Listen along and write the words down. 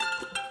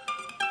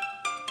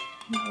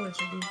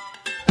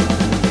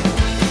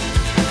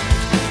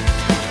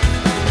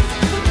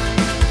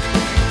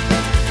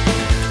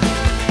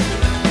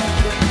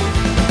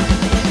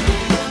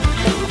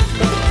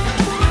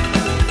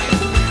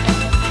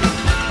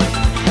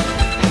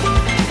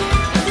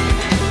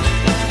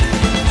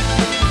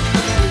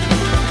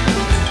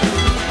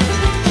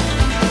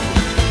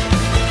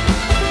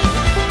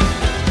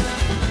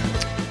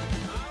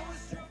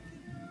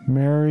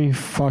Merry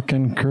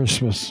fucking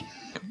Christmas.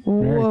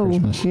 Merry Whoa.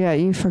 Christmas. Yeah,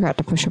 you forgot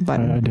to push a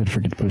button. I did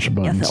forget to push a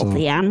button. You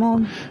filthy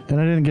animal. Then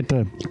I didn't get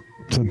to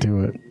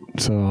do it,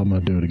 so I'm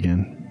going to do it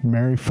again.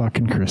 Merry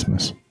fucking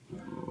Christmas.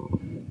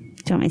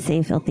 Do you want me to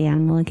say filthy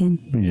animal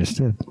again? We just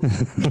did.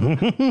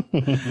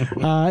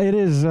 It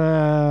is,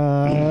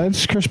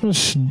 it's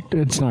Christmas.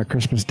 It's not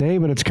Christmas Day,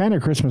 but it's kind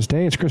of Christmas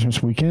Day. It's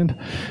Christmas weekend.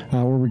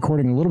 We're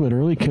recording a little bit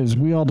early because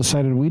we all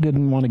decided we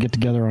didn't want to get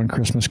together on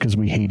Christmas because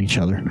we hate each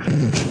other.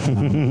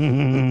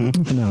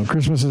 No,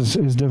 Christmas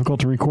is difficult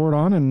to record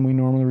on, and we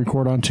normally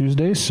record on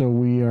Tuesdays, so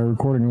we are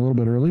recording a little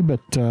bit early, but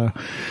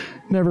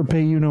never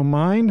pay you no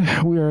mind.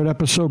 We are at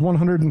episode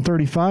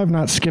 135,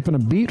 not skipping a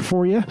beat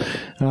for you.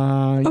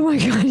 Oh my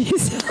God, you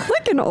sound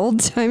like an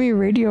old-timey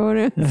radio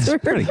announcer.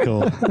 That's pretty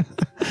cool.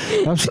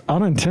 That's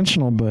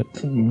unintentional, but,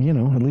 you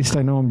know, at least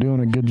I know I'm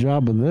doing a good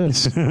job of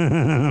this.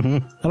 I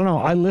don't know.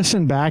 I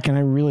listen back and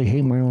I really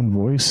hate my own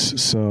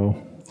voice,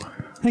 so.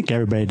 I think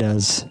everybody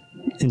does.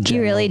 Do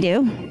you really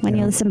do when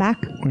you listen back?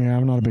 Yeah,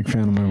 I'm not a big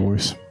fan of my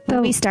voice.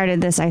 When we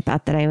started this, I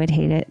thought that I would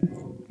hate it,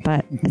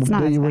 but it's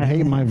not. That as you would bad.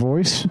 hate my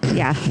voice?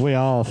 Yeah. We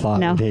all thought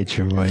No. we'd hate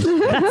your voice.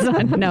 That's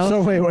not, no.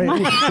 So wait.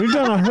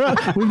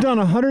 We've done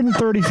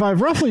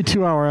 135, roughly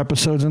 2-hour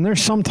episodes, and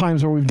there's some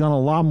times where we've done a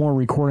lot more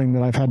recording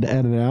that I've had to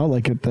edit out,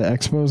 like at the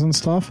expos and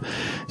stuff.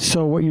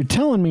 So what you're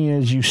telling me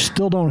is you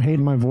still don't hate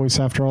my voice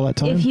after all that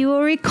time? If you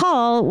will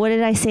recall, what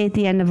did I say at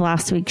the end of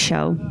last week's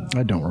show?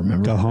 I don't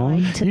remember. Go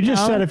home. You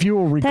just said if you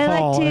will That I like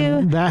recall, to-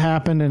 and that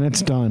happened and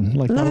it's done.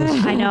 Like that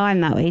was. I know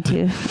I'm that way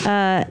too.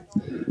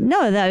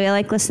 No, that I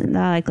like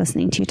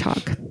listening to you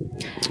talk.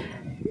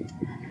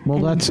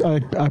 Well,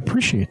 I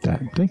appreciate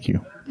that. Thank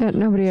you. Yeah,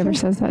 nobody ever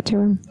says that to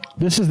him.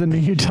 This is the New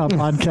Utah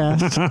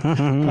Podcast.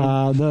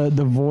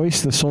 The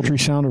voice, the sultry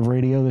sound of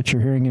radio that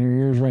you're hearing in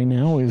your ears right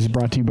now is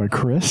brought to you by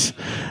Chris,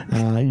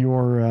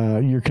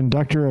 your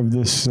conductor of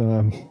this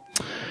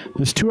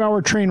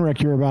 2-hour train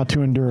wreck you're about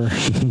to endure.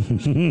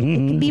 It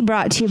can be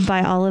brought to you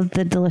by all of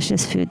the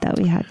delicious food that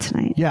we had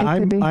tonight. Yeah, I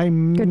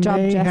Good job,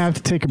 may Jeff. have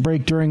to take a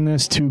break during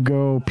this to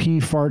go pee,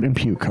 fart, and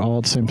puke all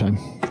at the same time.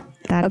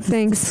 That's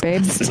Thanks,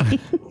 babe.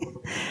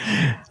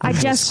 I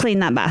just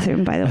cleaned that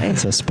bathroom, by the way.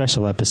 It's a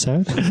special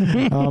episode.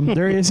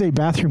 There is a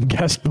bathroom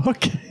guest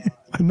book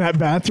in that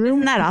bathroom.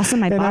 Isn't that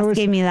awesome? My boss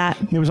gave me that.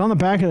 It was on the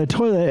back of the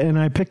toilet, and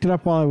I picked it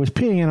up while I was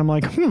peeing, and I'm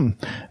like,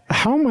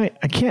 how am I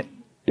can't.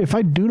 If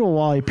I doodle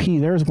while I pee,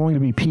 there's going to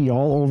be pee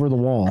all over the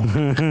wall.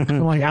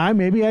 I'm like,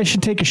 maybe I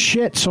should take a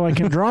shit so I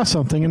can draw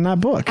something in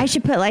that book. I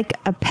should put like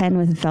a pen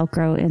with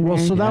Velcro in there. Well,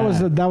 so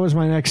that was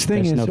my next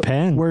thing. There's no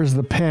pen. Where's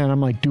the pen?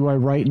 I'm like, do I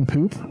write and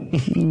poop?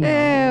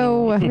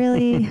 Ew.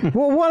 Really?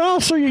 Well, what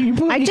else are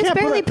you? I you just can't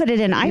barely put it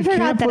in. I you forgot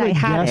can't that put I a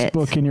had guest it.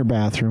 book in your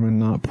bathroom and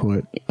not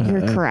put.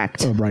 You're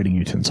correct. A writing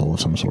utensil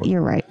of some sort.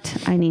 You're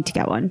right. I need to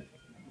get one.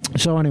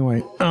 So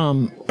anyway,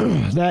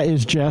 that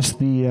is Jess,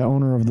 the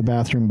owner of the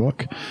bathroom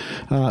book,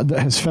 that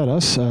has fed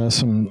us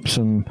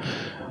some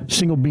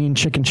single bean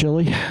chicken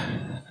chili.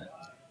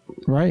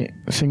 Right,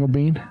 single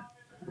bean,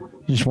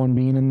 just one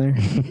bean in there.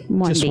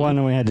 Just one,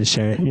 and we had to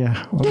share it.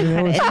 Yeah, well, I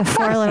mean, it was,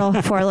 Four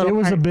little it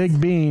was a parts. big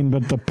bean,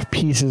 but the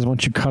pieces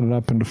once you cut it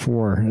up into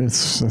four,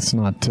 it's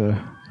not.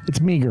 It's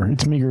meager.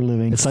 It's meager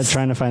living. It's like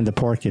trying to find the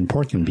pork and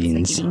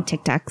beans. Eating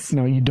Tic Tacs.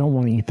 No, you don't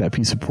want to eat that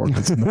piece of pork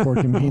that's in the pork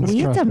and beans. We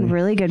had trust some me.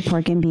 really good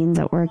pork and beans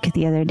at work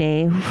the other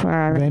day for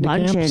our Vandicamps?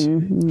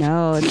 luncheon.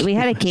 No, we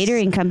had a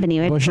catering company.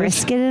 We had Bushes?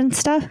 brisket and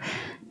stuff.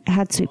 It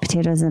had sweet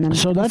potatoes in them.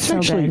 So that's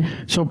actually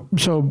good.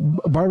 so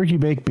barbecue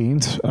baked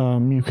beans.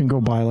 You can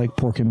go buy like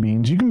pork and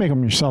beans. You can make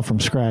them yourself from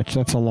scratch.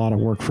 That's a lot of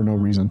work for no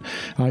reason.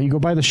 You go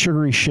buy the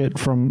sugary shit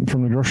from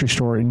the grocery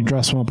store and you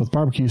dress them up with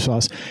barbecue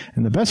sauce.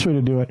 And the best way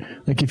to do it,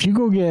 like if you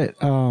go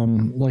get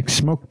like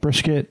smoked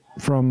brisket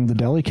from the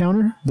deli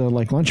counter, the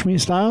like lunch meat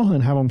style,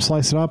 and have them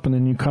slice it up and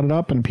then you cut it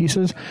up in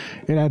pieces,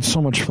 it adds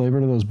so much flavor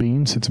to those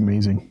beans. It's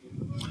amazing.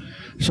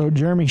 So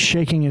Jeremy's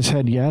shaking his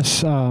head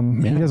yes. He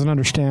doesn't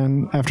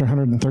understand after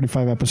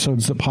 135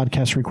 episodes that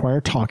podcasts require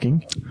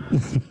talking.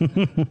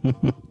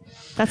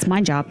 That's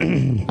my job.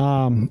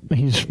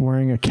 He's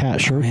wearing a cat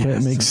shirt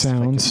that makes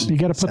sounds. You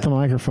got to put the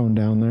microphone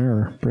down there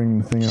or bring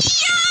the thing up.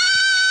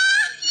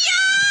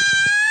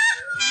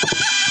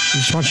 I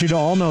just want you to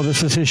all know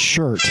this is his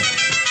shirt.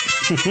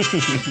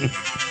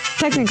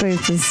 Technically,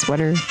 it's his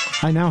sweater.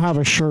 I now have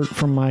a shirt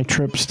from my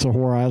trips to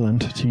Whore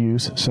Island to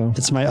use. So,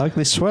 It's my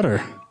ugly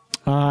sweater.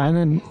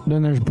 and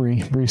then there's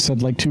Bree. Bree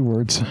said like 2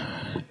 words.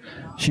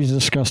 She's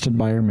disgusted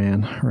by her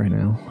man right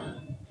now.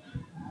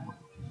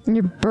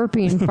 You're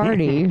burpy and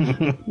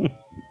farty.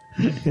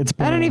 It's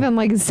I don't even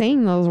like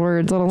saying those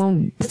words, let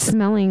alone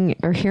smelling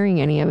or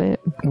hearing any of it.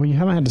 Well, you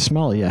haven't had to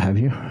smell it yet, have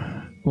you?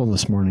 Well,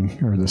 this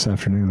morning or this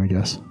afternoon, I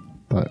guess.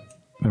 But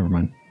never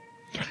mind.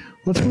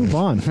 Let's move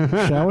on,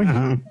 shall we?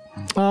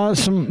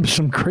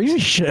 Some crazy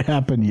shit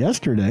happened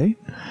yesterday.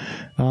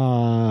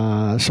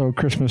 So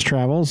Christmas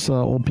travels,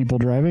 old people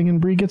driving, and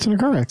Bree gets in a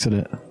car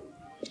accident.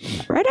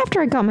 Right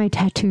after I got my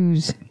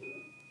tattoos.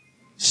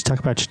 Let's talk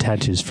about your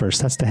tattoos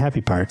first. That's the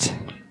happy part.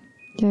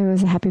 Yeah, it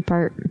was a happy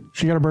part.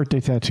 She got her birthday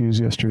tattoos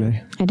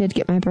yesterday. I did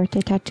get my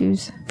birthday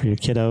tattoos. For your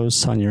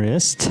kiddos on your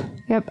wrist.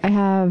 Yep, I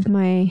have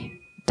my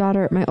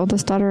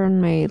oldest daughter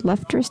on my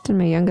left wrist and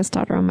my youngest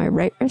daughter on my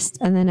right wrist.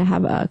 And then I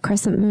have a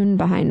crescent moon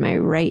behind my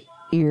right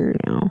ear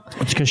now.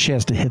 It's because she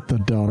has to hit the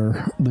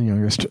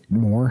youngest,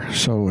 more.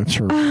 So it's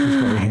her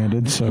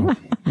right-handed. So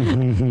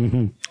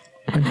I'm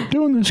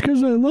doing this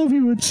because I love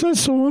you. It says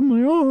so on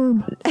my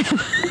arm.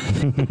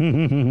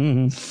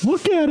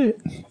 Look at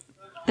it.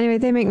 Anyway,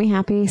 they make me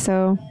happy.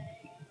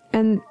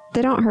 And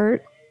they don't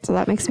hurt. So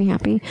that makes me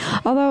happy.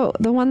 Although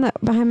the one that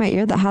behind my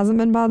ear that hasn't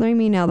been bothering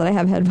me now that I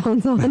have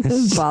headphones on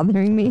is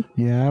bothering me.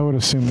 Yeah, I would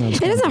assume that's.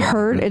 It doesn't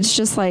hurt. It's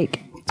just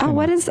like, oh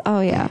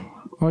yeah.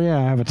 Oh yeah,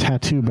 I have a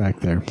tattoo back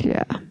there.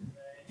 Yeah.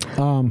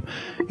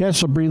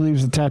 So Bree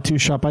leaves the tattoo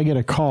shop. I get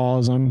a call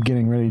as I'm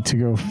getting ready to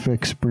go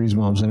fix Bree's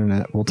mom's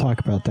internet. We'll talk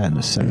about that in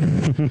a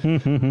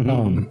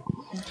second.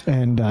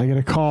 And I get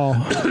a call.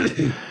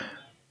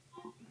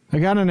 I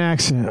got in an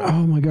accident.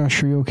 Oh my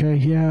gosh, are you okay?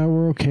 Yeah,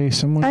 we're okay.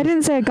 I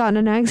didn't say I got in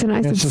an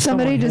accident. I said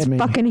somebody just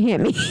fucking hit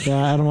me.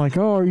 Yeah, and I'm like,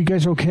 oh, are you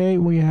guys okay?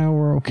 Well, yeah,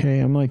 we're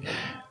okay. I'm like,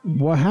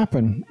 what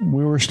happened?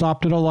 We were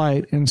stopped at a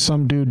light and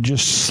some dude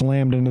just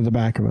slammed into the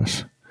back of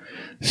us.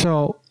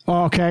 So,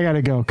 okay, I got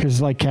to go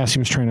because like Cassie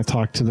was trying to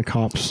talk to the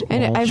cops.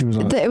 And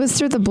it was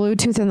through the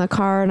Bluetooth in the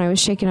car and I was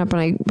shaking up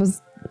and I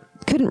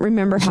couldn't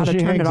remember how to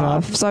turn it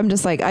off. So I'm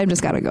just like, I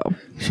just got to go.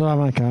 So I'm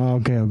like, oh,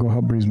 okay, I'll go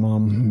help Bree's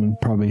mom and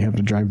probably have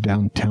to drive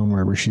downtown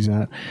wherever she's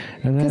at.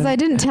 Because I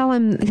didn't tell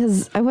him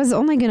because I was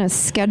only going to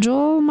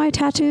schedule my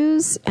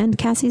tattoos and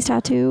Cassie's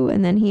tattoo.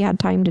 And then he had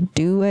time to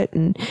do it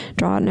and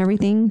draw it and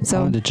everything. So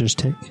how long did yours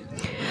take?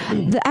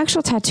 The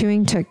actual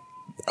tattooing took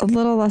a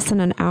little less than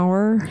an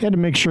hour. He had to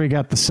make sure he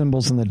got the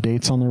symbols and the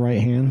dates on the right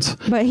hands.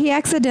 But he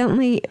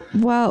accidentally,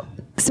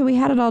 so we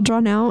had it all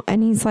drawn out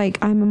and he's like,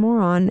 I'm a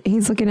moron.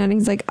 He's looking at it.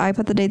 He's like, I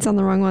put the dates on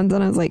the wrong ones.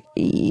 And I was like,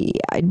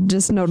 I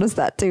just noticed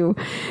that too.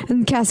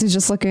 And Cassie's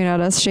just looking at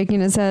us,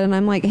 shaking his head. And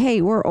I'm like,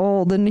 hey, we're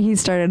old. And he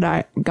started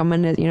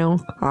gumming it,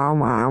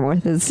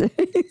 with his,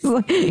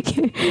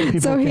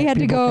 so he had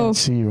to go. Can't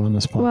see you on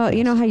this podcast. Well,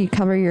 you know how you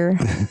cover your,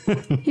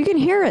 you can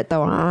hear it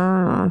though.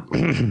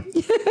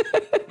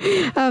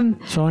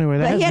 So anyway,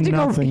 that he had to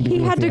go accident.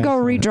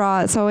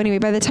 redraw it. So anyway,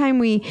 by the time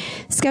we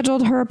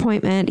scheduled her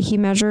appointment, he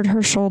measured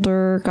her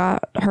shoulder,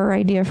 got her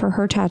idea for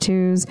her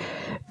tattoos,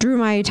 drew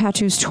my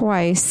tattoos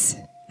twice,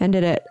 and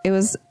did it. It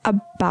was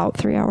about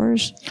 3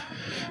 hours.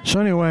 So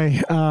anyway,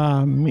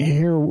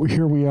 here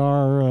we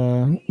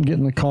are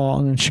getting the call,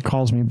 and then she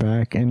calls me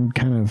back, and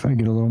I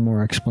get a little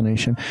more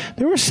explanation.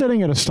 They were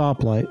sitting at a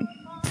stoplight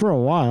for a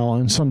while,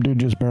 and some dude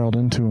just barreled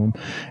into him.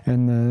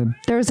 And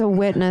there was a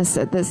witness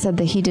that said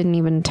that he didn't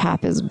even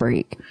tap his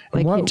brake.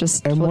 Like he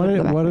just. And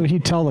what did he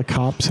tell the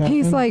cops? Happened?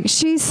 He's like,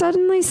 she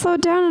suddenly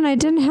slowed down, and I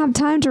didn't have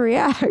time to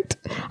react.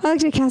 I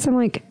looked at Cass. I'm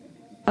like,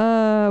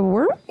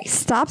 were we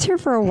stopped here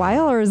for a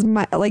while, or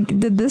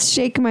did this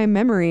shake my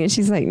memory? And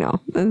she's like, no.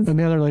 And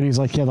the other lady's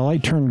like, yeah, the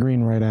light turned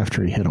green right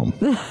after he hit him.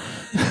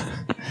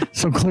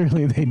 So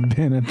clearly they'd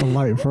been at the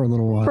light for a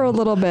little while. For a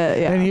little bit,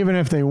 yeah. And even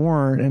if they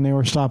weren't and they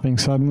were stopping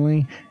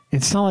suddenly,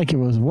 it's not like it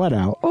was wet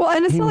out. Well,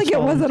 and it's not like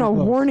it wasn't a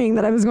warning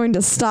that I was going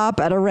to stop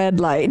at a red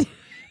light.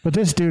 But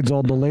this dude's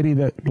old. The lady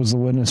that was the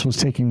witness was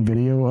taking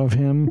video of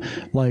him,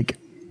 like,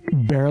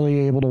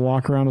 barely able to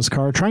walk around his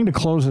car, trying to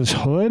close his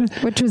hood.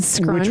 Which was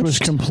scrunched. Which was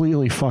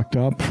completely fucked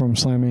up from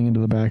slamming into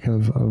the back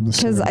of the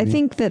Because I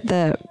think that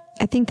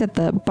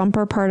the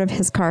bumper part of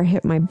his car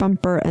hit my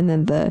bumper, and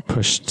then the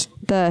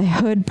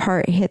hood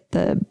part hit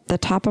the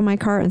top of my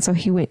car, and so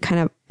he went kind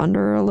of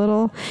under a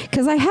little.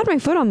 Because I had my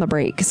foot on the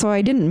brake, so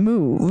I didn't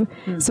move.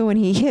 So when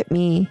he hit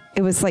me,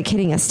 it was like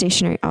hitting a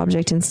stationary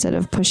object instead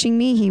of pushing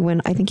me.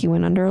 I think he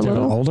went under a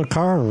little. An older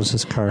car, or was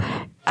his car?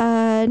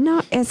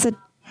 No, it's a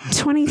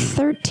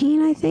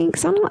 2013, I think.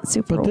 So I'm not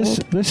super old.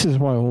 This is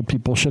why old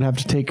people should have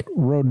to take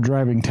road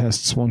driving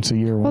tests once a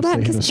year.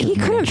 He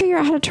couldn't figure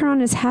out how to turn on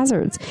his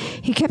hazards.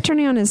 He kept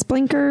turning on his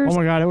blinkers. Oh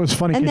my God, it was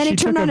funny. And then he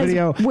turned on his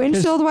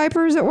windshield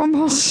wipers at one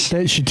point.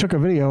 She took a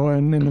video,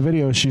 and in the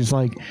video, she's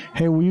like,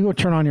 "Hey, will you go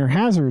turn on your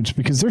hazards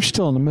because they're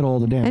still in the middle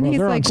of the damn road. He's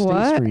they're like, on State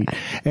what? Street."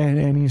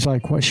 And he's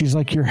like, "What?" She's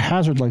like, "Your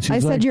hazard lights." I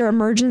said, "Your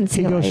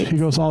emergency lights." He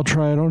goes, "I'll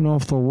try. I don't know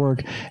if they'll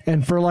work."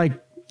 And for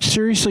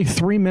seriously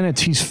 3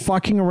 minutes, he's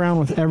fucking around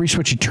with every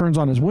switch. He turns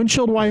on his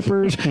windshield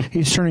wipers.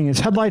 He's turning his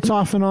headlights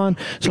off and on.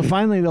 So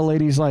finally the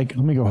lady's like,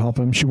 let me go help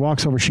him. She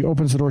walks over. She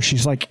opens the door.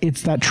 She's like,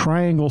 it's that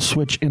triangle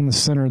switch in the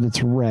center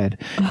that's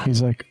red.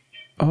 He's like,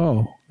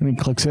 oh, and he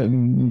clicks it,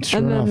 and sure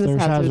And then enough, the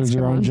there's hazards hazards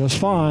go are on on. just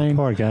fine.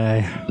 Poor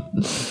guy.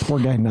 Poor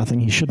guy, nothing.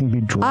 He shouldn't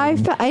be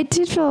driving. I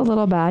did feel a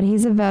little bad.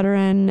 He's a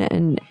veteran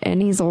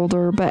and he's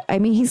older, but I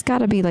mean, he's got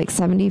to be like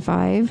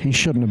 75. He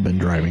shouldn't have been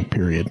driving,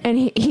 period. And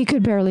he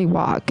could barely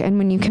walk. And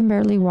when you can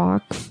barely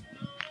walk,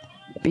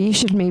 you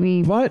should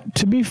maybe... But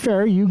to be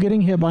fair, you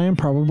getting hit by him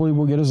probably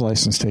will get his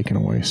license taken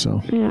away.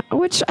 So Yeah,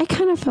 which I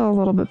kind of feel a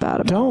little bit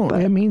bad about. don't.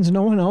 But, It means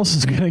no one else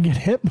is going to get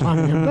hit by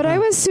him. but I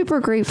was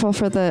super grateful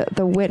for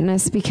the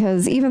witness,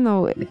 because even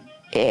though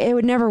it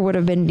would never would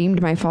have been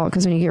deemed my fault,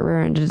 because when you get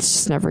rear-ended, it's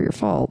just never your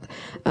fault.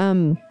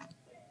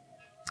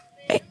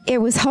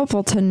 It was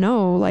helpful to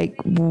know, like,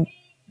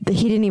 that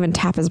he didn't even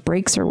tap his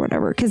brakes or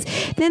whatever. Because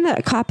then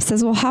the cop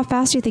says, "Well, how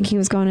fast do you think he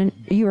was going?" And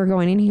you were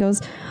going, and he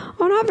goes,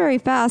 "Oh, not very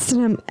fast."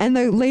 And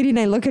the lady and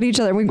I look at each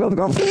other, and we both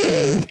go,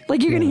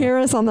 like, you can hear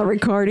us on the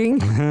recording.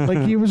 Like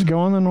he was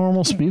going the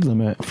normal speed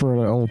limit for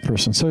an old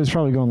person, so he's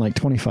probably going like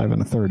 25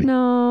 and a 30.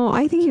 No,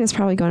 I think he was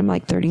probably going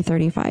like 30,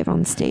 35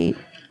 on state.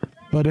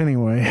 But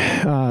anyway,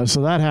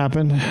 so that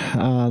happened.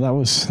 That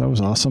was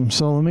awesome.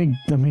 So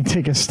let me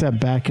take a step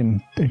back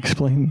and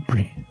explain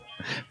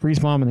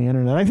Bree's mom and the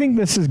internet. I think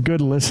this is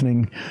good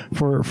listening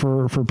for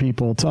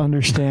people to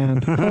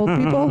understand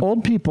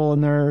old people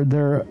and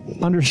their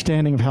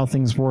understanding of how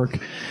things work.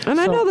 And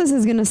I know this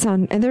is going to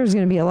sound, and there's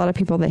going to be a lot of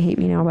people that hate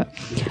me now, but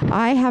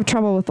I have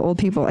trouble with old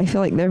people. I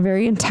feel like they're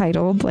very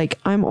entitled. Like,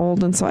 I'm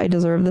old and so I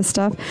deserve this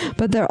stuff,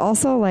 but they're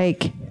also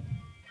like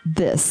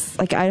this.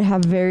 Like, I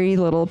have very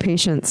little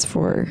patience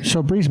for.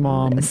 So Bree's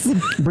mom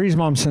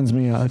sends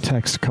me a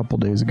text a couple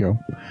days ago.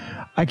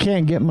 I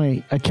can't get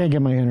my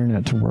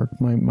internet to work.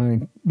 My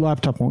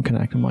laptop won't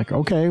connect. I'm like,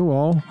 okay,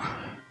 well,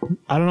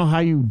 I don't know how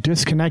you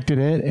disconnected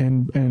it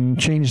and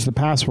changed the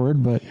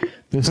password, but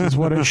this is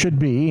what it should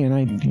be.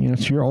 And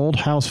it's your old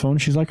house phone.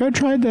 She's like, I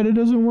tried that, it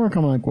doesn't work.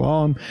 I'm like,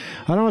 well,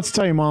 I don't know what to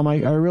tell you, Mom. I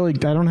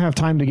don't have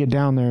time to get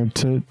down there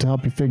to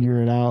help you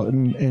figure it out,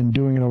 and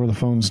doing it over the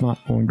phone is not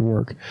going to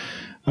work.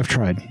 I've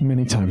tried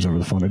many times over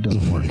the phone. It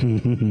doesn't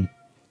work.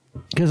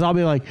 Because I'll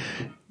be like,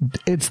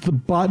 it's the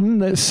button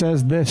that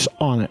says this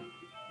on it.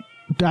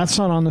 That's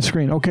not on the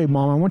screen. Okay,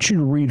 Mom, I want you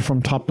to read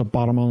from top to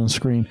bottom on the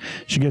screen.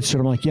 She gets to it.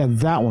 I'm like, yeah,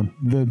 that one.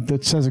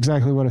 That says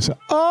exactly what I said.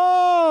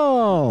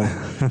 Oh!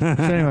 So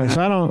anyway,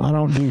 so I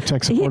don't do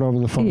tech support over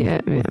the phone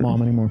with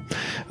Mom anymore.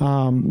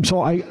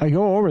 So I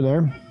go over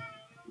there.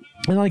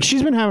 And like,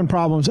 she's been having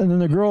problems. And then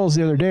the girls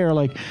the other day are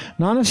like,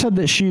 Nana said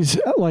that she's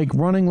like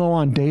running low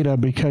on data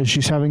because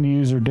she's having to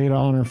use her data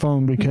on her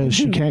phone because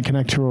she can't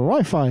connect to her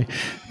Wi-Fi. I'm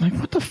like,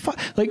 what the fuck?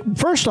 Like,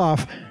 first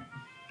off,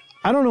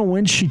 I don't know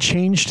when she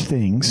changed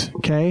things,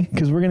 okay?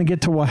 Because we're going to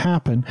get to what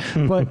happened.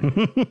 But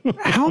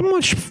how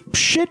much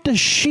shit does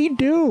she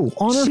do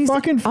on her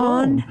fucking phone?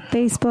 On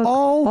Facebook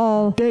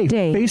all day.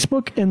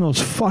 Facebook and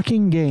those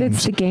fucking games.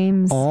 It's the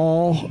games.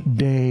 All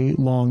day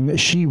long.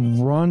 She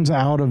runs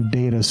out of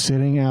data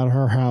sitting at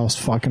her house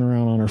fucking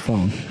around on her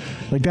phone.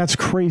 Like, that's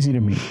crazy to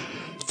me.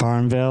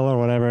 Farmville or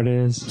whatever it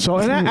is. So,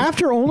 and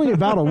after only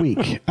about a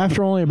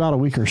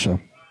week or so.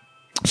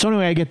 So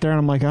anyway, I get there and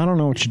I'm like, I don't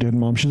know what you did,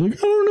 Mom. She's like,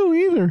 I don't know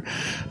either.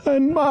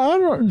 And I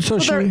don't. So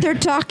they're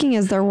talking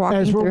as they're walking.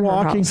 As we're through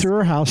walking through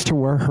her house to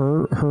where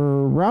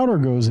her router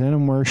goes in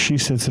and where she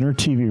sits in her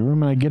TV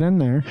room, and I get in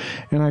there,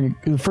 and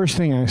the first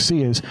thing I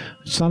see is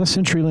it's not a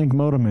CenturyLink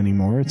modem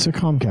anymore; it's a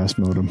Comcast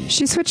modem.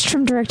 She switched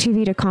from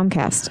DirecTV to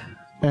Comcast,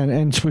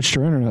 and switched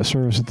her internet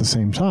service at the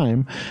same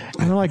time.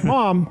 And I'm like,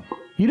 Mom,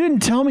 you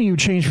didn't tell me you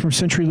changed from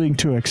CenturyLink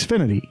to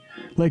Xfinity.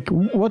 Like,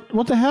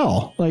 what the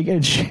hell? Like,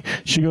 and she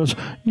goes,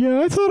 yeah,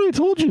 I thought I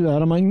told you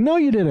that. I'm like, no,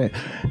 you didn't.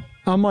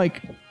 I'm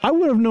like, I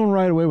would have known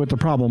right away what the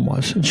problem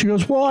was. And she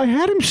goes, well, I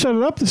had him set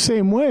it up the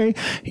same way.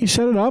 He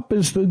set it up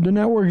as the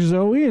network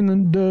Zoe, and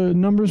then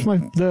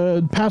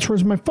the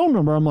password's my phone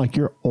number. I'm like,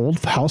 your old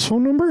house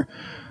phone number?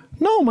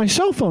 No, my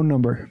cell phone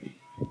number.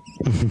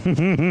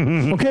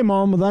 Okay,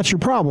 Mom, well, that's your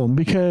problem,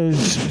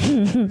 because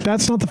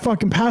that's not the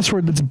fucking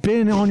password that's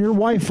been on your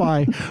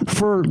Wi-Fi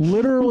for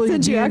literally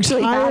the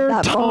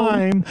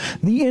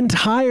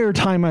entire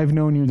time I've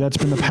known you. That's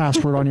been the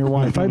password on your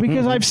Wi-Fi,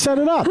 because I've set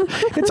it up.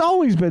 It's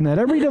always been that.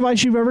 Every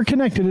device you've ever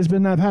connected has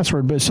been that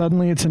password, but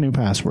suddenly it's a new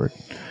password.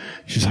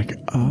 She's like,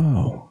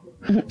 oh.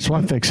 So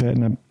I fix it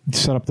and I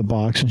set up the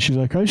box, and she's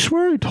like, I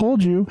swear I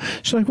told you.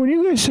 She's like, when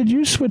you guys said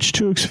you switched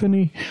to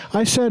Xfinity,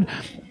 I said,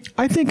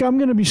 I think I'm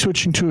going to be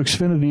switching to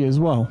Xfinity as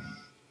well.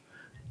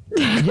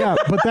 Yeah,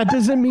 but that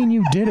doesn't mean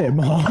you did it,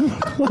 Mom.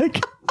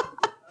 Like,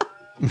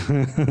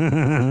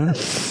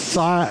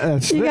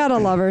 you gotta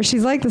love her.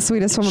 She's like the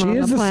sweetest woman on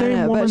the planet. She is the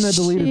same woman that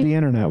deleted the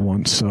internet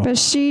once. So, but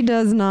she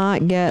does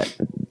not get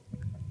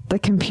the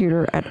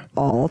computer at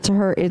all. To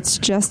her, it's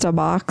just a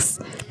box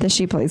that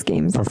she plays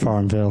games for on.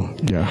 Farmville.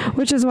 Yeah,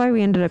 which is why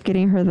we ended up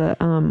getting her the.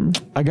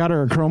 I got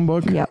her a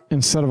Chromebook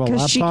instead of a laptop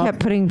because she kept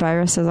putting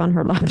viruses on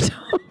her laptop.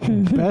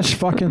 Best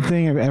fucking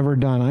thing I've ever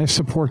done. I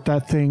support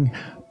that thing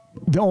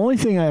The only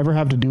thing I ever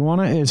have to do on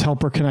it is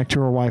help her connect to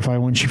her Wi-Fi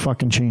when she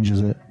fucking changes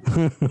it.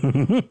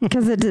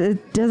 Because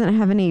it doesn't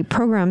have any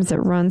programs that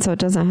run, so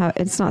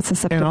it's not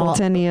susceptible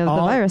to any of the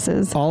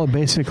viruses. All it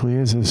basically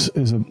is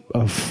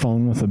a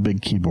phone with a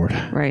big keyboard.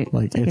 Right.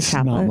 Like a it's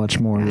tablet. not much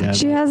more. Yeah.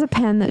 She has a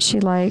pen that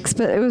she likes,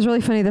 but it was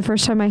really funny the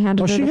first time I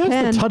handed her She the has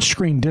pen. the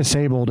touchscreen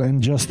disabled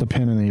and just the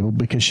pen enabled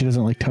because she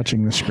doesn't like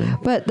touching the screen.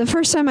 But the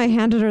first time I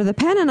handed her the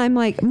pen, and I'm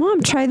like,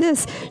 Mom, try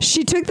this.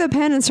 She took the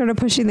pen and started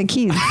pushing the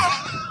keys.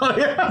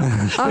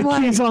 I'm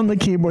like, Keys on the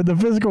keyboard, the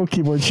physical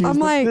keyboard. I'm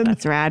like,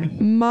 That's rad.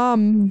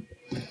 Mom,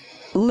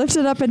 lift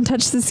it up and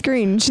touch the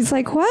screen. She's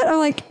like, what? I'm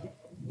like,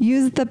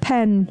 use the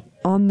pen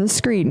on the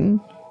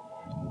screen.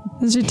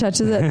 And she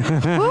touches it.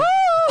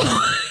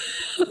 Oh!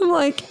 I'm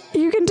like,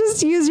 you can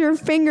just use your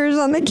fingers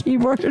on the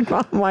keyboard,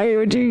 Mom. Why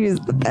would you use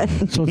the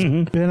pen? So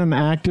it's been an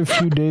active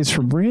few days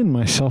for Bree and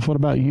myself. What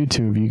about you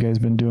two? Have you guys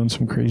been doing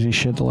some crazy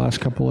shit the last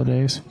couple of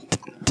days?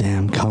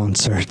 Damn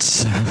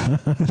concerts.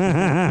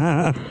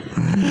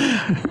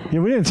 Yeah,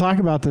 we didn't talk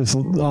about this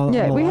on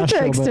Yeah, the we have last to show,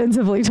 but-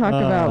 extensively talk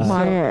about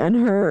Maya and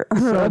her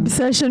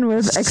obsession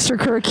with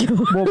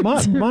extracurriculars.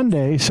 Well,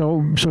 Monday,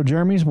 so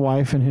Jeremy's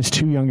wife and his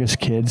two youngest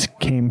kids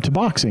came to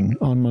boxing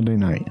on Monday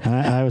night,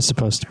 I was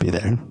supposed to be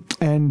there.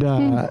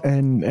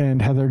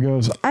 and Heather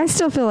goes, I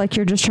still feel like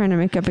you're just trying to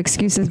make up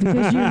excuses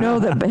because you know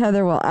that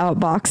Heather will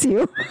outbox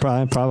you.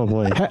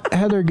 Probably.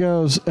 Heather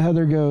goes,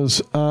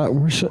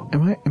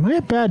 am I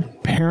a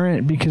bad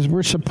parent because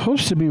we're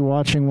supposed to be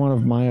watching one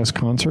of Maya's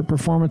concert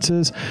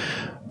performances,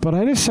 but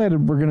I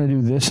decided we're going to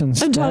do this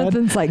instead. And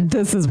Jonathan's like,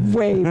 this is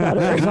way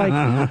better. It's like,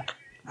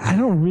 I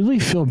don't really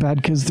feel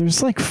bad because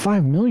there's like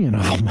 5 million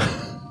of them.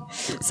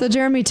 So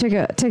Jeremy took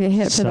a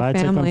hit for So the I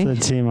took family. them to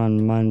the team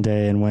on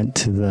Monday and went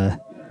to the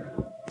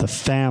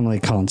family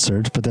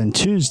concert. But then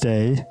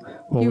Tuesday,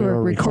 while You we were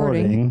were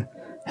recording. recording,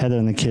 Heather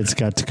and the kids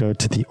got to go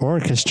to the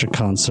orchestra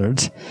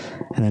concert.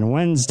 And then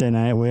Wednesday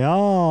night, we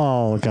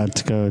all got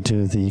to go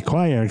to the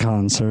choir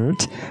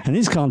concert. And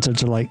these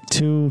concerts are like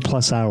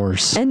 2+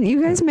 hours. And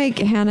you guys make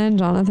Hannah and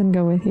Jonathan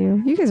go with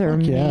you. You guys are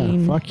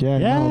mean. Fuck yeah.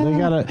 Yeah. No, they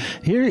gotta.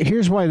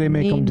 Here's why they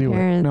make them Mean do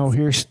parents. it. No,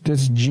 this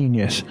is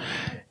genius.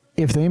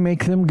 If they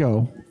make them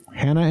go,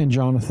 Hannah and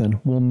Jonathan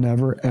will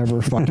never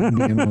ever fucking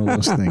be in one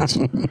of those things.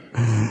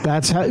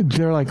 That's how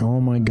they're like,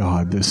 oh my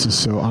god, this is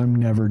so. I'm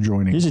never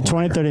joining. Usually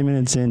choir." 20-30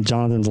 minutes in,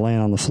 Jonathan's laying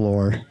on the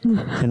floor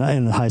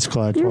in the high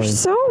school You're auditorium.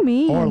 so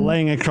mean. Or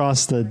laying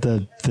across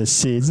the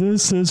seats.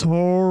 This is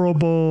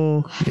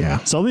horrible. Yeah.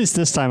 So at least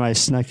this time I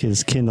snuck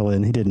his Kindle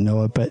in. He didn't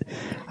know it, but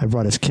I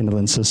brought his Kindle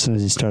in. So as soon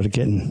as he started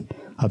getting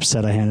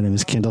upset, I handed him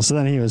his Kindle. So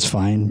then he was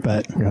fine.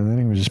 But Yeah, I think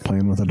he was just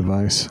playing with a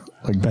device,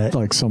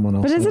 like someone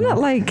else. But isn't would. it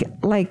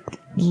like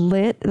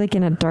lit, like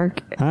in a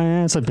dark?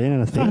 yeah, it's like being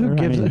in a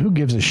theater. Who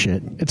gives a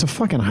shit? It's a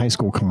fucking high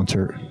school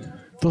concert.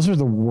 Those are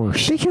the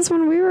worst. Because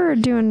when we were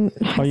doing,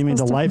 Oh, you mean the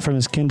stuff- light from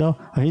his Kindle?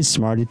 Oh, he's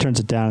smart. He turns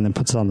it down and then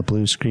puts it on the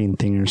blue screen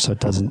thinger so it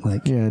doesn't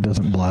like. Yeah, it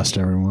doesn't blast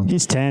everyone.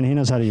 He's 10. He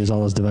knows how to use all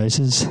those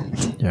devices.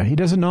 Yeah, he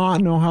does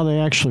not know how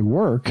they actually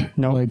work.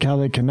 No. Like how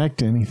they connect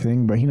to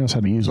anything, but he knows how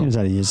to use He them. knows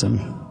how to use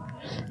them.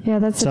 Yeah,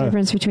 that's the So-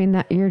 difference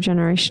between your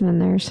generation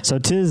and theirs. So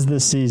 'tis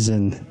the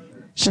season.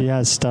 She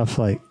has stuff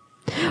like.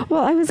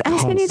 Well, I was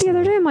asking you the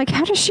other day. I'm like,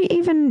 how does she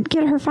even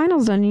get her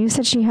finals done? You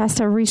said she has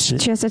to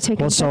she has to take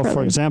Well, them so for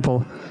separately.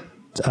 example,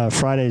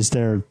 Friday's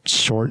their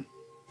short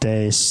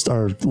day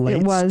or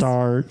late was.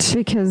 start.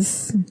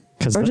 because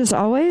Cause or just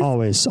always.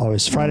 Always.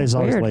 Friday's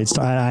always Weird. late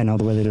start. I know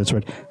the way they do it's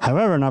weird.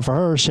 However, not for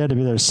her. She had to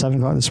be there at 7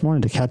 o'clock this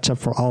morning to catch up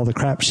for all the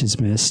crap she's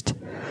missed.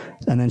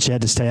 And then she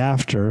had to stay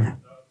after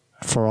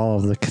for all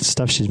of the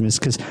stuff she's missed.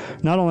 Because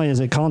not only is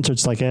it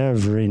concerts like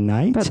every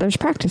night, But there's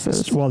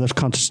practices. well, there's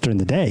concerts during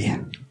the day.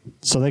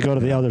 So they go to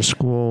the other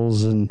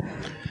schools and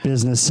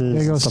businesses.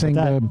 They go and stuff sing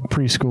like to that.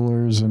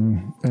 preschoolers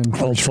and Old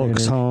first folks'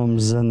 graders.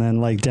 homes and then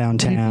like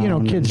downtown. You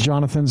know, kids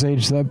Jonathan's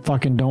age that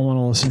fucking don't want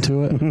to listen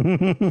to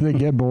it. They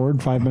get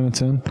bored 5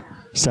 minutes in.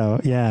 So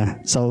yeah,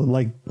 so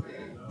like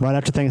right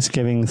after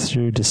Thanksgiving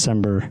through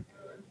December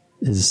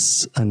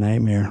is a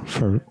nightmare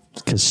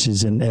because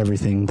she's in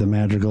everything, the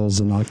madrigals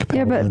and acapella.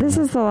 Yeah, but and this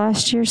is the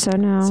last year, so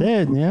now. that's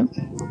it. Yep.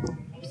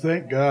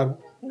 Thank God.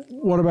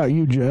 What about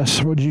you,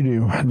 Jess? What'd you do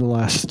the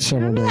last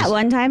several days? That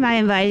one time I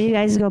invited you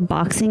guys to go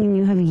boxing and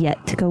you have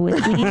yet to go with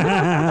me.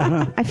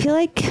 I feel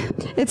like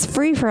It's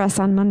free for us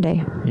on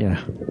Monday.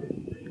 Yeah.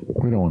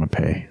 We don't want to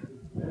pay.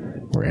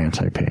 We're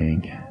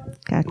anti-paying.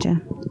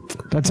 gotcha.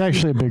 That's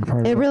actually a big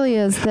part of It it. really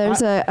is.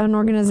 There's an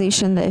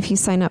organization that if you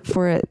sign up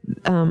for it,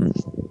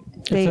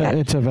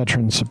 It's a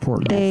veteran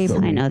support. they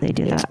I know they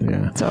do that.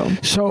 Yeah.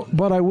 So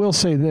But I will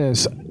say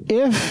this: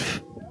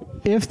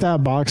 if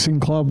that boxing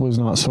club was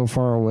not so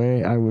far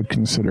away, I would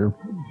consider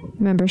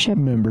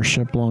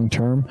membership long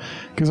term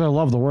because I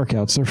love the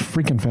workouts. They're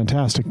freaking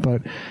fantastic,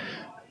 but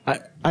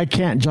I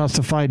can't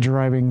justify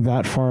driving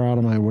that far out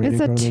of my way. It's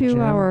to a go to the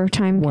 2-hour gym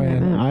time when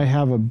commitment. I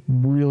have a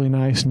really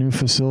nice new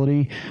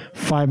facility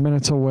 5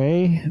 minutes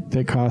away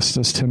that costs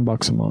us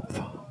 $10 a month.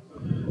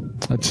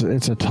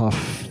 It's a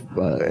tough,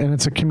 and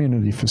it's a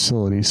community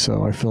facility,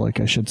 so I feel like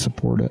I should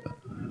support it.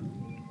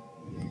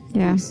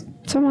 yeah.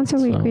 So once a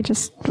week, we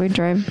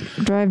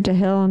drive to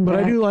Hill and But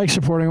back. I do like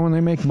supporting them when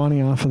they make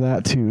money off of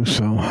that too.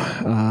 So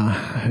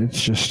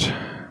it's just.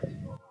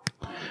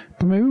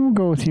 But maybe we'll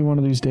go with you one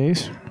of these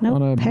days.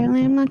 Nope,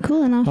 apparently I'm not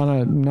cool enough.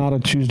 Not a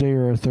Tuesday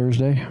or a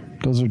Thursday.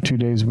 Those are 2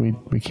 days we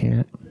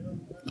can't.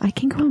 I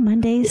can go on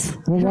Mondays.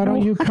 Well, why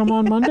don't you come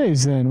on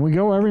Mondays then? We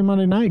go every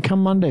Monday night.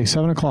 Come Monday,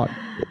 7:00.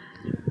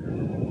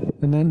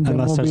 And then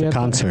Unless we'll there's be a at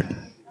concert.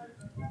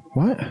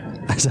 What?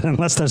 I said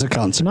unless there's a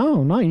concert.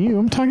 No, not you.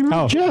 I'm talking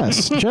about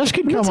Jess. Jess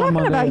could come on talking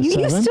Monday about at you.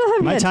 You 7. still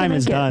have My yet to time make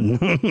is it.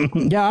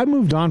 done. Yeah, I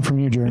moved on from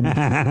you, Jeremy.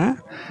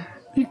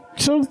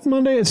 So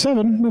Monday at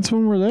 7, that's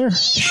when we're there.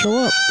 Show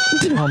up.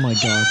 Oh my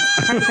God.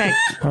 Perfect.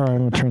 All right, I'm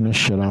going to turn this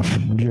shit off.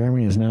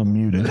 Jeremy is now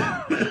muted.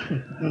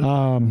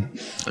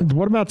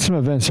 What about some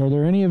events? Are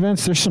there any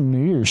events? There's some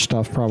New Year's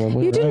stuff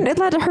probably. You didn't right?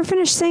 let her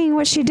finish saying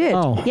what she did.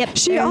 Oh. Yep.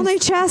 She only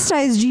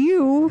chastised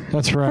you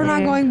That's right. for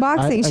not going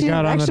boxing. I She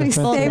got didn't on the actually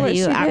defensive. say what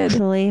you she did.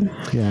 actually.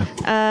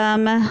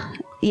 Yeah.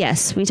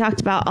 Yes, we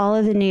talked about all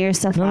of the New Year's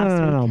stuff last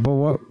week. No.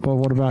 But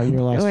what about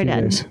your last We're few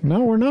done. days? No,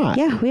 we're not.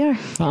 Yeah, we are.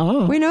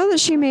 We We know that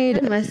she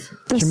made With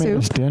the She made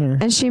us soup, dinner.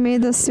 and she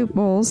made the soup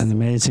bowls An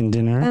amazing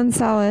dinner. and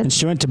salad And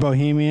she went to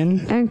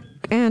Bohemian.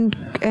 and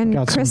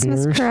Got some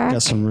Christmas beers. crack.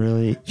 Got some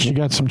really She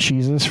got some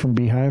cheeses from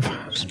Beehive.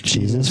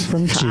 cheeses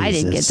from Jesus. I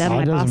didn't get them. Oh,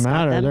 My it boss doesn't got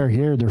matter. them. They're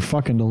here. They're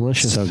fucking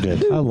delicious. So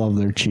good. I love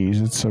their cheese.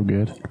 It's so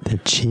good. The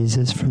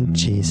cheeses from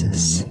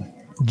Jesus.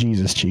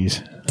 Jesus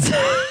cheese.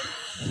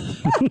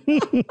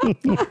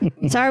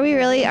 So are we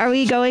going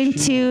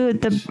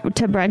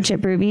to brunch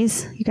at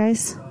Broovies, you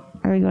guys?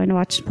 Are we going to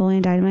watch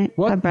Napoleon Dynamite?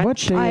 What A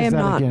brunch? day I is am that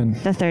not. again?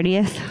 The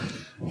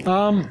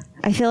 30th.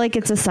 I feel like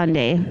it's a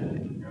Sunday.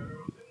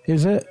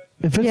 Is it?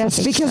 If it's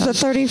Yes, because the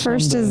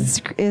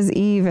 31st is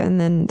Eve, and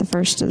then the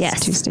 1st is Yes.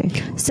 Tuesday.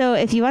 So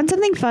if you want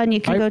something fun,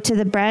 you can go to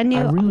the brand new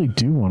I really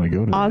do want to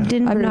go to that.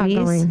 Ogden I'm not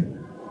Broovies.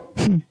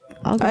 going.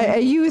 I'll go.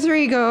 You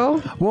three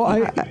go.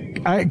 Well,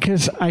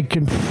 because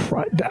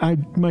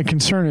my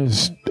concern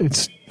is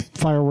it's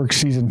fireworks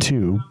season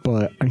 2,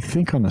 but I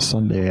think on a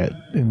Sunday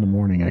in the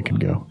morning I can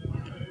go.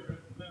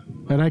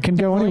 And I can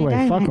go anyway.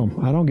 Dynamite. Fuck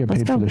them. I don't get Let's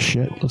paid go. for this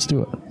shit. Let's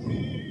do it.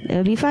 It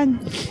would be fun.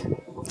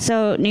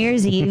 So New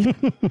Year's Eve,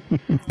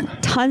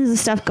 tons of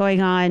stuff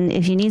going on.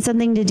 If you need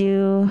something to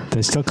do,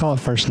 They still call it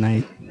first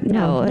night.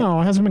 no. No,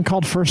 it hasn't been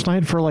called first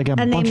night for like a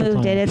And they bunch of moved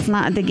time. it. It's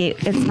not at the gate.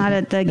 It's not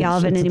at the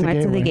Galvin it's at the anymore.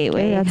 It's at the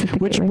Gateway.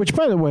 Gateway. Which,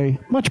 by the way,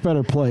 much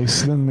better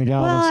place than the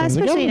Galvin. Well, Center. The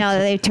especially Galvin- now that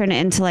they've turned it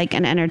into like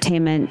an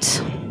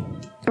entertainment.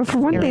 Or for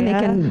one thing, they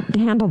Area. can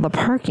handle the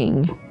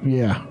parking.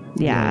 Yeah.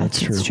 Yeah,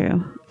 that's it's true.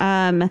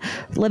 true.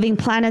 Living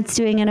Planet's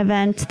doing an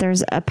event.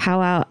 There's a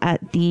powwow at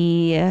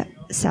the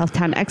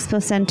Southtown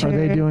Expo Center. Are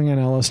they doing an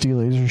LSD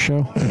laser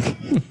show?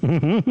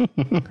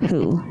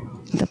 Who?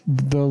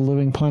 The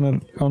Living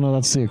Planet. Oh no,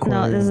 that's the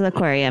aquarium. No, this is the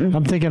aquarium.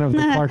 I'm thinking of the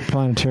Clark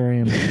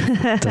Planetarium.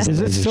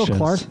 Is it still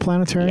Clark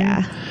Planetarium?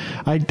 Yeah.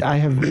 I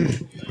have.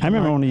 I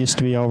remember when it used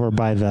to be over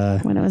by the.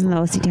 When it was in the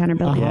O.C. Tanner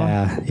building.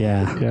 Yeah.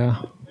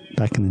 Yeah.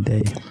 Back in the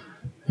day.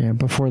 Yeah,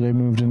 before they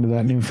moved into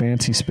that new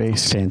fancy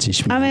space. Fancy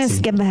schmancy. I'm going to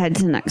skip ahead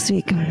to next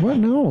week. What?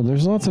 No,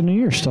 there's lots of New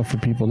Year's stuff for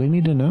people. They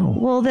need to know.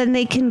 Well, then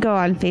they can go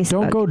on Facebook.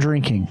 Don't go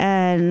drinking.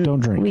 And Don't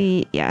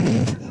drink.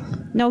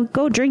 No,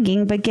 go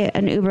drinking, but get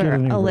an Uber, Get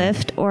an Uber. a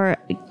Lyft, or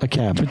A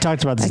cab. We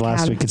talked about this A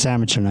last cab. week. It's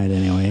amateur night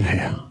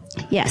anyway.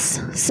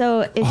 yes.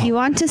 So if you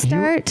want to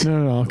start,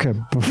 No. Okay,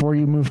 before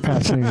you move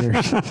past New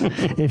Year's,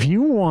 if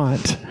you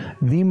want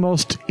the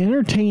most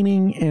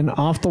entertaining and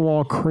off the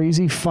wall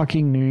crazy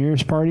fucking New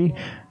Year's party,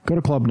 go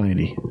to Club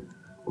 90.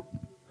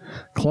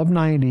 Club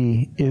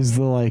 90 is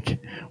the like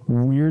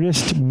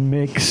weirdest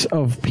mix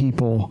of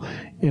people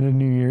in a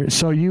New Year.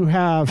 So you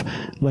have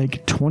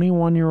like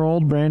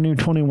 21-year-old, brand new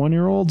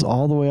 21-year-olds,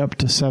 all the way up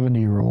to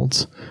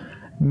 70-year-olds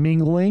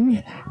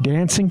mingling,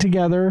 dancing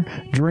together,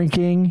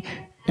 drinking,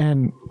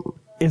 and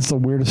it's the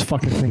weirdest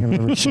fucking thing I've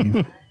ever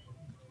seen.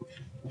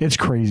 It's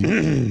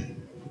crazy.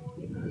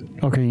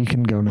 Okay, you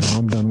can go now.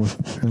 I'm done with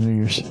the New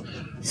Year's.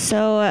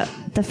 so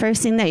the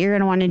first thing that you're going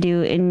to want to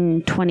do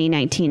in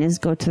 2019 is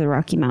go to the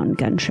Rocky Mountain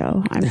Gun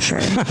Show, I'm sure.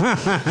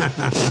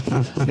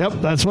 Yep,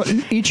 that's what.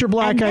 Eat your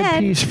black-eyed And then-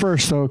 peas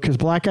first, though, because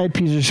black-eyed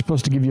peas are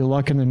supposed to give you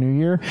luck in the new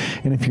year.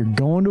 And if you're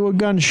going to a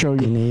gun show,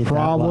 need you're that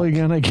probably luck.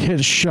 gonna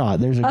get shot.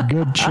 There's a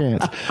good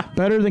chance.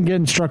 Better than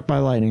getting struck by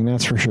lightning,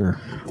 that's for sure.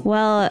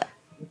 Well,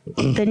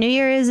 the new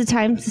year is a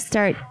time to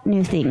start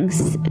new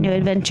things, new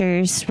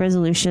adventures,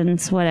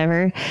 resolutions,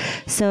 whatever.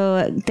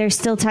 So there's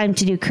still time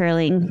to do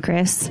curling,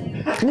 Chris.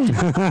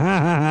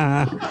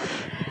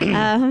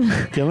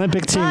 The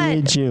Olympic team But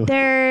needs you.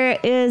 there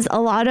is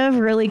a lot of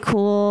really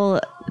cool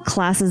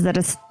classes that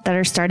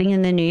are starting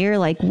in the new year,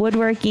 like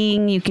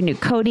woodworking. You can do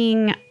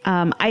coding,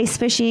 ice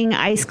fishing,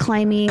 ice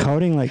climbing.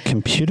 Coding like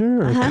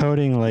computer or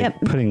coding like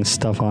putting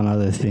stuff on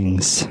other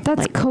things? That's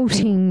like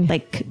coating.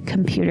 Like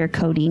computer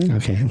coding.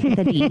 Okay.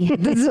 The D.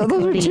 Those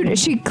are two,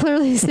 she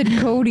clearly said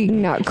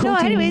coding, not coating. No,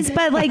 anyways,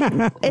 but like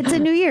it's a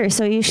new year,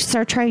 so you should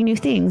start trying new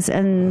things,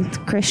 and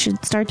Chris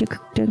should start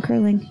doing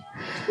curling.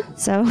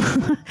 So,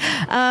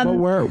 But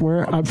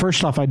where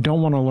first off, I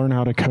don't want to learn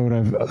how to code.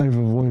 I've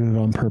avoided it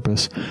on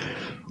purpose.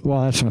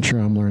 Well, that's not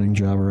true. I'm learning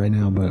Java right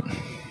now, but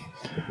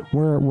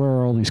where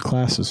are all these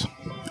classes?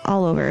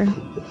 all over.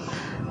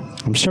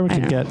 I'm sure we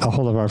could get a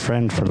hold of our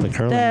friend for the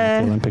curling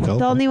at the Olympic Open.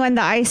 The only one,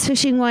 the ice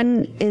fishing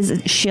one,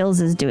 is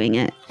Shields is doing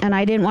it, and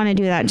I didn't want to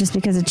do that just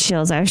because it's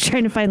Shields. I was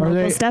trying to find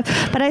local stuff,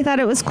 but I thought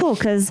it was cool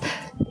because.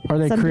 Are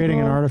they creating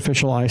an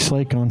artificial ice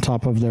lake on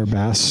top of their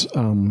bass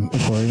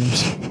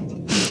aquariums?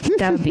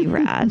 That would be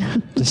rad.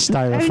 Just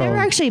styrofoam. I've never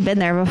actually been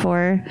there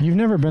before. You've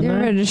never been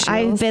there?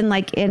 I've been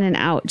like in and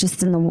out,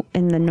 just in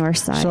the north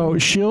side. So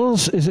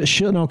Shields, is it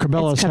Shields? No,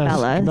 Cabela's It's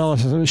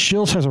Cabela's. has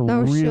Shields has a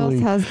really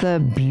Shields has the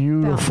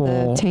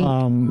beautiful tank.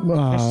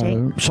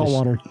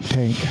 saltwater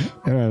tank.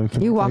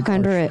 You walk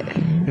under it.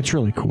 It's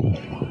really cool.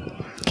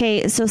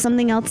 Okay, so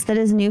something else that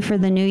is new for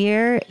the new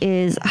year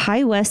is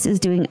High West is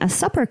doing a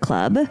supper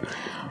club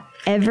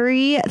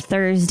every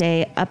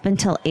Thursday up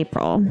until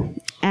April.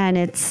 And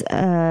it's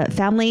a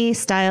family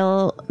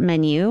style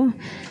menu.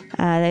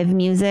 They have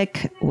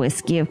music,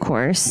 whiskey, of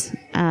course.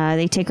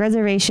 They take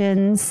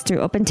reservations through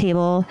Open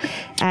Table,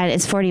 and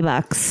it's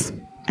 $40.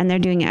 And they're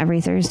doing it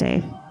every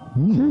Thursday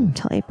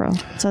until April.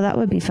 So that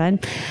would be fun.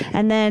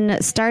 And then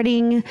it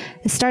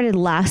started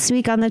last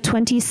week on the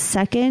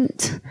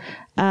 22nd.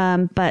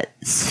 But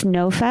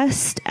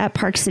Snowfest at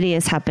Park City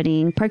is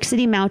happening. Park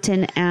City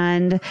Mountain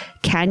and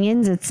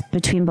Canyons. It's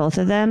between both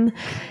of them.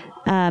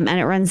 And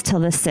it runs till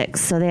the 6th.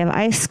 So they have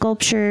ice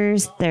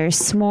sculptures, there's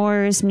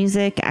s'mores,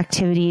 music,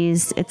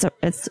 activities. It's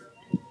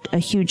a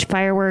huge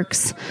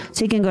fireworks.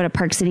 So you can go to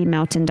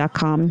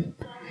parkcitymountain.com.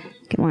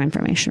 Get more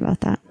information about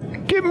that.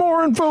 Get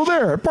more info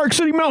there at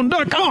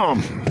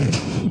parkcitymountain.com.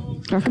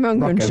 Rocky Mountain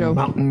Gun Show.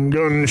 Mountain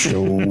Gun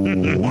Show.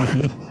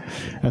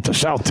 At the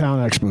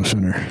Southtown Expo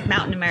Center.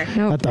 Mountain America.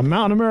 Nope. At the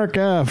Mountain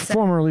America,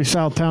 formerly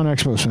Southtown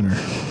Expo Center.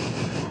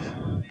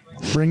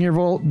 Bring your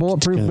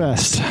bulletproof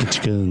vest. Get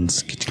your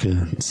guns. Get your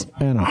guns.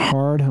 And a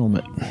hard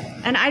helmet.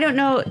 And I don't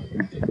know,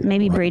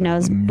 maybe Bree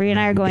knows. Bree and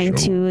I are going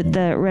to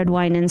the red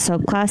wine and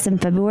soap class in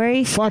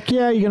February. Fuck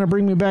yeah, you gonna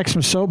bring me back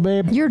some soap,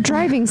 babe? You're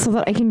driving so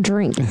that I can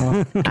drink.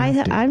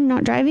 I'm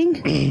not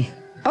driving.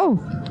 Oh,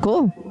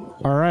 cool.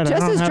 All right,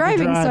 Jess is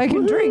driving so I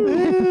can drink.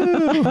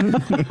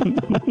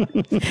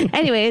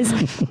 Anyways,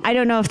 I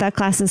don't know if that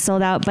class is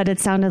sold out, but it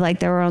sounded like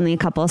there were only a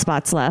couple of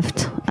spots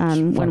left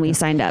when we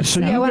signed up. So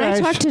Yeah, you when I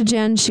guys- talked to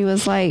Jen, she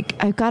was like,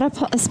 I've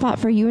got a spot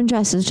for you and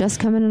Jess. Is Jess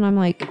coming? And I'm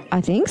like,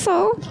 I think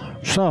so.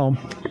 So,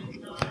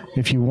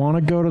 if you want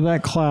to go to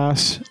that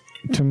class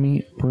to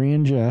meet Bree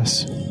and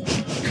Jess,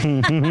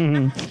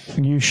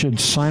 you should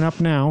sign up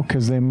now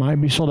because they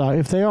might be sold out.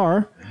 If they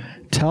are,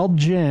 tell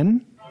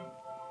Jen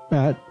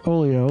at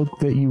Olio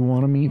that you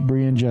want to meet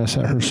Bree and Jess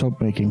at her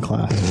soap making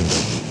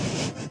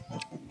class.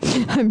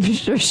 I'm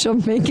sure she'll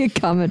make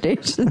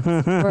accommodations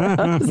for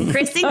us.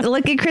 Chrissy,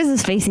 look at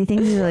Chris's face. He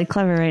thinks he's really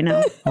clever right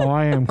now. Oh,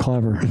 I am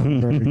clever.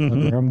 I'm very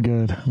clever. I'm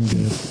good.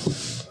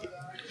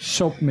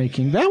 Soap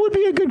making. That would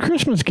be a good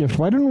Christmas gift.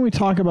 Why didn't we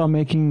talk about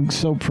making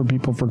soap for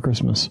people for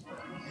Christmas?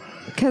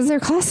 Because they're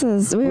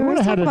classes. We would've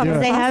always had talk to about do it.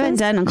 They classes. haven't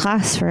done a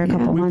class for a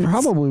couple We months.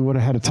 probably would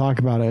have had to talk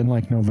about it in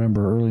like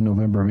November, early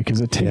November,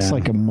 because it takes Yeah.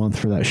 like a month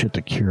for that shit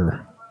to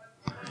cure.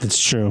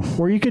 It's true.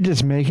 Or you could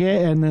just make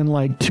it and then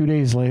like 2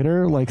 days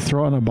later, like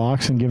throw it in a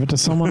box and give it to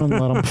someone and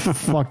let them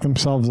fuck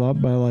themselves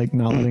up by like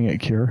not letting it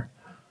cure.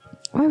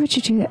 Why would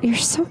you do that? You're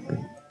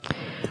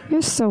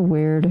so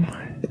weird.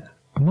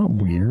 I'm not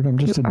weird. I'm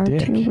just You a are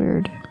dick. too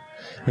weird.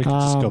 We could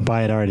just go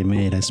buy it already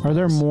made, I suppose. Are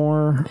there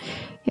more?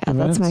 Yeah,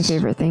 that's my Events?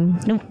 favorite thing.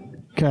 Nope.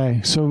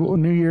 Okay, so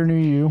New Year, New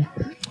You.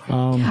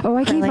 Oh,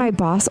 I gave Really? my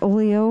boss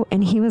Oleo,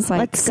 and he was like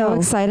Let's so go.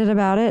 excited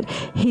about it.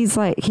 He's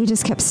like, he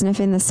just kept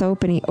sniffing the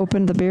soap, and he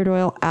opened the beard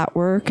oil at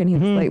work, and he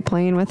was like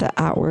playing with it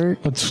at work.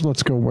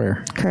 Let's go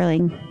where?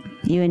 Curling.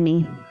 You and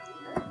me.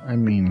 I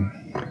mean,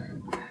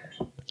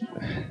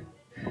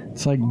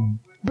 it's like.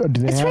 Do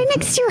they It's have, right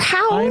next to your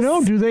house. I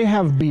know. Do they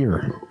have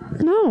beer?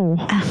 No,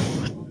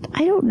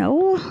 I don't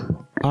know.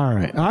 All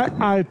right.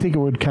 I think it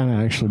would kind of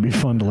actually be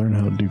fun to learn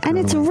how to do. And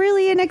it's curling.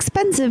 really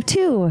inexpensive,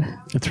 too.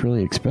 It's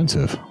really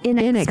expensive.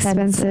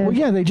 inexpensive. Well,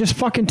 yeah, they just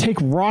fucking take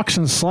rocks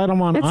and slide them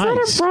on It's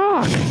ice. not a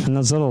rock. And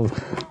those little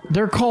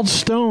They're called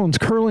stones,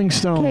 curling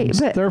stones. Okay,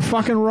 but- They're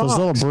fucking rocks. those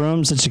little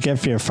brooms that you get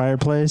for your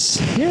fireplace.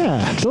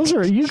 Yeah, those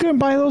are. You can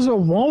buy those at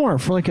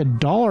Walmart for like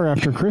 $1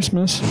 after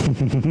Christmas.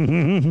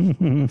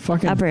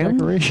 Fucking A broom?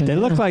 decoration. They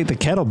look like the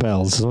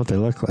kettlebells is what they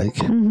look like.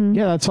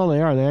 Yeah, that's all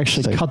they are. They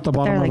actually It's like- cut the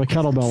bottom They're of like a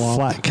kettlebell off,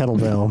 Flat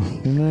kettlebell.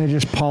 and then they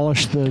just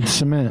polish the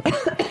cement.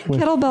 With,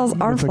 Kettlebells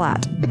are with a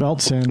flat.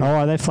 belt sander. Oh,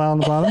 are they flat on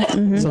the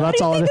bottom? So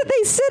that's all I it think is. that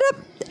they sit up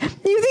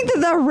You think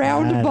that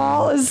round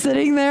ball is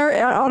sitting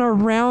there on a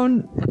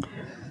round?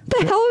 What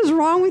the hell is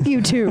wrong with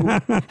you two?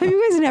 Have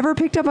you guys never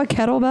picked up a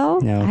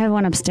kettlebell? No. I have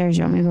one upstairs.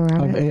 You want me to go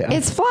grab it?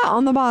 It's flat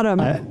on the bottom.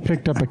 I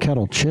picked up a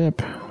kettle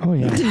chip. Oh,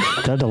 yeah.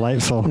 They're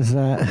delightful. Is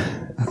that?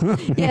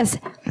 Yes,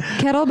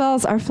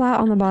 kettlebells are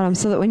flat on the bottom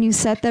so that when you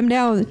set them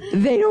down,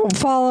 they don't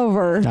fall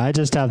over. I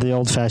just have the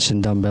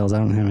old-fashioned dumbbells. I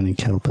don't have any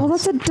kettlebells. Well,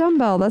 that's a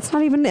dumbbell. That's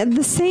not even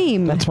the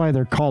same. That's why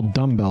they're called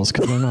dumbbells,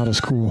 because they're not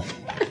as cool.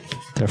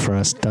 They're for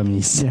us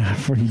dummies. Yeah,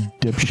 for you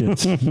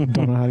dipshits who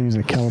don't know how to use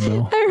a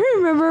kettlebell. I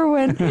remember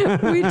when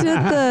we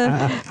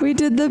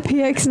did the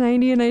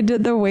PX90 and I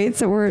did the weights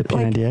that were like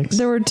P90X?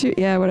 there were two,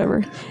 yeah, whatever.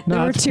 No,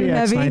 they were it's too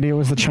PX90. heavy. It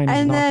was the Chinese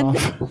And then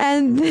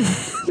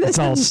knockoff. It's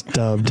all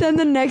stubbed. then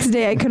the next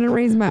day I couldn't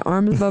raise my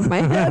arms above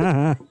my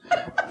head.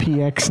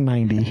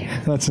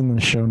 PX90. That's in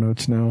the show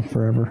notes now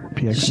forever.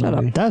 PX90. Shut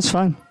up. That was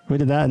fun. We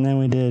did that, and then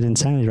we did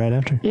Insanity right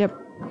after. Yep.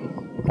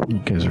 You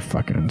guys are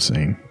fucking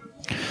insane.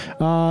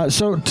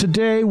 So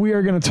today we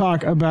are going to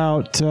talk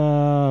about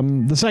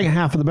the second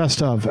half of the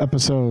best of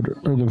episode,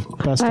 or the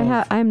best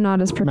of. I'm not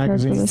as prepared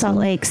magazine. for this. Salt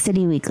one. Lake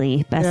City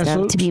Weekly, best Yeah,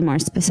 so of, to be more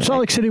specific. Salt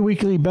Lake City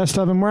Weekly best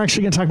of, and we're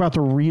actually going to talk about the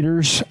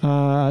readers'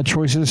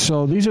 choices.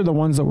 So these are the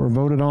ones that were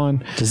voted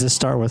on. Does this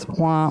start with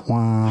wah,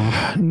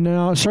 wah?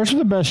 No, it starts with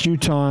the best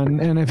Utah,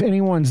 and if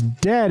anyone's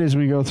dead as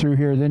we go through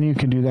here, then you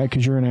can do that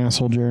because you're an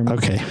asshole, Jeremy.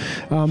 Okay.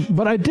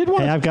 But I did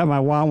want Hey, to. I've got my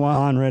wah, wah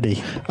on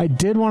ready. I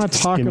did want to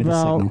talk give me the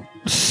about signal.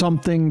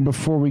 something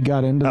before we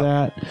got into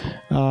that.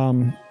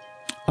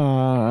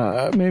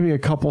 Maybe a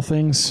couple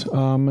things,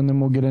 and then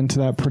we'll get into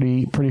that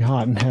pretty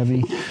hot and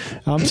heavy.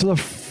 So the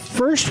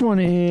first one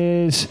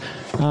is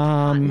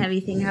heavy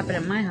thing happened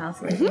at my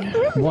house lately.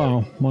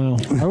 wow.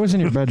 I was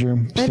in your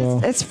bedroom, so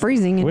It's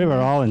freezing. in We were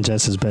here. all in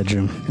Jess's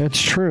bedroom. it's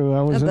true.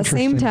 That was At the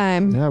same interesting.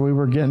 time. Yeah, we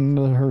were getting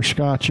to her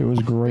scotch. It was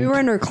great. We were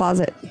in her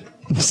closet.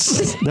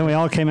 Then we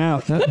all came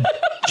out.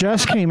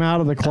 Jess came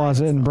out of the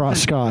closet and brought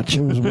scotch.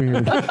 It was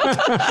weird.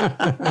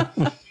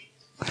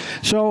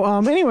 So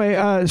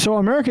anyway, so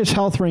America's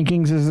Health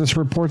Rankings is this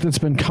report that's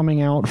been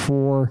coming out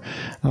for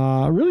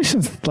really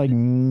since like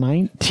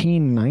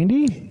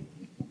 1990.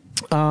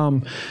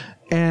 I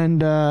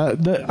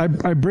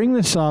bring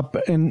this up,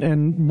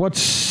 and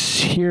what's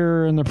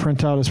here in the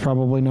printout is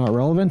probably not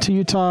relevant to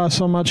Utah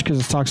so much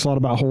because it talks a lot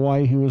about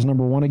Hawaii, who was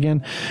number 1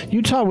 again.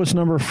 Utah was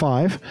number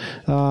 5,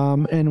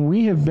 and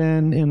we have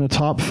been in the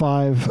top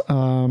 5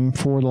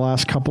 for the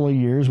last couple of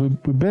years.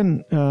 We've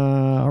been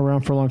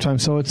around for a long time,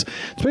 so it's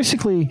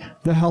basically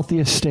the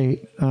healthiest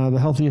state, the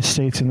healthiest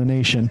states in the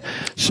nation.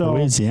 So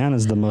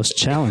Louisiana's the most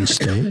challenged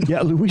state.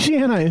 yeah,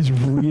 Louisiana is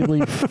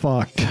really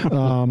fucked.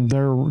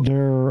 They're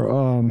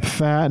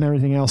fat and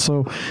everything else.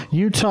 So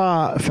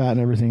Utah, fat and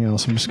everything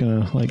else. I'm just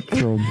gonna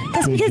throw.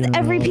 That's big because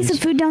every piece of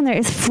generalities. food down there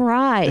is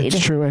fried. It's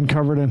true, and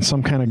covered in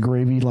some kind of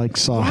gravy-like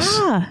sauce.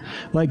 Yeah.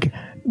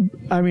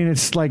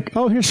 It's like,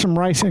 oh, here's some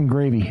rice and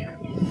gravy.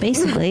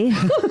 Basically.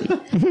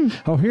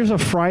 Oh, here's a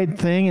fried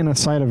thing and a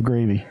side of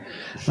gravy.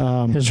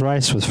 Here's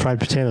rice with fried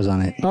potatoes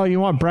on it. Oh, you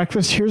want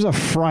breakfast? Here's a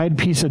fried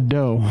piece of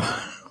dough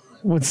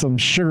with some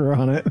sugar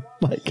on it.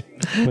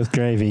 With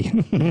gravy.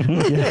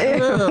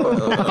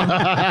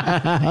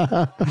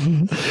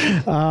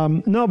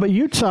 No, but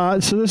Utah,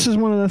 so this is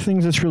one of the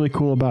things that's really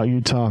cool about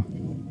Utah.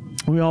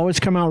 We always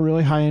come out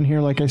really high in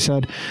here, like I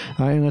said,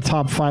 in the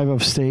top 5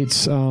 of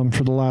states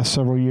for the last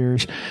several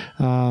years.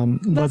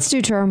 That's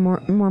due to our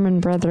Mormon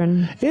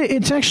brethren.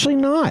 It's actually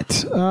not.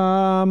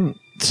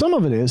 Some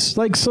of it is.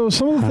 Some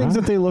of the things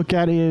that they look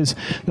at is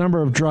the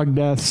number of drug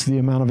deaths, the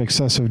amount of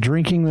excessive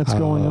drinking that's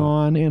going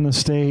on in the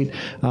state,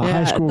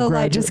 high school the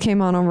light just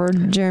came on over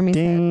Jeremy's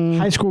head.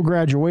 high school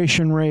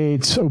graduation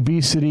rates,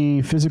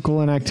 obesity, physical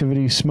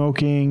inactivity,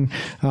 smoking.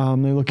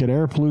 They look at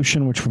air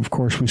pollution, which of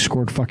course we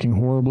scored fucking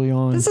horribly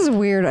on. This is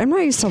weird. I'm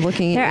not used to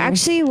looking There at you.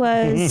 actually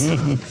was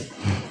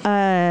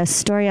a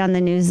story on the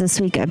news this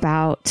week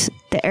about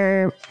the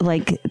air,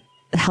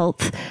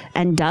 health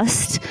and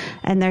dust,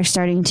 and they're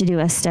starting to do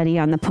a study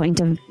on the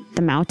point of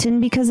the mountain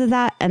because of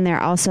that, and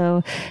they're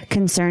also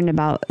concerned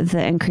about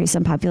the increase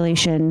in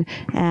population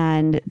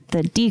and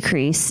the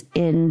decrease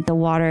in the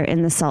water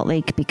in the Salt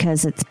Lake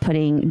because it's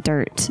putting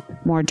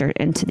more dirt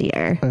into the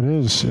air. It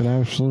is. It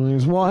absolutely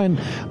is. Well, and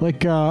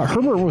Governor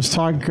Herbert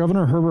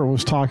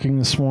was talking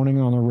this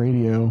morning on the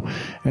radio,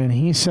 and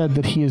he said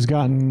that he has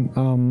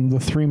gotten the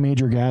 3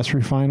 major gas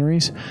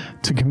refineries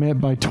to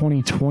commit by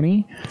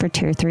 2020 For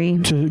Tier 3.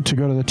 to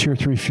go to the Tier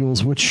 3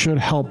 fuels, which should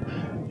help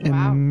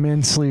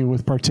immensely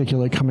with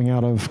particulate coming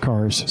out of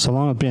cars. So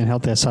along with being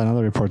healthy, I saw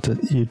another report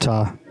that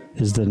Utah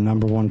is the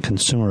number 1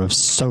 consumer of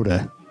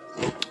soda.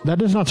 That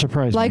does not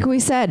surprise me. Like we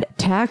said,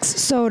 tax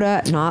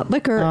soda, not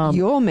liquor.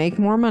 You'll make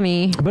more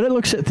money. But it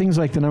looks at things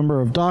like the number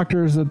of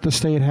doctors that the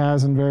state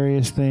has and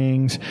various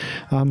things.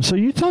 So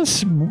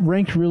Utah's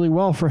ranked really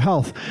well for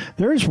health.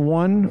 There's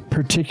one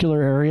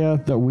particular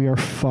area that we are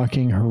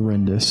fucking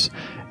horrendous,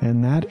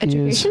 and that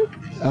Education?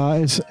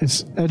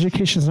 is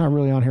education's not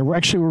really on here. We're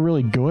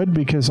really good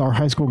because our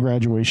high school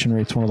graduation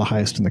rate's one of the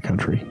highest in the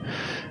country.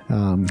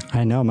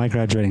 I know my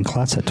graduating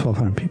class had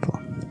 1,200 people.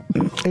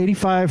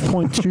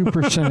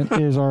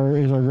 85.2% is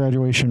our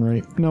graduation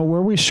rate. Now,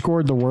 where we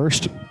scored the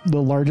worst,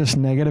 the largest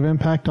negative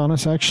impact on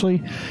us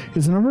actually,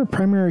 is the number of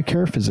primary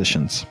care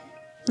physicians.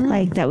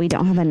 Like that we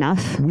don't have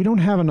enough. We don't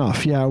have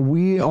enough. Yeah,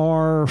 we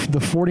are the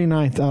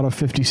 49th out of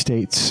 50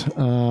 states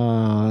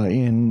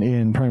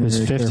in primary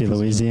There's care 50 physicians.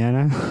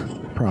 Louisiana.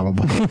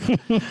 Probably.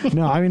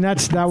 No, I mean that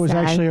was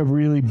Sad. actually a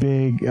really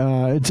big.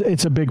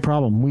 It's a big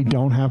problem. We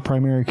don't have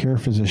primary care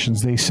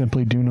physicians. They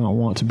simply do not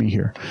want to be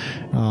here.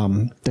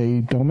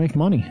 They don't make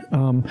money.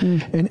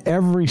 And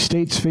every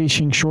state's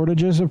facing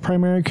shortages of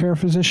primary care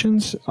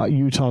physicians.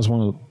 Utah's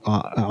one of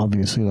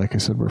obviously, like I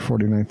said, we're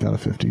 49th out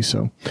of 50.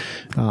 So,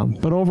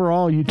 but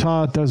overall,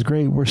 Utah does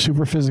great. We're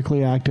super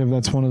physically active.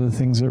 That's one of the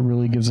things that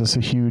really gives us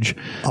a huge.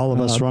 All of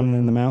us running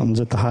in the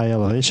mountains at the high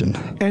elevation.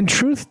 And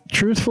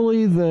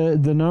truthfully, the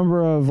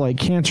number of like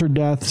cancer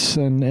deaths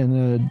and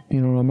the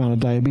amount of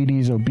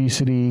diabetes,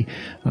 obesity,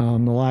 the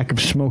lack of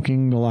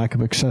smoking, the lack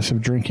of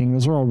excessive drinking,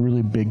 those are all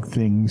really big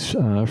things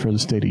for the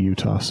state of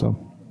Utah. So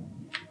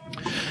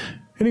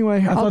anyway,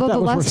 I thought Although that the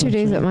was last worth 2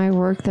 days mentioning. at my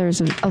work,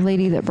 there's a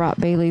lady that brought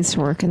Bailey's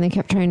to work, and they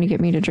kept trying to get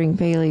me to drink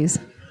Bailey's.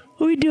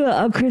 We do it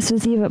on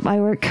Christmas Eve at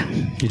my work.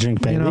 You drink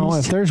You Baileys? know,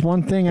 if there's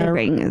one thing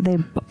They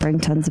bring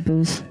tons of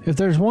booze. if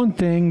there's one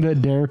thing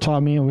that Dare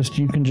taught me, it was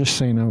you can just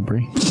say no,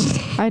 Bree.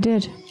 I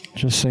did.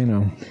 Just say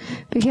no.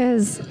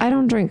 Because I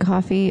don't drink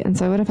coffee, and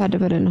so I would have had to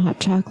put in hot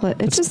chocolate.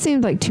 It just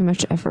seemed like too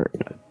much effort.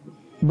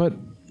 But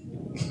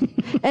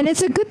And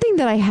it's a good thing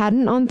that I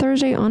hadn't on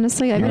Thursday,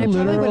 honestly. I mean, I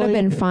probably would have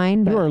been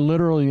fine, you are but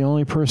literally the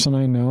only person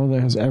I know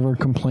that has ever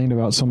complained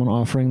about someone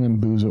offering them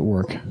booze at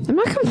work. I'm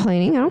not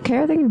complaining. I don't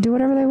care. They can do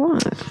whatever they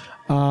want.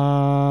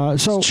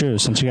 So It's true.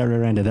 Since you got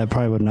rear-ended, that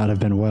probably would not have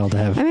been well to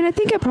have. I mean, I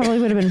think I probably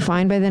would have been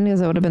fine by then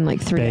because it would have been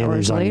like 3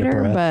 Bailey's hours on your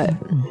later. breath.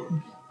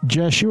 But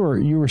Jess, you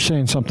were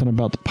saying something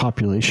about the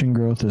population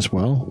growth as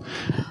well.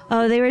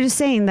 Oh, they were just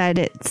saying that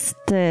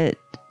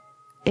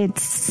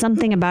it's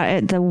something about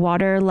it. The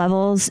water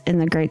levels in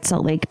the Great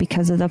Salt Lake,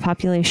 because of the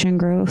population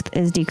growth,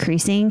 is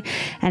decreasing,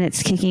 and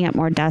it's kicking up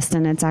more dust,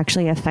 and it's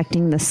actually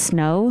affecting the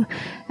snow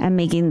and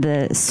making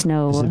the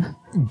snow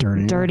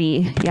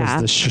dirty.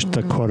 Yeah. Because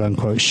the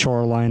quote-unquote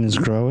shoreline is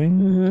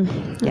growing.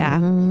 Yeah.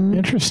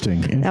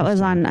 Interesting. That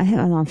was on, I think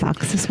it was on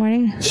Fox this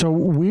morning. So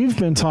we've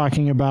been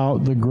talking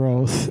about the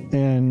growth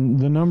and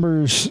the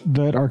numbers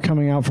that are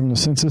coming out from the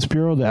Census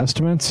Bureau, the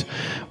estimates.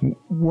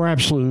 We're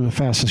absolutely the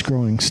fastest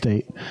growing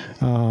state,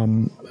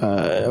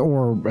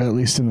 or at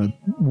least in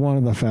one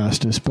of the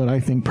fastest, but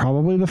I think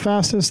probably the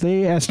fastest.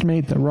 They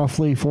estimate that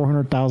roughly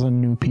 400,000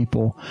 new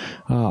people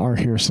are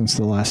here since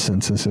the last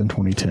census in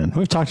 2010.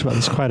 We've talked about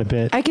this quite a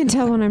bit. I can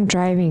tell when I'm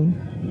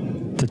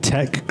driving. The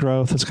tech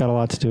growth has got a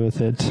lot to do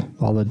with it.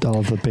 All the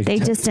big. They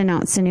just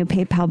announced a new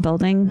PayPal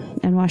building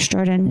in West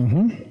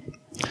Jordan.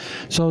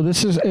 So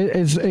this is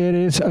it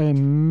is a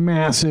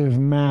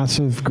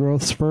massive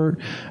growth spurt.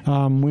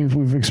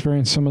 We've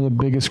experienced some of the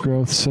biggest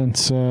growth since.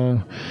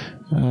 So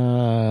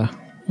the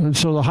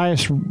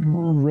highest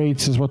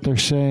rates is what they're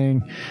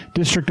saying.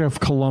 District of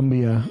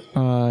Columbia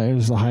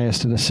is the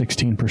highest at a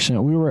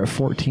 16%. We were at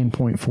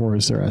 14.4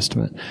 is their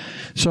estimate.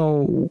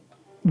 So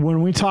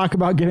when we talk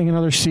about getting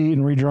another seat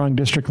and redrawing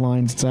district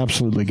lines, it's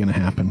absolutely going to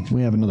happen.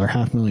 We have another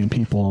 500,000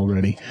 people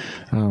already.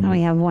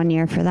 We have 1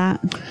 year for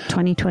that.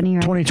 2020.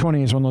 Right?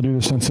 2020 is when they'll do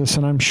the census,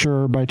 and I'm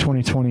sure by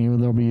 2020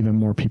 there'll be even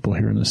more people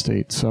here in the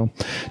state. So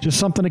just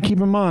something to keep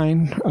in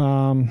mind.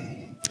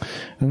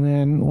 And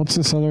then what's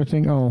this other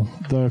thing? Oh,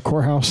 the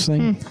courthouse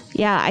thing.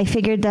 Yeah, I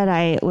figured that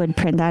I would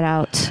print that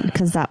out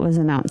because that was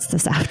announced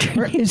this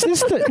afternoon. Is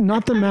this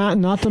not the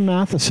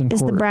Matheson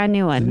It's court? the brand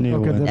new one.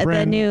 new one.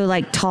 The new,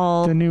 like,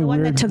 tall, the new one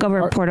that weird took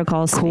over art-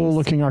 protocol space. cool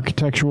looking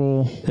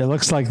architectural. It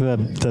looks like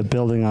the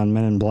building on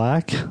Men in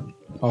Black,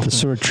 the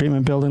sewer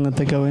treatment building that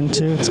they go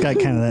into. It's got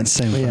kind of that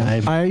same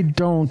vibe. I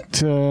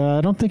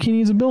don't think he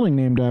needs a building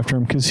named after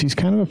him because he's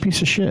kind of a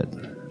piece of shit.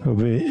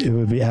 It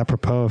would be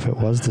apropos if it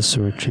was the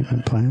sewer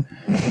treatment plant.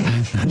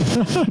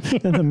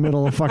 In the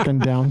middle of fucking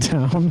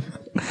downtown.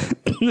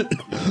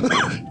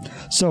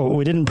 So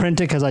we didn't print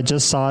it because I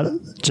just saw it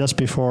just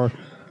before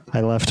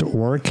I left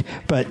work.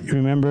 But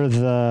remember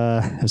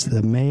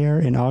the mayor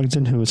in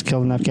Ogden who was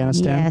killed in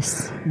Afghanistan?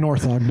 Yes.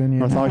 North Ogden. Yeah.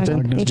 North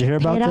Ogden? Did you hear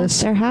about Paid off this?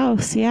 their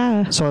house,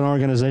 yeah. So an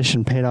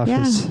organization paid off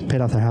Yeah.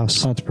 their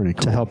house. Oh, that's pretty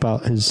cool. To help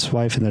out his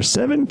wife and their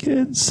 7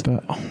 kids.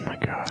 But, oh my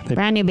God.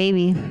 Brand new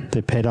baby.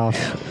 They paid off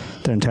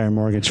their entire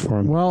mortgage for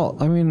him. Well,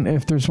 I mean,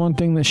 if there's one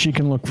thing that she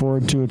can look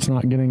forward to, it's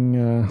not getting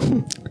No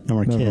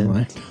more never kids.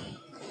 mind.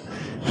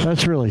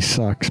 That's really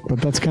sucks, but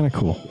that's kind of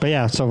cool. But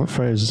yeah, so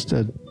for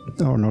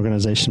an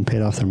organization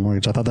paid off their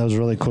mortgage. I thought that was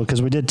really cool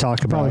because we did talk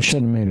Probably about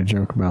shouldn't have made a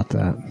joke about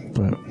that,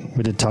 but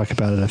we did talk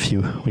about it a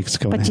few weeks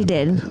ago. But you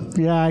did.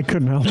 yeah, I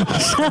couldn't help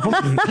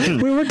myself.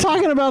 We were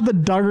talking about the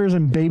Duggars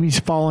and babies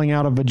falling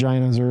out of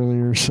vaginas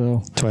earlier,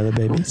 so Toilet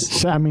babies.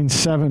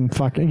 7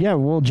 fucking yeah.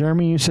 Well,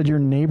 Jeremy, you said your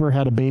neighbor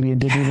had a baby and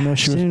didn't even know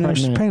she was Didn't know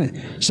pregnant. she's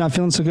pregnant. She's not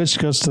feeling so good. She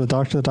goes to the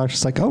doctor. The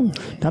doctor's like, "Oh,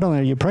 not only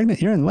are you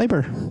pregnant, you're in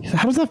labor."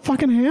 How does that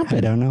fucking happen?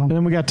 I don't know. And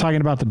then we got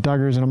talking about the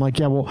Duggars, and I'm like,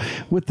 yeah, well,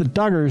 with the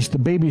Duggars, the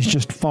babies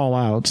just fall crawl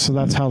out, so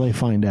that's how they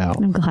find out.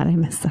 I'm glad I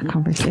missed that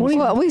conversation.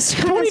 Well, we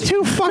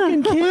 22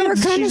 fucking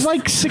kids. She's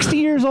like 60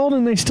 years old,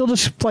 and they still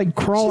just like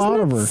crawl out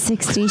of her.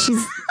 60.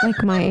 She's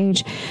like my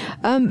age.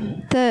 I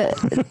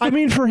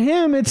mean, for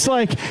him, it's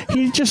like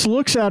he just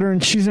looks at her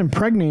and she's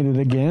impregnated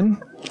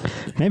again.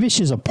 Maybe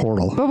she's a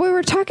portal. But we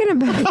were talking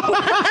about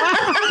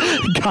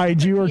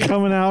Kaiju are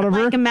coming out of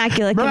her. Like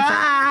immaculate.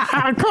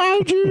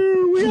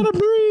 Kaiju, we got a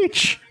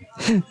breach.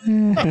 Took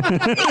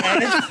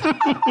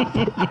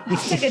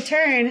a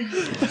turn.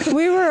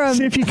 we were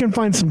See if you can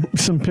find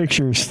some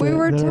pictures. We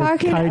were that are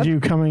talking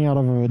kaiju coming out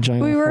of a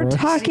vagina. we were for us.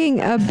 talking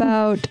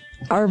about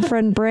our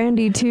friend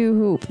Brandy too,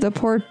 who the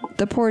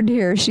poor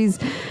dear. She's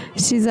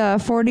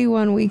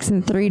 41 weeks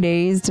and 3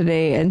 days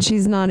today, and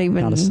she's not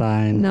even Not a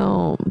sign.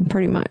 No,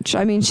 pretty much.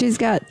 I mean, she's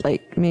got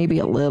like maybe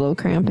a little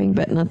cramping,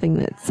 but nothing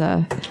that's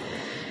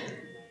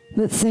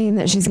saying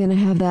that she's gonna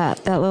have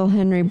that little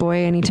Henry boy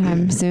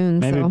anytime soon.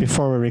 Maybe so.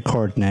 before we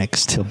record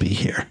next, he'll be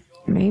here.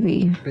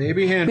 Maybe.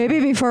 Baby hand.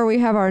 Maybe before we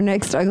have our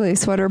next ugly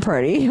sweater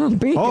party, he'll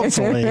be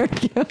Hopefully. here.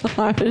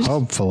 Gosh.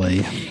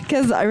 Hopefully.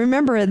 Because I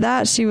remember at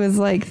that, she was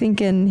like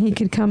thinking he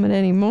could come at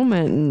any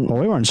moment. Well,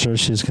 we weren't sure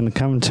she was going to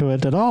come to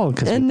it at all.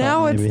 And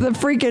now it's the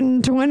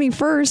freaking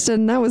 21st,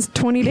 and that was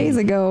 20 days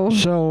ago.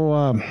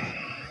 So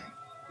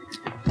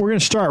we're going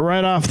to start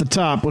right off the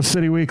top with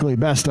City Weekly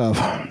Best Of.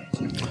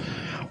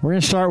 We're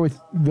going to start with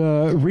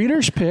the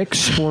readers'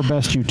 picks for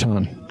Best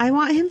Utahn. I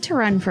want him to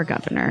run for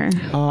governor.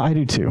 I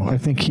do too. I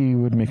think he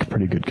would make a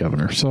pretty good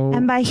governor. So,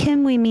 And by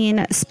him, we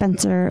mean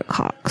Spencer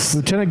Cox.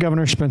 Lieutenant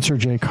Governor Spencer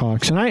J.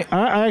 Cox, and I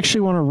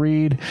actually want to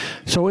read.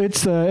 So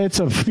it's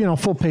a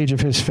full page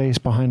of his face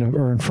behind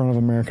or in front of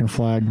American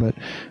flag, but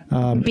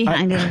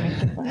Behind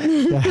him.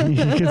 yeah, you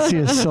can see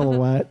his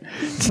silhouette.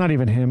 It's not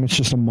even him; it's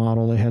just a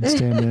model they had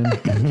stand in.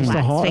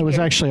 It was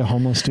actually a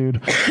homeless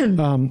dude.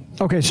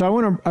 Okay, so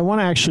I want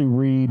to actually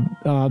read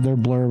their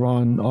blurb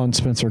on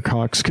Spencer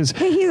Cox because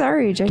Hey, he's our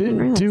age. I didn't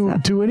realize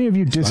that. do any of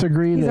you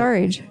disagree He's our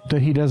age.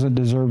 that he doesn't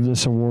deserve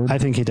this award? I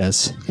think he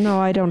does. No,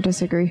 I don't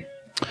disagree.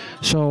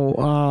 So,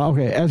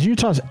 okay, as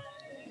Utah's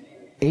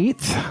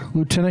 8th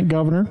Lieutenant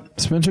Governor,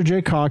 Spencer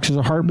J. Cox is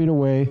a heartbeat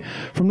away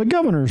from the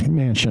governor's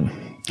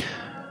mansion.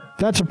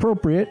 That's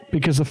appropriate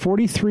because the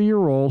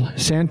 43-year-old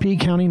Sanpete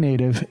County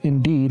native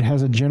indeed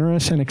has a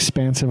generous and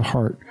expansive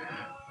heart.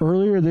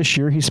 Earlier this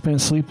year, he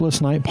spent sleepless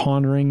night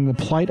pondering the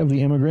plight of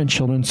the immigrant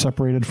children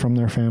separated from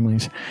their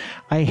families.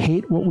 I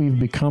hate what we've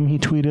become, he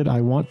tweeted. I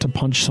want to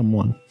punch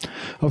someone.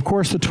 Of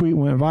course, the tweet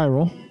went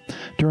viral.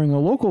 During a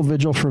local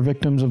vigil for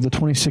victims of the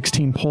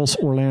 2016 Pulse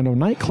Orlando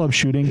nightclub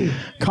shooting,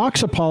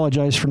 Cox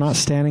apologized for not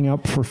standing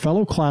up for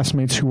fellow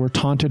classmates who were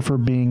taunted for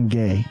being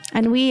gay.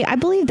 And I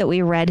believe that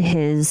we read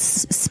his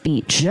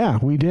speech. Yeah,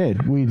 we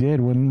did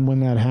when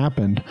that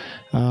happened.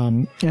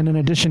 And in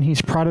addition,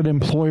 he's prodded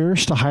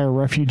employers to hire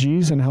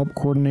refugees and help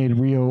coordinate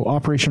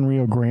Operation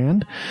Rio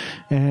Grande.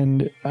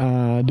 And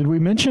did we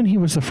mention he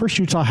was the first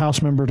Utah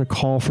House member to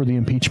call for the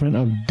impeachment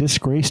of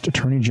disgraced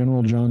Attorney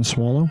General John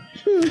Swallow?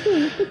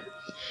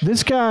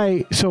 This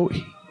guy, so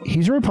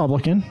he's a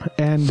Republican,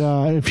 and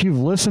if you've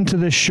listened to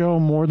this show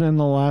more than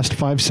the last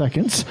 5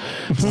 seconds,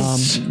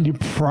 you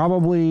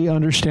probably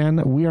understand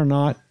that we are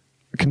not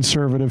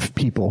conservative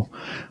people.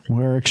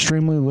 We're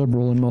extremely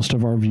liberal in most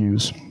of our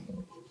views.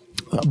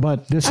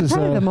 But this I'm is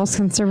probably the most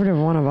conservative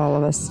one of all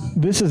of us.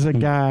 This is a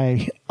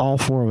guy all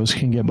four of us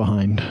can get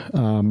behind,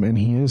 and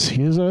he's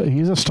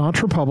a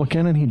staunch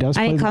Republican, and he does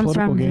play And the he comes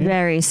political from game.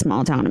 very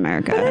small town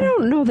America. But I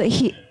don't know that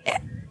he.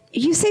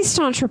 You say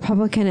staunch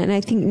Republican, and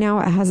I think now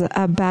it has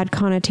a bad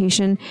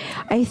connotation.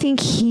 I think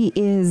he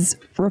is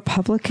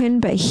Republican,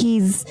 but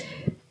he's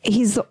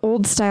the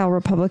old style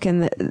Republican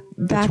that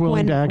back willing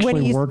when to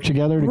actually he's, work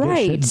together to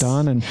right. get shit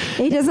done, and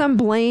he doesn't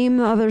blame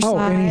the other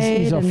side. and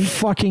he's a and-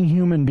 fucking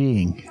human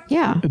being.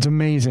 yeah, It's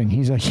amazing.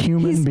 He's a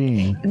human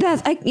being.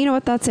 you know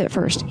what? That's it.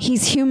 First,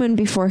 he's human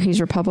before he's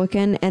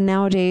Republican, and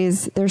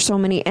nowadays there's so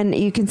many, and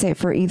you can say it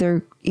for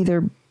either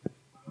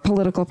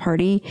political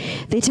party.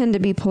 They tend to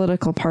be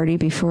political party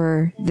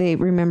before they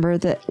remember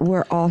that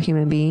we're all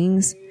human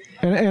beings.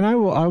 And I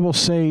will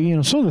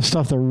say, some of the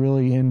stuff that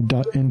really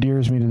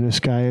endears me to this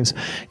guy is,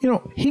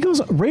 he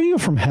goes Radio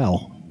from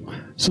Hell.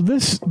 So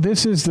this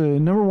is the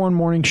number one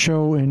morning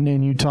show in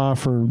Utah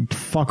for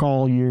fuck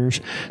all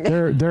years.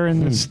 They're in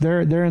this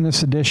they're in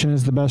this edition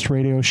as the best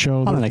radio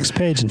show. On the next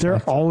page,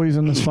 they're always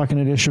in this fucking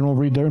edition. We'll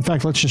read their. In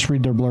fact, let's just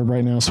read their blurb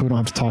right now, so we don't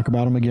have to talk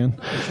about them again.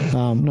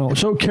 No.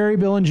 So Carrie,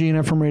 Bill, and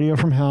Gina from Radio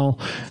from Hell.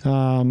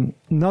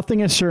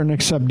 Nothing is certain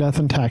except death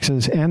and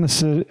taxes, and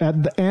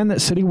that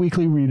City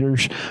Weekly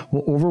readers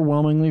will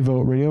overwhelmingly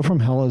vote Radio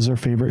from Hell as their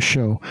favorite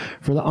show.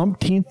 For the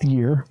umpteenth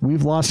year,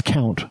 we've lost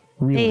count.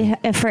 Really.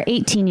 For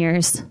 18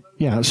 years.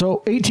 Yeah,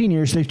 so 18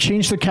 years. They've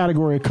changed the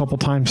category a couple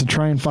times to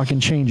try and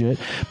fucking change it,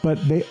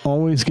 but they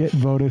always get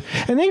voted.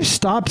 And they've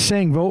stopped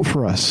saying vote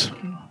for us.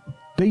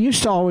 They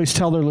used to always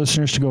tell their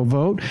listeners to go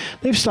vote.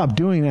 They've stopped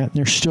doing that, and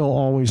they're still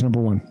always number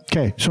one.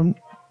 Okay, so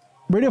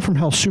Radio from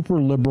Hell,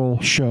 super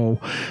liberal show.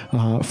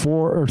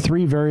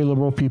 3 very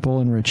liberal people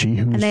and Richie.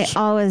 And they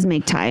always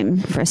make time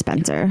for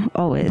Spencer.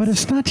 Always. But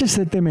it's not just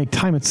that they make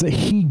time. It's that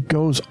he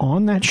goes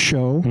on that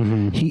show.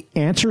 He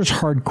answers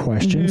hard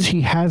questions.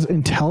 He has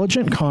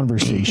intelligent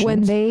conversations.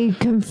 When they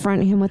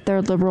confront him with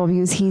their liberal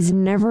views, he's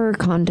never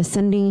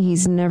condescending. He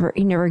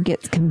never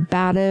gets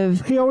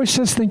combative. He always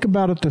says, think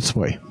about it this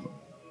way.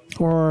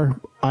 Or,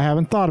 I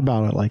haven't thought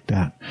about it like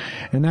that.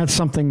 And that's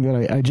something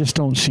that I just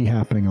don't see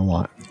happening a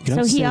lot.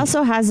 So he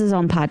also has his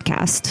own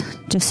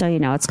podcast, just so you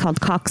know. It's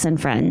called Cox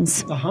and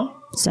Friends.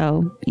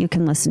 So you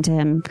can listen to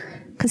him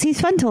because he's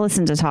fun to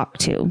listen to talk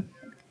to.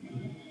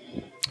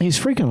 He's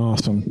freaking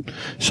awesome.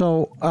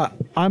 So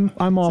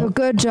I'm all. So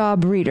good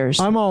job, readers.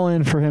 I'm all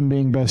in for him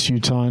being best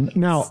Utah.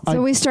 Now,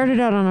 so we started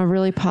out on a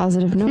really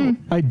positive note.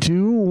 I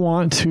do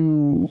want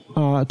to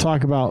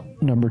talk about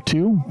number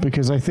 2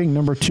 because I think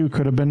number 2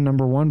 could have been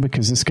number 1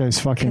 because this guy's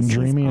fucking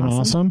dreamy and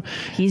awesome.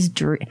 He's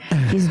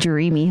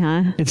dreamy,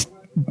 huh? It's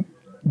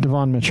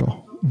Devon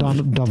Mitchell.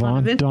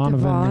 Donovan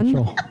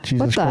Mitchell. Jesus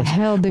what the Christ.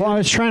 hell, dude? Well, I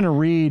was trying to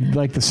read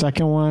like the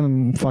second one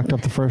and fucked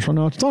up the first one.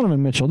 No, it's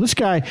Donovan Mitchell. This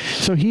guy,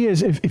 so he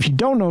is, if you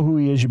don't know who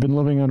he is, you've been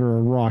living under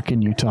a rock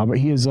in Utah, but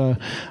he is a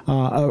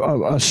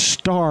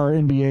star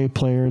NBA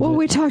player. Well,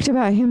 we talked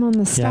about him on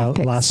the Staff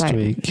Pick last site.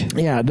 week.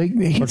 Yeah. Or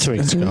 2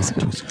 weeks ago.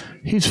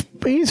 He's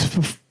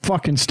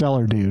fucking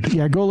stellar, dude.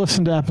 Yeah, go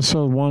listen to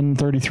episode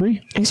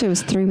 133. Actually, it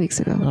was 3 weeks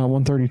ago.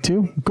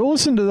 132. Go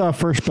listen to the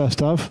first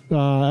best of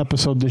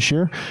episode this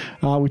year.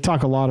 We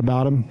talk a lot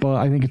about him, but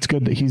I think it's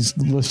good that he's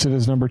listed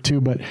as number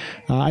 2. But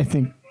I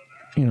think,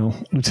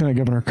 Lieutenant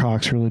Governor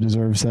Cox really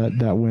deserves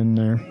that win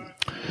there.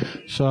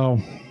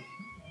 So,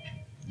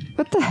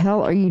 what the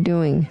hell are you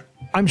doing?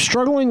 I'm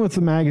struggling with the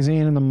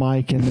magazine and the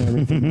mic and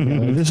everything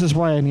together. This is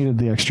why I needed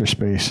the extra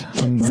space.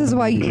 This is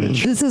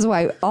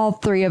why all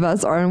 3 of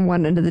us are on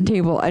one end of the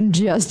table and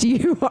just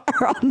you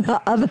are on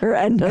the other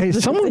end of the table. Hey,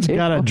 someone's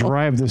got to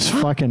drive this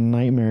fucking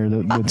nightmare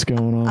that's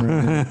going on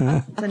right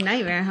now. It's a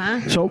nightmare,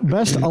 huh? So,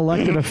 best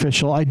elected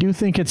official. I do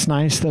think it's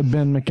nice that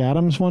Ben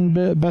McAdams won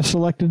best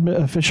elected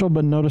official,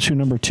 but notice who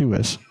number 2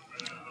 is.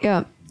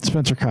 Yeah.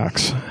 Spencer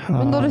Cox.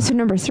 Well, notice who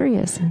number 3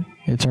 is.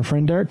 It's our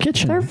friend Derek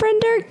Kitchen. Our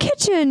friend Derek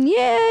Kitchen.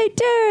 Yay,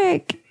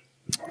 Derek.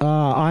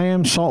 I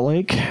Am Salt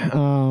Lake.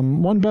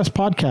 One best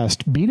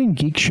podcast, Beating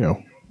Geek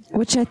Show.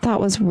 Which I thought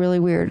was really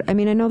weird. I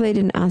mean, I know they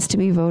didn't ask to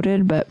be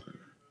voted, but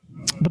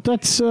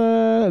that's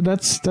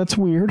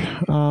weird.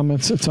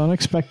 It's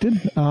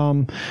unexpected.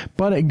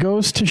 But it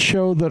goes to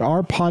show that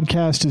our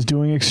podcast is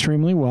doing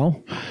extremely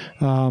well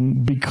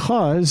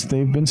because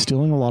they've been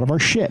stealing a lot of our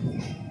shit.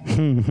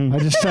 I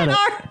just said it.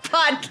 Our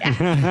podcast.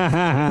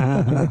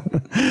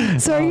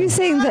 So are you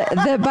saying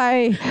that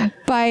by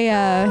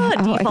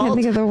I can't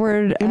think of the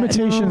word.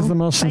 Imitation is the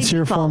most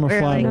sincere form of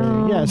flattery.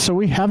 No. Yeah, so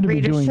we have to be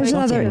doing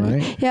something,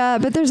 right? Yeah,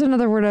 but there's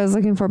another word I was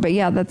looking for. But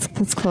yeah,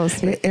 that's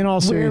close. In all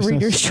seriousness, we're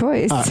reader's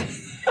choice.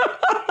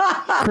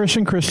 Chris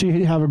and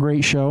Christy have a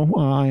great show.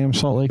 I Am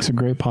Salt Lake's a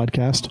great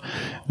podcast.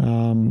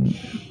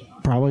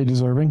 Probably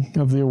deserving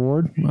of the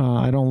award.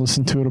 I don't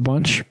listen to it a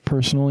bunch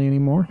personally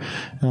anymore.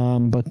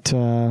 But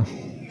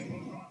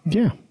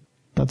yeah,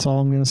 that's all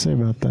I'm going to say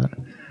about that.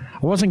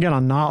 I wasn't going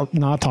to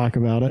not talk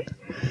about it.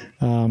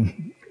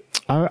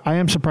 I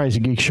am surprised the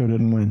Geek Show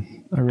didn't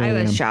win. I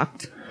really was am.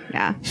 shocked.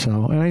 Yeah.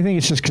 So, and I think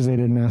it's just because they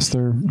didn't ask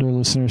their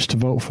listeners to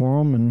vote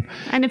for them.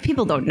 And if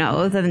people don't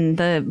know, then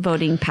the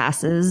voting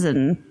passes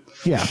and...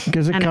 Yeah,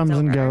 because it comes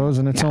and goes,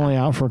 and it's only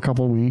out for a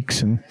couple of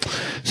weeks. And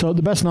so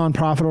the best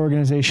nonprofit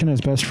organization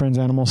is Best Friends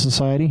Animal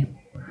Society.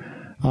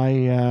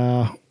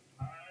 I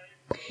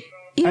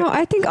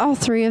think all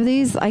 3 of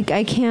these, I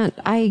could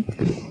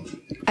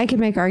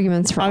make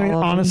arguments for all of them.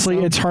 Honestly,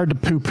 so. it's hard to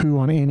poo-poo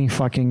on any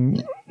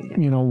fucking,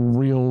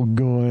 real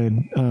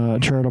good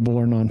charitable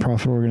or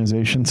nonprofit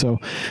organization. So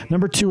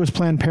number 2 was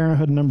Planned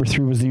Parenthood. Number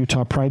 3 was the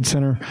Utah Pride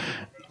Center.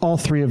 All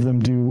 3 of them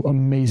do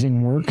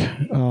amazing work.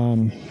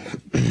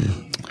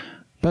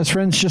 Best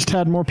Friends just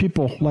had more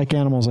people like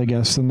animals, I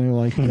guess, than they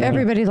like.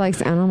 Everybody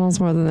likes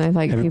animals more than they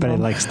like people. Everybody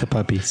likes the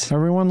puppies.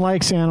 Everyone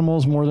likes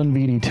animals more than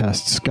VD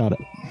tests. Got it.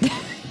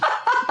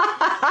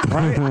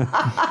 Right.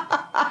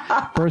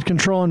 Birth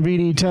control and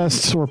VD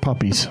tests or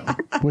puppies?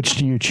 Which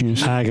do you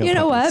choose? You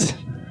know what?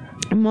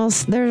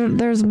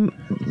 There's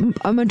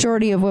a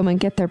majority of women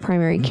get their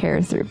primary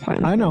care through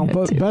Planned I know,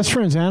 Parenthood, but too. Best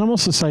Friends Animal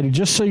Society,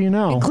 just so you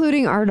know,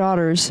 including our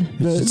daughters.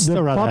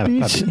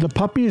 The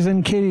puppies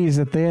and kitties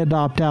that they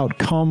adopt out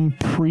come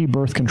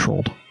pre-birth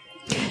controlled.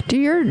 Do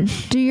your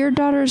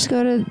daughters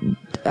go to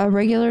a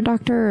regular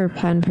doctor or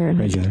Planned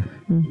Parenthood? Regular.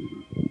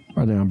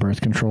 Are they on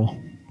birth control?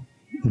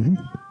 Mm-hmm.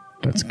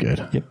 That's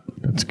good. Yep.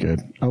 That's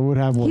good. I would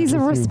have words He's a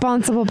with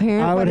responsible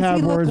parent. I would what does have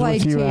he look words like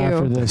with you to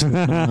after you? this.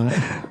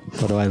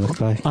 What do I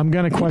look like? I'm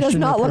going to question. He does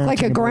not your look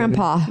like a parenting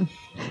grandpa.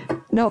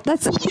 No,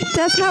 that's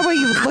not what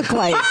you look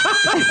like.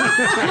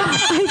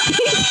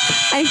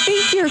 I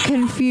think you're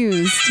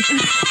confused.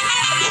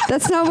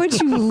 That's not what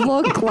you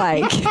look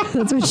like.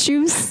 That's what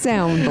you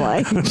sound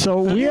like.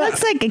 So He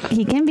looks like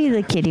he can be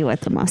the kitty with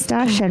the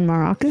mustache and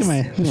maracas.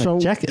 My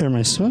jacket or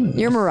my swim.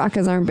 Your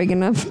maracas aren't big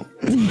enough.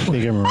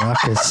 Bigger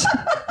maracas.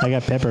 I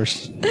got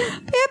peppers.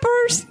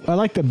 Peppers. I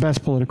like the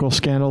best political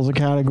scandals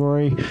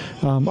category.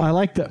 I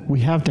like that we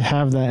have to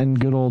have that in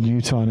good old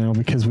Utah now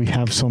because we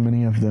have so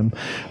many of them.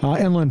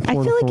 Inland I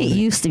Port feel like it Authority.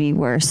 used to be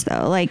worse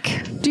though.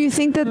 Like, Do you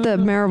think that the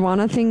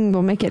marijuana thing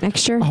will make it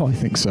next year? Oh, I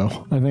think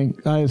so. I think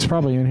it's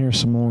probably in here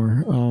some more.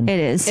 it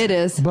is. It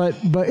is. But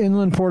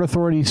Inland Port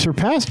Authority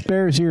surpassed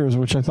Bears Ears,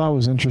 which I thought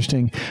was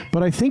interesting.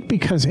 But I think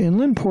because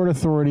Inland Port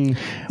Authority,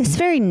 It's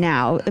very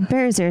now.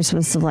 Bears Ears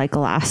was like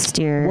last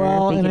year,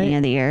 beginning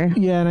of the year.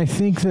 yeah, and I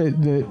think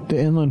that the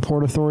Inland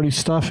Port Authority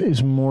stuff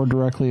is more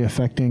directly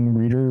affecting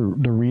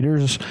the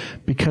readers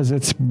because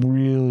it's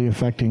really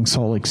affecting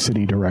Salt Lake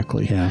City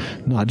directly. Yeah.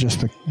 Not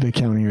just the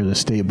county or the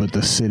state, but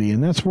the city,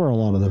 and that's where a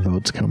lot of the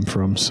votes come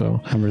from.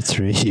 So Number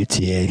 3,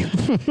 UTA.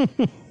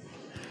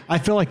 I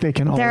feel like they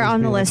can. They're always on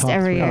be the in list top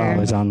every three. year.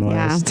 Always on the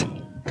Yeah. list.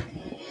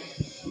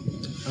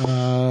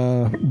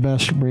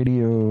 Best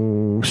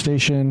radio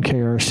station,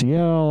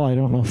 KRCL. I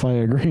don't know if I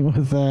agree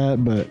with that,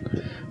 but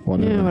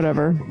whatever. Yeah,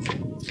 whatever.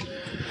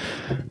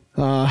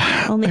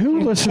 Only Who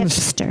if you're a listens?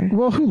 hipster.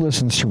 Well, who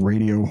listens to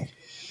radio?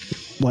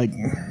 Like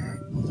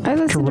I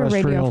listen to radio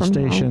terrestrial from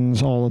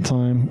stations all the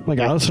time. Like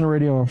I listen to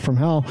Radio from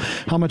Hell.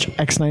 How much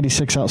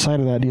X96 outside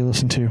of that do you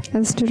listen to? home. I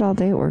listen to it all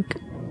day at work.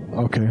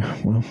 Okay,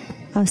 well,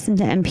 I listen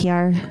to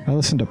NPR, I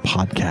listen to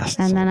podcasts.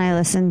 and then I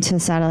listen to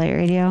satellite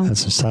radio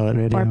That's some satellite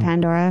radio. or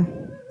Pandora.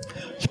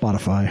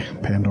 Spotify,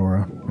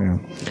 Pandora. Yeah.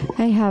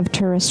 I have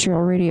terrestrial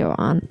radio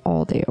on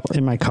all day at work.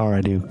 In my car, I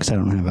do because I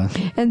don't have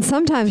a. And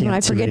sometimes when I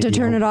Fancy forget to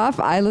radio. turn it off,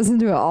 I listen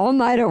to it all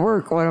night at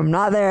work when I'm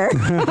not there.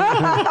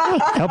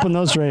 Helping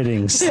those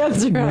ratings.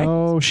 That's right.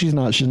 No, she's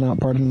not. She's not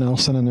part of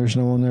Nelson, and there's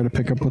no one there to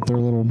pick up with their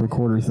little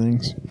recorder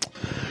things.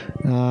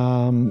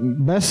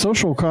 Best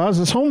social cause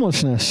is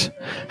homelessness.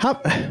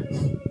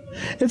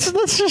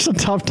 That's just a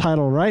tough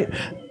title, right?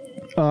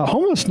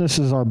 Homelessness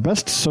is our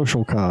best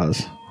social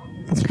cause.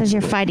 Because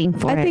you're fighting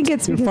for it. I think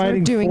it's You're because we're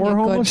fighting doing for a good.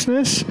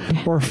 homelessness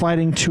or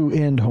fighting to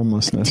end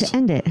homelessness. to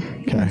end it.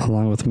 Okay.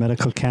 Along with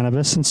medical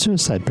cannabis and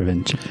suicide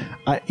prevention.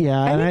 I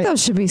I and think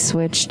those should be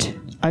switched.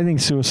 I think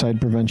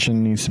suicide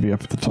prevention needs to be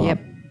up at the top.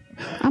 Yep.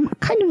 I'm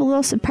kind of a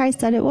little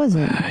surprised that it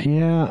wasn't.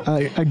 Yeah.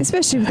 I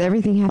Especially with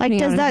everything Like, happening.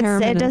 does out in that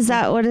Harriman say? and Does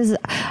stuff. that? What is?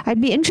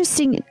 I'd be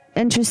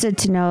interested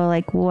to know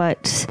like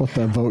what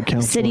that vote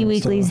council City and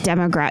Weekly's stuff.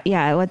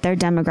 what their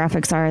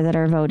demographics are that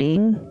are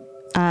voting.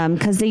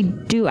 Because they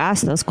do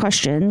ask those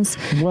questions.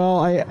 Well,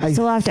 I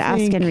So we'll have to ask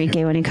think-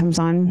 Enrique when he comes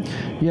on.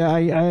 Yeah,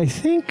 I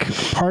think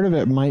part of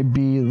it might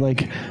be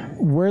like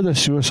where the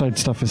suicide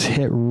stuff is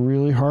hit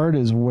really hard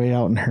is way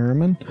out in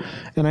Harriman.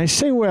 And I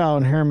say way out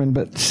in Harriman,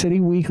 but City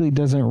Weekly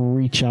doesn't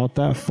reach out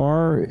that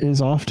far as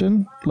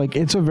often. Like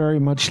it's a very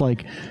much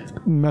like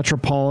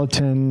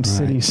metropolitan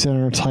city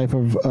center type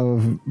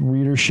of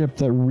readership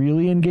that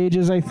really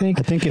engages, I think.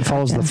 I think it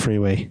follows the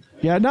freeway.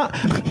 Yeah, not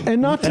to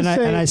And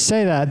say I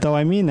say that though.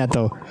 I mean that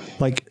though.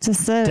 Like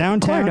Just the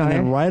downtown corridor.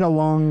 and right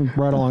along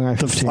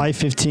I-15. the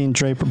I-15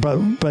 Draper,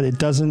 but it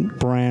doesn't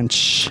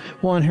branch.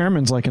 Well, and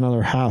Harriman's like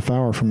another half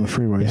hour from the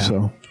freeway, Yeah.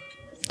 so.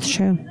 It's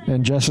true.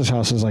 And Jess's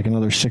house is like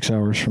another 6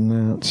 hours from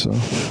that, so.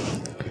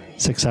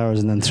 6 hours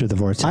and then through the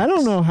vortex. I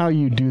don't know how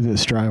you do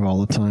this drive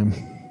all the time.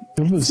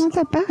 It It's was not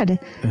that bad.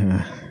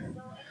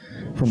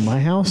 from my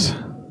house.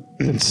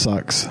 It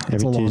sucks. That's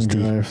Every a long Tuesday.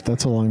 drive.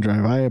 That's a long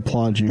drive. I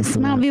applaud you It's for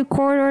Mount that. View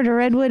corridor to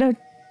Redwood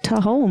to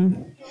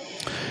home.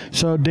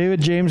 So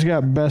David James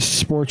got best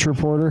sports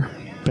reporter.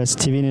 Best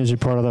TV news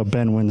reporter though,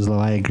 Ben Winslow.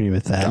 I agree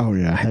with that. Oh,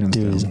 yeah, that hands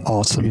dude is down.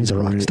 awesome. He's a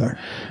rock great. star.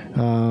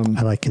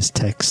 I like his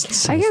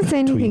texts. I can't say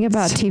anything tweets.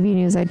 about TV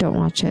news. I don't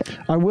watch it.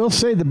 I will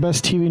say the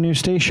best TV news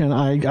station.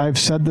 I've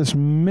said this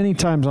many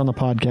times on the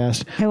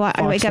podcast. I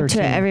Fox wake up to 13.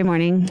 it every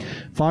morning.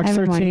 Fox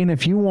every 13. morning.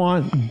 If you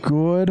want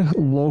good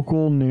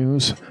local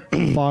news,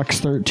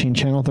 Fox 13,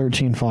 Channel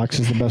 13 Fox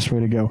is the best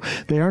way to go.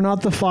 They are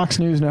not the Fox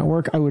News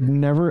Network. I would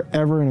never,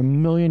 ever in a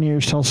million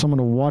years tell someone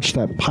to watch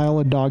that pile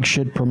of dog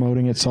shit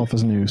promoting itself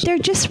as news. They're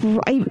just,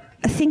 I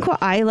think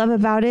what I love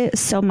about it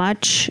so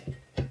much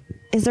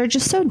is they're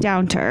just so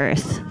down to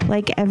earth.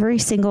 Like every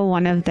single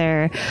one of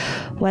their,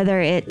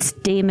 whether it's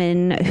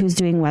Damon who's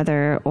doing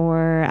weather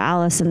or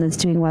Allison that's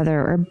doing weather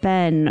or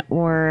Ben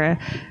or,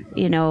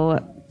 you know,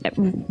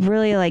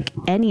 really like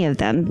any of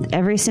them,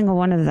 every single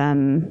one of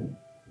them,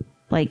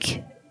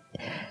 like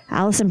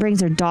Allison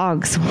brings her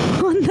dogs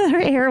on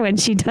the air when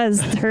she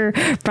does her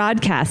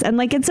broadcast and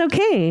like, it's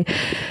okay.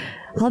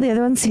 All the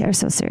other ones are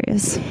so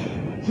serious.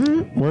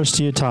 Worst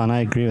Utah, and I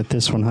agree with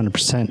this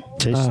 100%.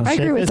 Jason I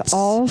agree with Chaffetz.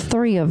 all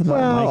three of them.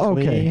 Well,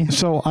 Mike okay. Lee,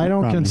 So I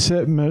don't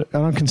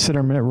Romney.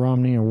 consider Mitt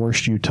Romney a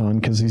worst Utahn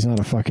because he's not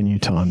a fucking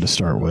Utahn to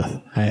start with.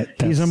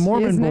 He's a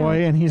Mormon He is now.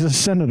 boy and he's a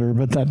senator,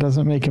 but that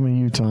doesn't make him a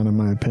Utahn in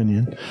my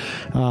opinion.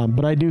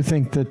 But I do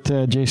think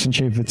that Jason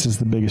Chaffetz is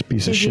the biggest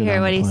piece of Did shit. you hear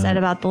on what the he said planet.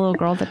 about the little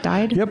girl that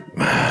died? Yep.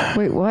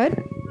 Wait, what?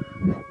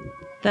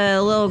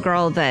 The little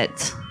girl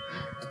that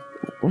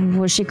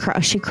was she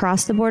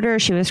crossed the border, or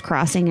she was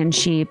crossing and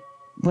she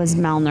was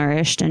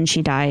malnourished and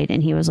she died,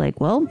 and he was like,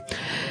 well,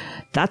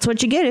 that's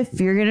what you get if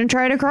you're going to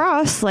try to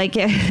cross. Like,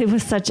 it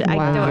was such I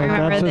don't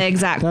remember the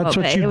exact That's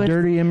quote, what you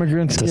dirty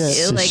immigrants get.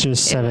 She was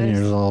 7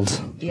 years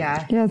old.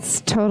 Yeah. Yeah,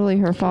 it's totally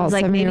her fault.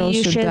 Like, maybe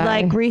you should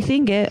die.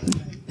 rethink it.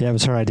 Yeah, it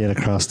was her idea to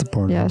cross the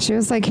border. Yeah, she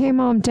was like, hey,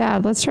 Mom,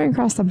 Dad, let's try and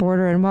cross the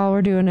border. And while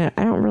we're doing it,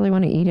 I don't really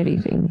want to eat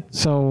anything.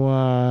 So,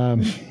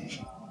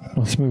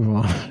 let's move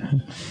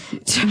on.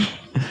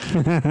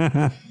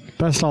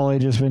 Best all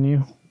ages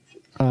venue,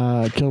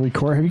 Kilby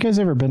Court. Have you guys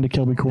ever been to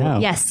Kilby Court? No.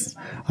 Yes.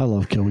 I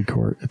love Kilby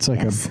Court. It's like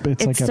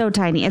It's so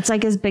tiny. It's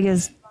like as big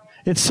as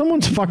it's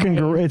someone's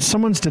it's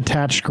someone's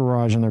detached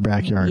garage in their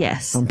backyard.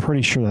 Yes. I'm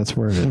pretty sure that's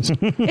where it is.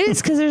 it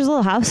is, because there's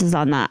little houses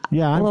on that.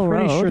 Yeah, I'm little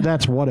pretty road. sure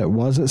that's what it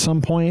was at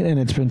some point, and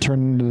it's been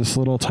turned into this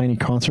little tiny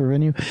concert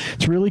venue.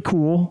 It's really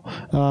cool.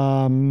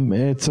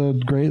 It's a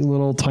great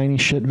little tiny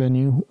shit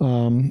venue.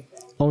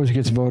 Always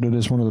gets voted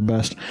as one of the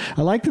best.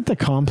 I like that the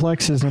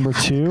Complex is number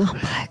 2.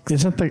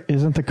 Isn't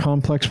the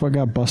Complex what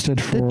got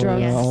busted for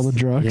drugs. all the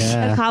drugs?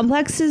 Yeah. The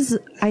Complex is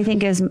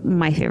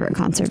my favorite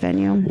concert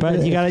venue.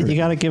 But you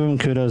gotta give them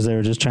kudos. They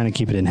were just trying to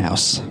keep it in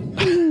house.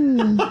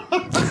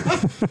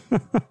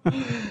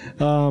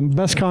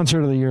 Best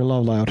concert of the year,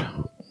 Love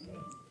Loud.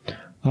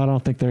 I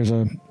don't think there's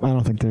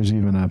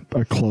even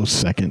a close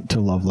second to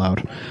Love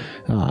Loud.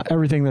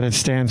 Everything that it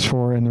stands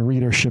for and the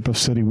readership of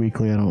City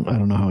Weekly, I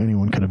don't know how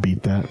anyone could have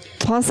beat that.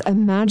 Plus,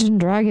 Imagine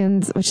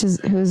Dragons,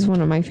 who's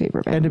one of my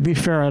favorite bands. And to be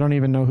fair, I don't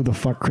even know who the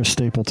fuck Chris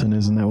Stapleton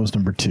is, and that was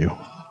number 2.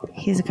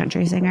 He's a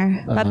country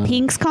singer. But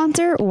Pink's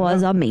concert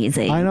was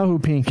amazing. I know who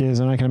Pink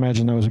is, and I can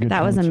imagine that was a good.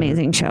 That was an concert.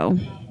 amazing show.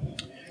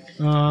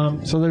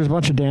 So there's a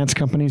bunch of dance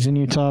companies in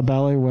Utah.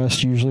 Ballet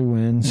West usually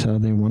wins.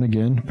 They won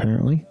again,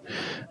 apparently.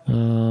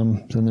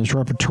 Then there's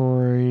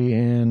Repertory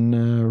and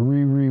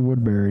Riri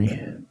Woodbury.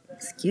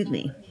 Excuse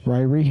me.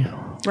 Ryrie?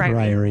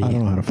 Ryrie. I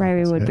don't know how to Ryrie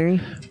pronounce it.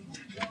 Woodbury.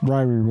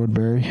 Ryrie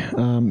Woodbury.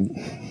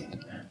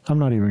 I'm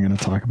not even going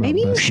to talk about Maybe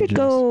you messages. should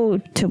go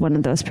to one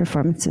of those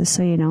performances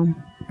so you know.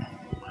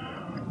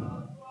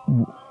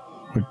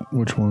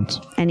 Which ones?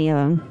 Any of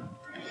them.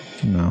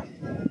 No.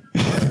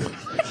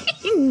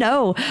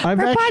 No. I've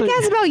Our actually-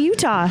 podcast about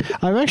Utah.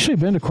 I've actually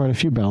been to quite a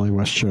few Ballet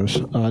West shows.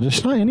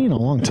 Just not any in a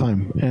long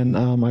time. And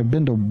I've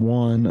been to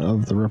one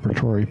of the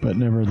Repertory, but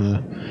never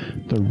the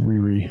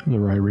Ryrie.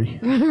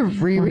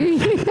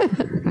 Riri.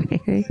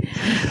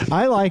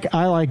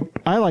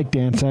 I like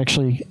dance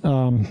actually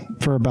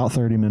for about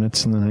 30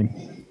 minutes, and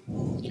then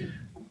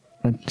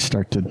I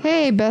start to.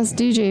 Hey, best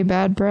DJ,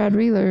 Bad Brad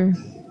Wheeler.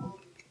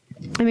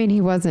 I mean,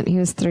 he wasn't. He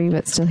was 3,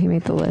 but still he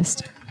made the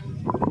list.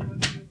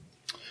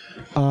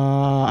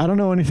 I don't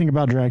know anything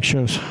about drag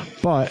shows,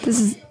 but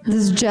This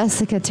is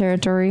Jessica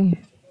territory.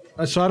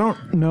 so I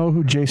don't know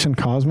who Jason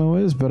Cosmo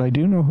is, but I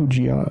do know who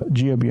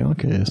Gia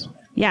Bianca is.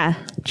 Yeah.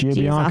 Gia She's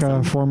Bianca,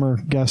 awesome. former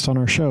guest on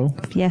our show,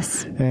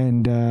 Yes.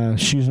 and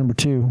she's number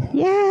 2.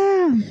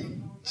 Yeah.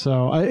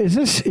 So is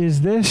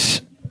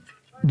this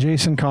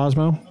Jason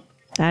Cosmo?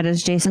 That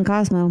is Jason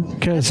Cosmo.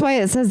 Because That's why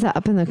it says that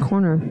up in the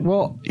corner.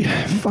 well,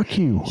 fuck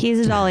you. He's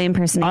a Dolly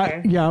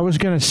impersonator. I was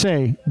gonna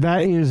say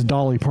that is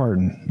Dolly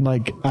Parton.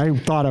 Like I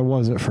thought I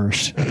was at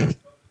first.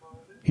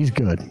 He's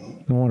good.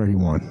 No wonder he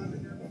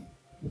won.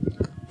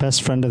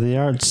 Best friend of the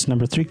arts,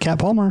 number 3, Kat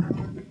Palmer.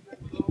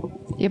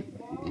 Yep.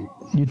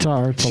 Utah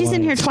Arts She's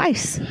in here Alliance.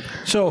 twice.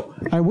 So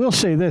I will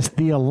say this: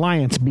 the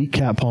Alliance beat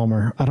Kat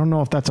Palmer. I don't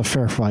know if that's a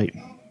fair fight.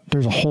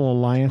 There's a whole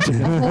alliance.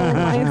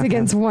 Alliance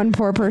against one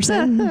poor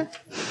person.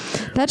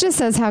 That just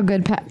says how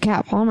good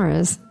Kat Palmer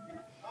is.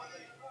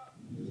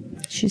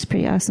 She's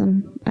pretty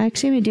awesome. I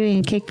actually been doing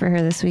a cake for her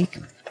this week.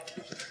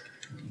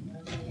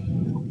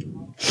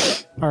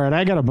 All right,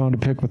 I got a bone to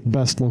pick with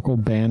best local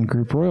band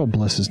group. Royal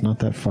Bliss is not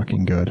that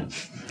fucking good.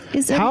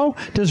 Is there, How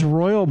does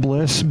Royal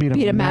Bliss beat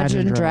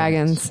Imagine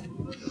Dragons.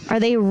 are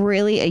they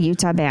really a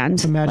Utah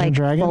band? Imagine like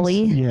Dragons?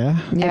 Fully? Yeah.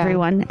 Yeah.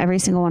 Everyone, every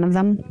single one of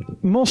them.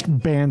 Most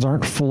bands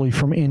aren't fully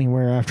from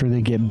anywhere after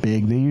they get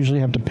big. They usually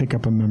have to pick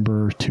up a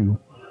member or 2.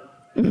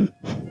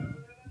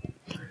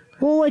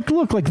 Well, like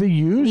the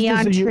Used.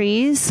 Neon is a,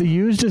 Trees. The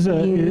Used is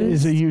a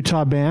Used.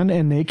 Utah band,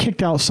 and they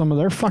kicked out some of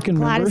their fucking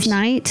Gladys members.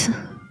 Knight.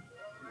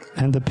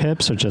 And the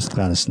Pips, or just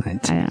Gladys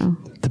Knight? I don't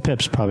know. The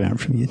Pips probably aren't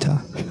from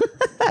Utah.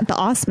 The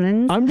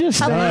Osmonds. I'm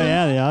just Oh, saying.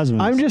 yeah, the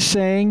Osmonds. I'm just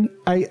saying.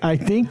 I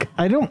think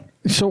I don't.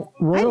 So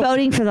I'm Royal.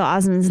 voting for the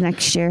Osmonds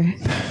next year.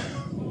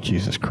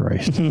 Jesus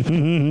Christ.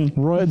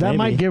 That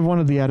might give one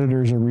of the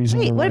editors a reason.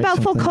 Wait, to what write about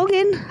Folk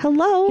something. Hogan?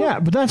 Hello. Yeah,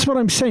 but that's what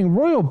I'm saying.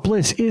 Royal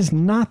Bliss is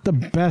not the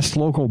best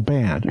local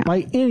band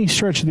by any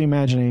stretch of the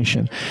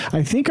imagination.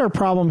 I think our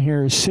problem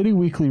here is City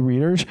Weekly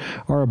readers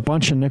are a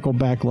bunch of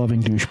Nickelback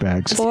loving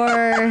douchebags. Or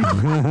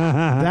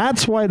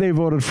That's why they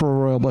voted for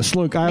Royal Bliss.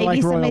 Look, I maybe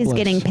like Royal somebody's Bliss.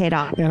 getting paid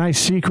off. And I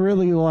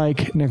secretly like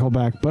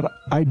Nickelback, but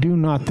I do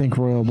not think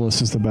Royal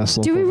Bliss is the best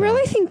local Do we band.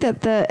 really think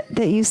that that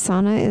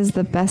USANA is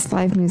the best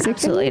live music?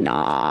 Absolutely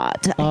not. I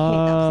hate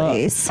that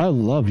place. I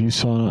love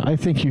USANA. I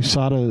think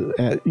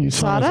USANA's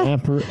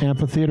USADA?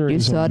 amphitheater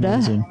is USADA?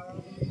 amazing.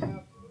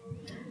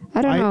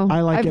 I don't know.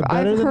 I like it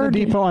better than the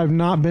Depot. I've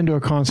not been to a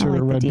concert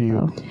at Red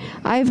Butte.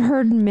 I've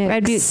heard mixed.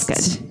 Red Butte's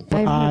good.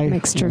 I've heard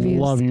mixed reviews.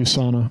 I love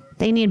USANA.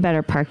 They need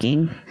better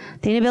parking.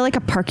 They need to be like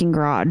a parking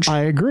garage.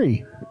 I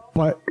agree.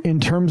 But in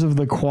terms of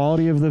the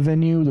quality of the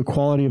venue, the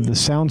quality of the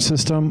sound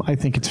system, I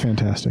think it's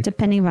fantastic.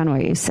 Depending on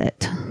where you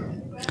sit.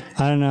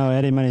 I don't know.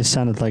 Eddie Money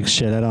sounded like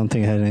shit. I don't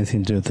think it had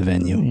anything to do with the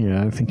venue.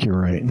 Yeah, I think you're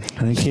right. I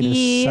think he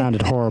just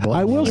sounded horrible.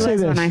 I will say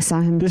this. When I saw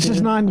him, this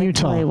is not in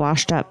Utah. He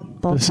washed up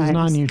both This times. is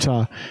not in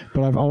Utah.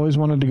 But I've always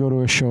wanted to go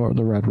to a show at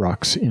the Red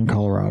Rocks in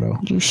Colorado.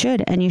 You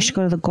should, and you should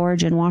go to the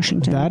Gorge in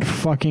Washington. That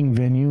fucking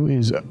venue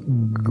is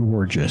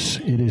gorgeous.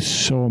 It is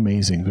so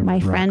amazing. The My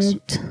Red Rocks.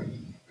 friend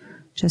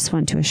just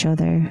went to a show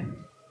there.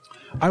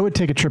 I would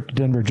take a trip to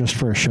Denver just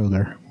for a show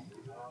there.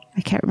 I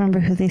can't remember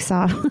who they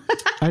saw.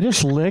 I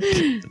just licked.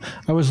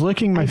 I was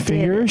licking my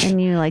fingers, and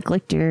you like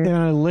licked your. and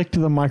I licked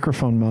the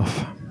microphone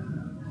muff.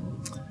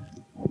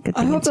 Good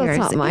I thing hope it's that's yours.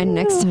 not mine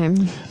next time.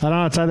 I don't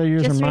know. It's either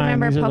yours Just or mine.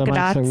 remember These are the polka mics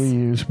that dots. we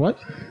use. What?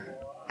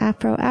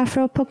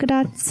 Afro polka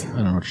dots. I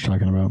don't know what you're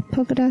talking about.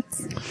 Polka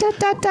dots. Da,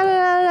 da,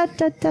 da,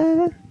 da, da,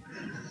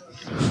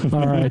 da.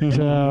 All right.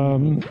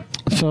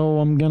 So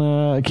I'm going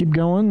to keep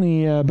going.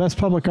 The best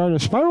public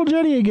artist, Spiral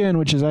Jetty again,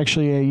 which is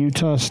actually a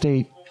Utah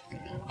State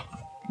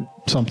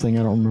something.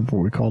 I don't remember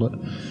what we called it.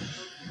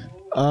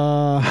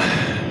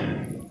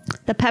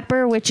 The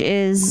Pepper, which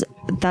is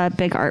the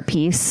big art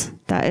piece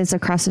that is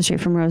across the street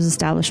from Rose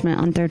Establishment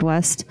on 3rd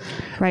West,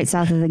 right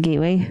south of the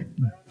Gateway.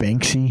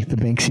 Banksy, the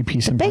Banksy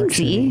piece in Park Banksy?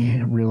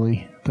 City.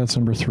 Really? That's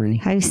number 3.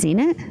 Have you seen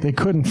it? They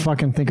couldn't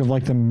fucking think of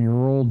like the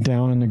mural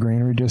down in the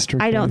Granary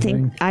District. I don't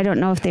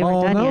know if they were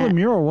done no, yet. the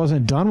mural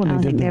wasn't done when I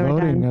they don't did think the they were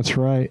voting. done. That's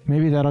right.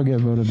 Maybe that'll get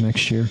voted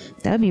next year.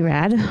 That'd be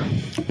rad.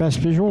 Best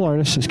visual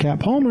artist is Kat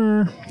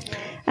Palmer.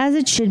 As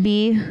it should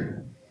be.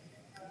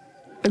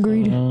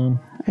 Agreed.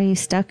 Are you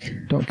stuck?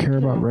 Don't care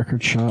about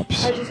record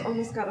shops. I just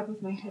almost got up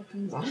with my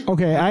headphones on.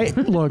 Okay,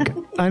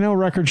 I know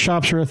record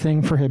shops are a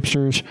thing for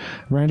hipsters.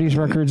 Randy's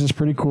Records is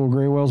pretty cool.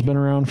 Graywell's been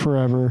around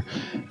forever.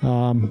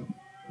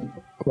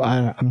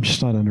 I'm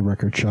just not into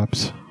record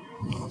shops.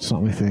 It's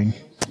not my thing.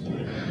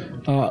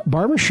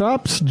 Barber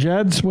shops.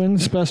 Jed's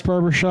wins best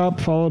barber shop,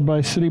 followed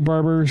by City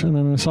Barbers, and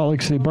then the Salt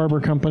Lake City Barber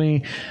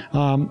Company.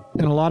 And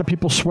a lot of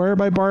people swear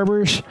by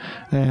barbers,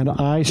 and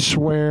I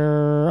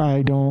swear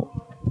I don't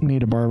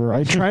need a barber.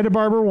 I tried a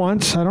barber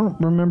once. I don't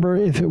remember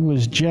if it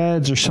was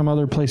Jed's or some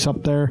other place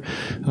up there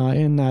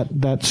in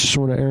that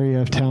sort of area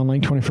of town,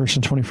 like 21st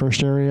and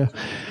 21st area.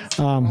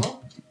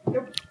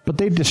 But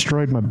they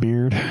destroyed my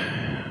beard.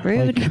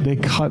 Rude. Like, they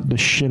cut the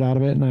shit out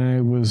of it, and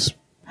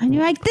And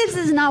you're like, this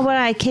is not what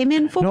I came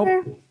in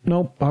for.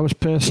 Nope. I was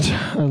pissed.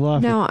 I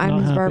left. No, I'm Not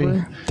his happy.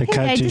 barber. Hey,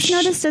 I just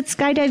noticed that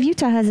Skydive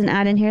Utah has an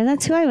ad in here.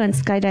 That's who I went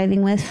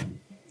skydiving with.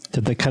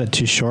 Did they cut it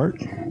too short?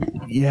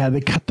 Yeah,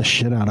 they cut the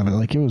shit out of it.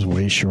 Like, it was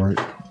way short.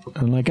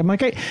 And I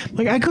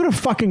could have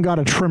fucking got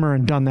a trimmer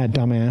and done that,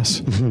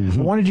 dumbass.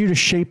 I wanted you to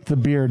shape the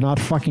beard, not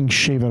fucking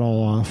shave it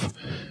all off.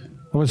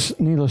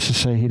 Needless to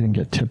say, he didn't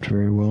get tipped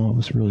very well. I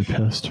was really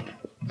pissed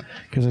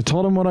because I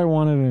told him what I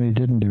wanted and he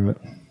didn't do it.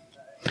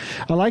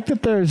 I like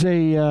that there's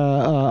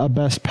a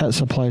best pet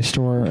supply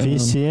store.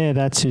 VCA,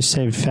 that's who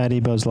saved Fat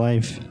Ebo's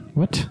life.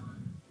 What?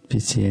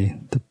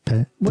 VCA, the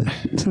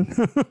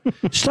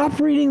pet. Stop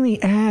reading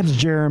the ads,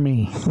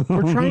 Jeremy.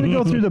 We're trying to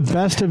go through the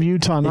best of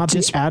Utah, not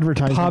just the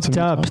advertisements. Popped of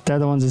up. Utah. They're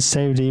the ones that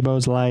saved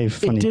Ebo's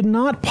life. It did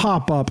not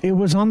pop up. It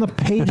was on the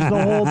page the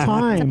whole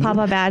time.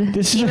 Pop-up ad.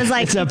 He was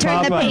like, it's he a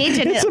turned the pop-up. page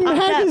and It's it a popped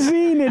up.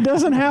 magazine. It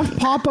doesn't have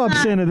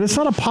pop-ups in it. It's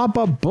not a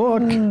pop-up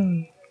book.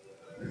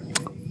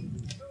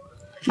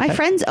 My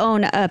friends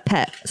own a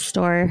pet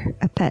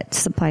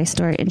supply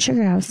store in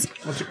Sugar House.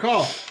 What's it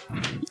called?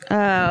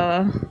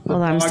 Oh,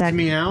 hold on a sec.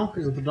 Meow?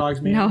 Is it the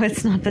dog's meow? No,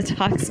 it's not the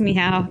dog's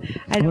meow.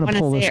 I I'm don't going want to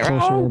pull to this say it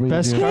closer. wrong.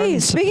 Best Hey,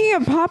 garden speaking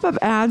of pop-up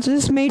ads,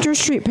 this Major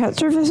Street Pet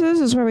Services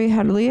is where we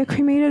had Leah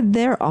cremated.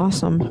 They're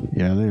awesome.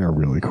 Yeah, they are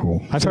really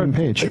cool. I've heard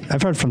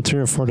from 3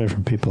 or 4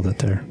 different people that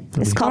they're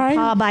It's called Fine.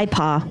 Paw by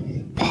Paw.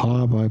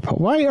 Paw by Paw.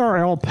 Why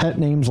are all pet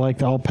names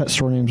like all pet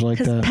store names like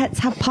Because that? pets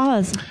have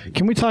paws.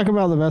 Can we talk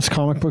about the best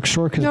comic book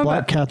store? Because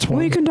Black Cat's one.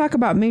 We can talk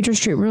about Major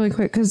Street really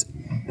quick because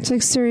it's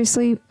like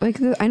seriously, like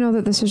I know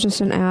that this is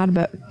just an ad,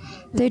 but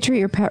they treat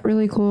your pet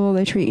really cool.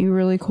 They treat you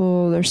really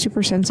cool. They're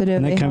super sensitive.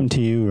 And they come have-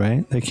 to you,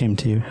 right? They came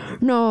to you.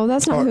 No,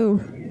 that's not who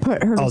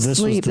put her to this was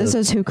sleep. This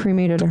is who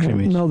cremated her.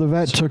 cremation. No, the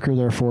vet took her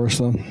there for us,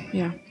 though.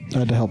 Yeah. I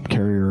had to help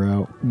carry her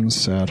out. It was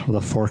sad. With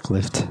a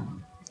forklift.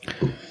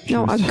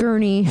 No, a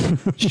gurney.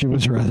 She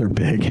was rather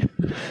big.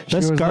 She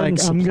Best was garden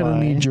like, I'm going supply.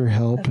 to need your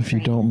help if you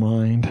don't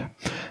mind.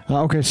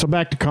 Okay, so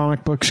back to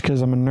comic books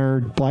because I'm a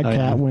nerd. Black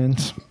Cat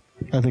wins.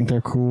 I think they're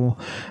cool.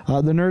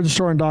 The Nerd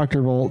Store and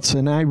Dr. Volts,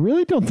 and I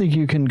really don't think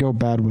you can go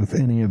bad with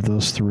any of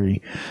those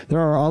three. There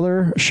are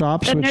other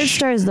shops. The which, Nerd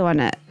Store is the one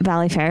at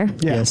Valley Fair.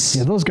 Yes.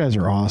 Yeah, those guys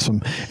are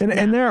awesome.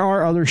 And there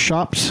are other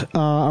shops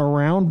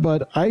around,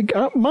 but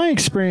my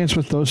experience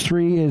with those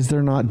three is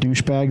they're not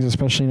douchebags,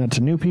 especially not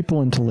to new people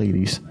and to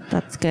ladies.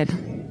 That's good.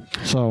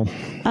 So,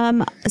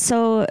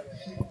 So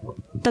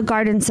the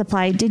Garden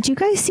Supply. Did you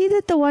guys see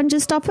that the one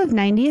just off of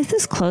 90th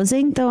is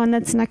closing? The one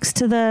that's next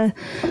to the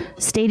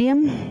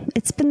stadium?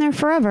 It's been there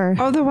forever.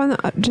 Oh, the one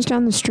that, just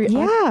down the street.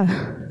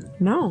 Yeah.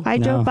 No. I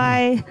drove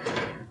by.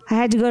 I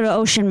had to go to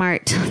Ocean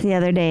Mart the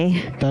other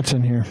day. That's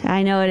in here.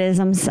 I know it is.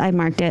 I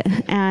marked it,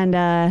 and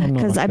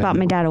because I bought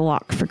my dad a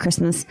walk for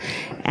Christmas,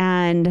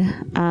 and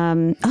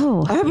I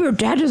hope your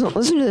dad doesn't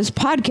listen to this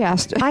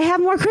podcast. I have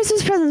more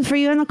Christmas presents for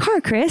you in the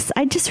car, Chris.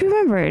 I just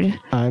remembered.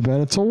 I bet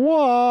it's a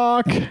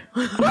walk.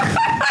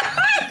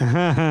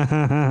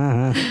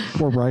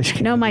 Or rice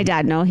candy. No, my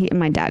dad. No,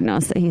 my dad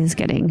knows that he's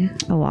getting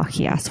a walk.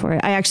 He asked for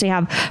it. I actually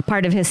have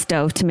part of his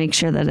stove to make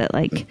sure that it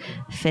like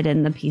fit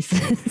in the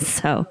pieces.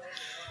 So.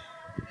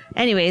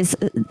 Anyways,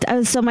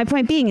 so my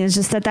point being is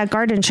just that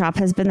garden shop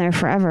has been there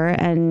forever,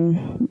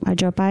 and I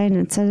drove by and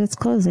it said it's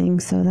closing,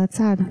 so that's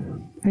sad.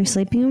 Are you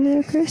sleeping over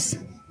there, Chris?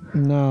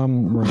 No,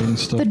 I'm writing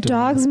stuff The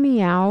down. dogs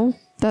meow.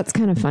 That's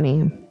kind of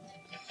funny.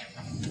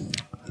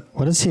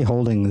 What is he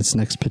holding this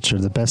next picture?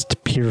 The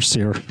best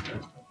piercer.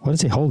 What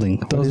is he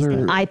holding? Those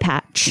are Eye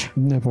patch.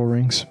 nipple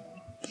rings.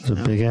 Those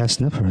are big ass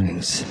nipple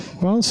rings.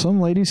 Well, some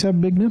ladies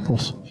have big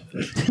nipples.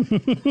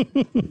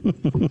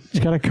 It's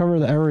got to cover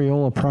the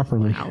areola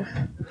properly.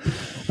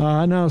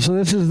 No, so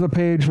this is the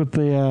page with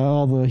the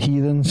all the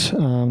heathens,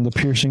 the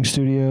piercing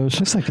studios.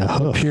 Looks like a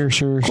hoof.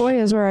 Piercers.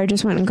 Goya is where I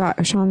just went and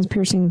got Sean's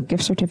piercing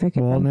gift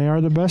certificate. Well, and they are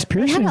the best They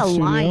piercing had a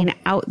studio. line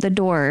out the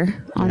door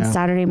on Yeah.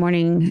 Saturday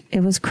morning. It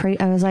was crazy.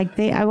 I was like,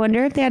 I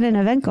wonder if they had an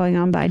event going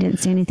on, but I didn't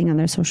see anything on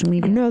their social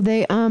media. No,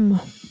 they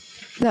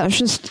that's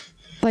just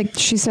like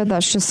she said.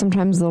 That's just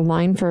sometimes the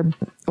line for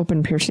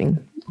open piercing,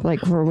 like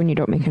for when you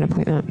don't make an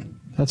appointment.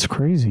 That's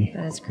crazy.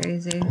 That's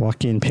crazy.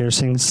 Walk-in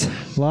piercings.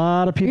 A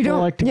lot of people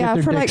like to get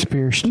their dicks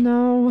pierced.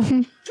 No,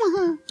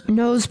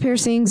 nose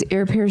piercings,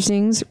 ear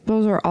piercings.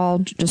 Those are all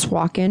just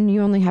walk in.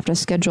 You only have to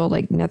schedule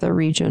like nether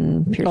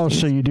region piercings. Oh,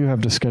 so you do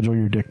have to schedule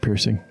your dick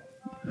piercing.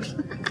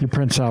 Your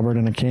Prince Albert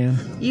in a can.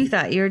 You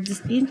thought you were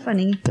just being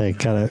funny. They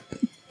gotta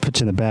put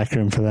you in the back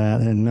room for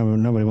that, and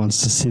nobody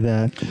wants to see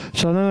that.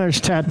 So then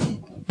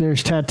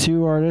there's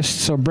tattoo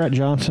artists. So Brett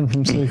Johnson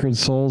from Sacred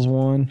Souls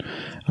one.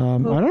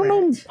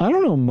 I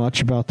don't know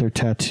much about their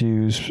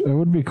tattoos. It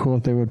would be cool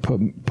if they would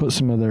put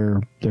some of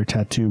their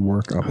tattoo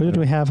work up. Who did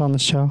we have on the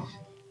show?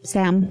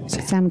 Sam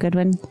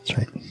Goodwin. That's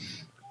right.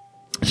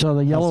 So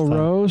the Yellow fun.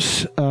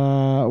 Rose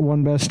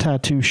won Best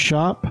Tattoo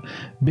Shop.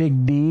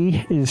 Big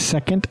D is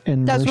second,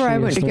 and That's where I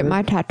Mercy went is to get third.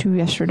 my tattoo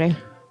yesterday.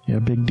 Yeah,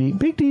 Big D.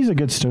 Big D is a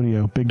good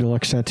studio. Big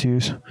Deluxe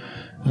Tattoos.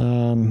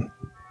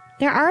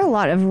 There are a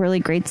lot of really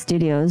great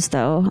studios,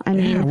 though. I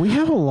mean, Yeah, we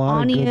have a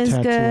lot Ani of good is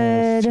tattoo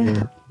good. artists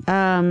here.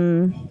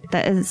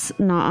 That is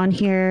not on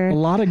here. A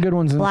lot of good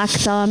ones. In Black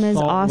Thumb is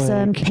Salt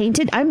awesome. Lake.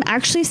 Painted. I'm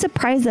actually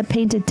surprised that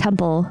Painted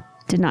Temple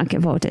did not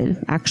get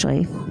voted,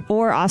 actually,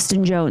 or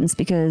Austin Jones,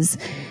 because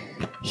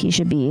he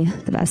should be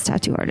the best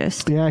tattoo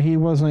artist. Yeah, he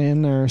wasn't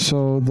in there.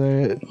 So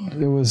it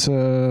was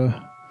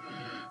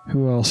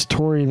who else?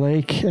 Tory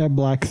Lake at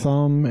Black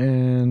Thumb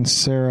and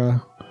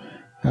Sarah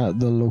at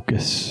the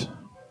Locust.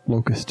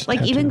 Like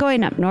Tattoo. even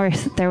going up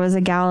north, there was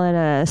a gal at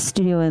a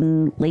studio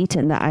in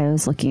Layton that I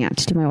was looking at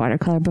to do my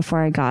watercolor before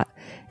I got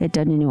it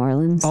done in New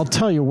Orleans. I'll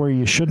tell you where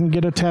you shouldn't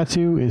get a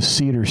tattoo is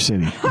Cedar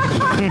City.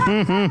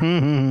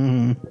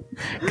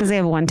 Because they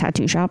have one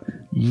tattoo shop.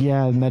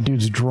 Yeah, and that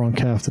dude's drunk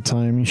half the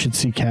time. You should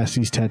see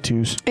Cassie's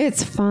tattoos.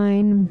 It's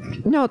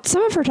fine. No,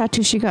 some of her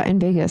tattoos she got in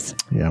Vegas.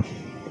 Yeah.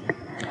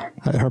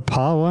 Her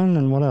paw one,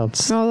 and what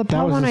else? No, the That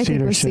paw was one the I think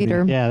Cedar was City.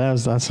 cedar. Yeah,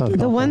 that's what I The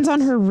thought. ones on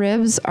her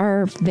ribs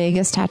are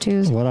Vegas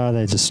tattoos. What are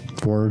they?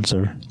 Just words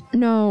or?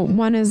 No,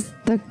 one is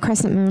the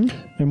crescent moon,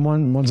 And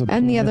one's a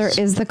and the other penis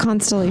is the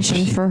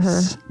constellation for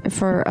her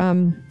for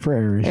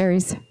Aries.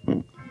 Aries.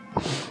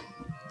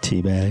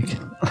 Teabag.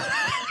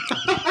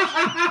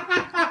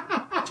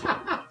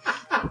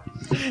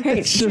 Hey,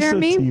 It's just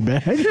Jeremy, a tea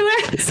bag.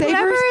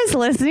 Whoever is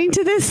listening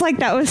to this, like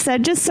that was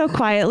said just so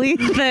quietly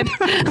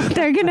that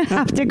they're gonna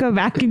have to go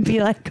back and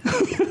be like,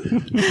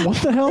 What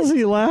the hell is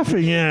he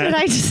laughing "Did at?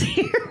 I just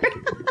hear?"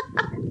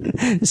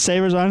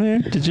 Savers on here?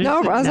 Did you?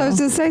 No, as I was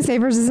going to say,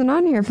 Savers isn't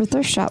on here for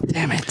thrift shop.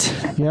 Damn it.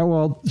 Yeah,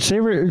 well,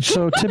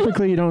 so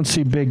typically you don't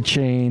see big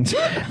chains.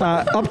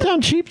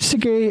 Uptown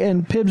Cheapskate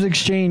and Pibbs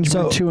Exchange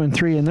were 2 and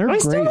 3, and they're I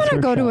great. still want to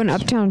thrift go to an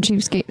shops. Uptown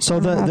Cheapskate. So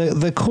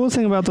the cool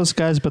thing about those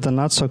guys, but the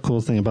not so cool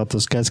thing about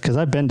those guys, because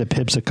I've been to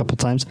Pibbs a couple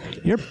times,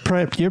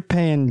 you're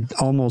paying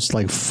almost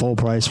like full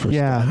price for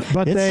Yeah, stuff.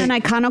 but It's- An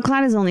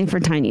iconoclad is only for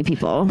tiny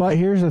people. But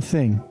here's the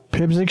thing.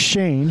 Pibbs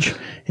Exchange,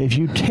 if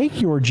you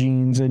take your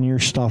jeans and your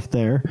stuff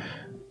there,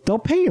 they'll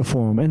pay you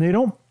for them. And they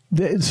don't,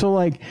 so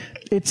like,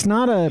 it's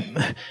not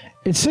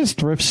it says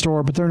thrift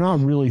store, but they're not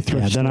really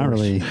thrift stores. they're not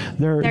really.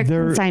 They're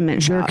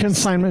consignment They're shops.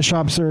 consignment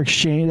shops. They're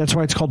exchange. That's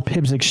why it's called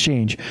Pibbs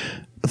Exchange.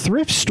 A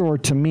thrift store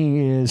to me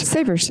is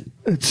Savers.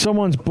 it's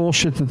someone's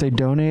bullshit that they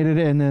donated,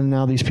 and then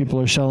now these people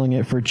are selling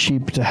it for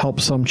cheap to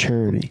help some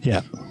charity.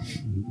 Yeah.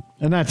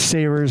 And that's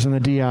Savers and the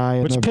DI.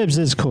 And Which Pibbs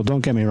is cool. Don't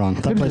get me wrong.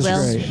 That place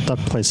is is that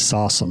place is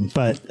awesome.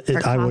 But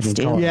I wouldn't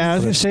call it. Yeah, I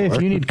was gonna say if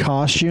you need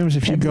costumes,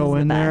 if you Pibbs go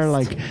is in the there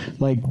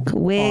best. like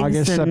Wigs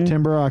August, and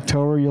September,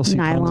 October, you'll see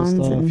tons nylons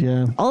of stuff. and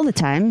Yeah. all the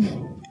time.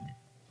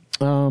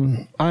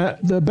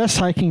 The best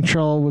hiking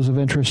trail was of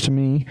interest to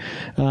me.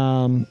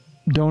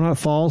 Donut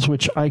Falls,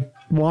 which I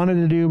wanted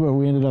to do, but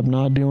we ended up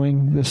not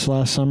doing this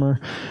last summer.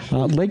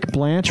 Lake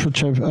Blanche,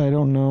 which I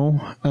don't know.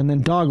 And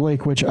then Dog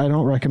Lake, which I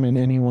don't recommend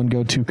anyone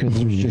go to because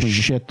there's just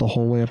shit the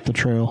whole way up the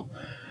trail.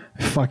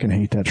 I fucking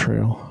hate that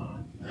trail.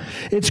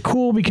 It's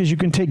cool because you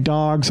can take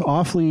dogs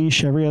off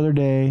leash every other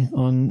day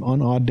on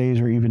odd days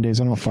or even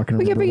days. I don't fucking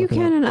remember. Yeah, but you looking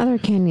can up. in other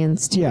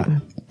canyons too. Yeah,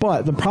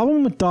 but the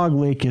problem with Dog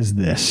Lake is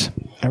this.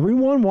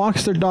 Everyone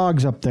walks their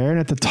dogs up there, and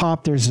at the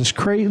top there's this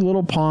great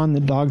little pond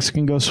that dogs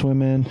can go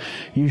swim in.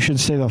 You should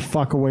stay the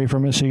fuck away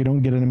from it so you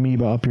don't get an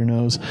amoeba up your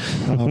nose.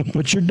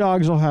 But your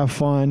dogs will have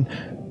fun.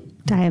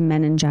 Die of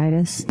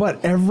meningitis.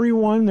 But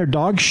everyone, their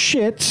dog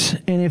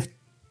shits, and if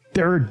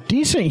they're a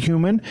decent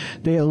human,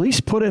 they at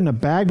least put it in a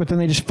bag, but then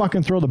they just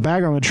fucking throw the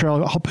bag on the trail.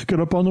 I'll pick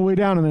it up on the way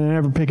down, and then they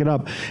never pick it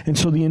up. And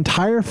so the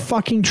entire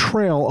fucking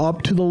trail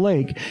up to the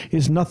lake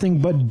is nothing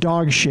but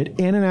dog shit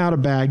in and out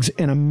of bags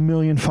and a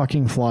million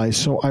fucking flies.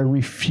 So I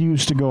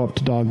refuse to go up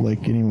to Dog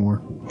Lake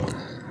anymore.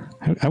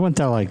 I went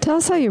there like Tell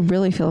us how you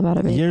really feel about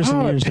it, babe. years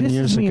and Oh, years it and pisses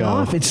years me ago.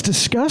 off. It's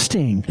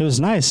disgusting. It was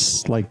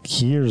nice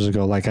like years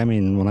ago. Like, I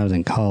mean, when I was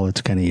in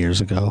college, kind of years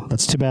ago.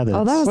 That's too bad. That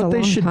Oh, that was a What they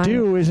long should time.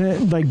 do is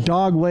like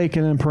Dog Lake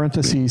and in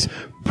parentheses,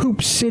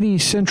 Poop City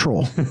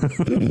Central.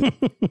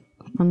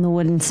 On the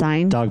wooden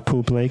sign. Dog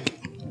Poop Lake.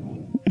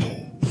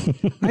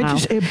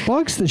 It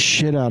bugs the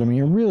shit out of me.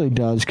 It really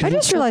does. 'Cause I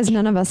just realized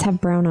none of us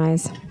have brown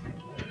eyes.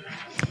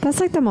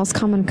 That's like the most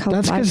common color.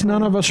 that's because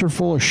none of us are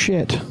full of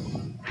shit.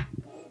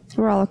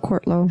 We're all a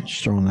quart low.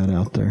 Just throwing that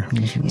out there.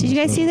 Did you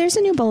guys see there's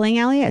a new bowling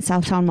alley at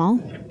Southtown Mall?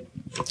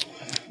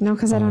 No,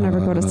 because I don't ever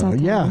go to South.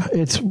 Yeah,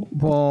 it's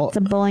It's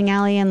a bowling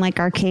alley and like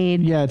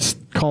arcade. yeah, it's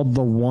called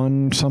the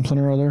One something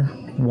or other.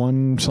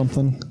 One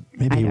something.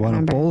 Maybe I you don't want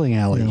remember. a bowling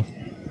alley. Yeah.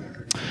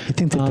 You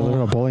think they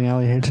deliver a bowling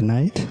alley here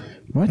tonight?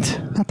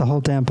 What? Not the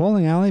whole damn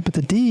bowling alley, but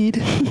the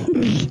deed.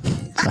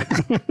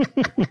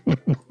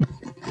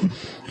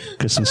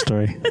 Christmas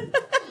story.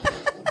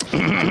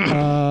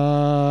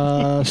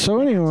 So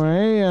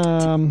anyway,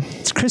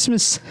 It's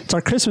Christmas. It's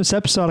our Christmas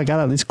episode. I got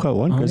to at least quote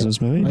one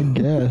Christmas movie. I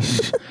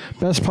guess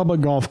best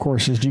public golf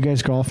courses. Do you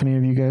guys golf? Any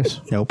of you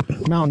guys? Nope.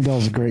 Mountain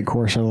Dell's a great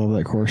course. I love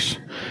that course.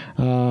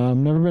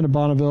 Never been to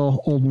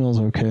Bonneville. Old Mill's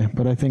okay,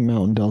 but I think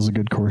Mountain Dell's a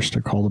good course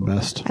to call the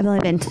best. I've only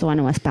been to the one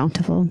in West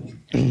Bountiful.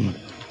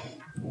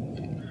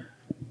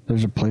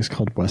 There's a place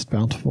called West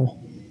Bountiful.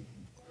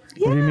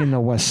 What do you mean the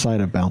west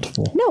side of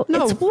Bountiful? No,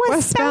 No, it's West,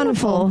 West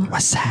Bountiful.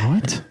 What's that?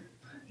 What?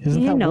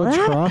 Isn't You that know Woods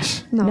that?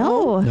 Cross?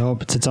 No.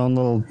 Nope. It's its own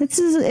little.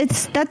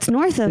 It's that's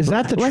north of. Is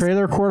that the West-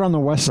 trailer court on the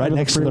west side Right of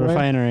next to the freeway?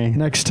 refinery.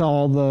 Next to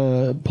all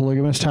the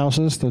polygamist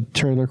houses, the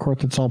trailer court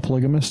that's all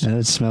polygamist? And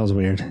it smells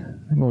weird.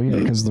 Well, yeah,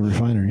 because of the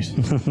refineries.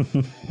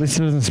 At least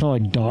it doesn't smell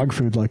like dog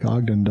food like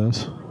Ogden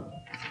does.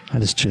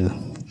 That is true.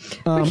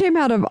 We came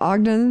out of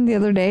Ogden the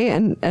other day,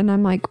 and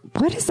I'm like,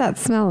 what is that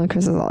smell? And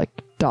Chris is all like,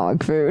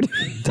 dog food.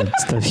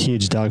 That's the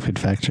huge dog food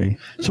factory.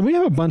 So we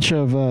have a bunch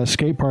of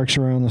skate parks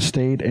around the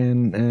state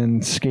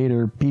and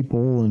skater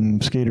people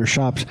and skater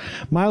shops.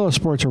 Milo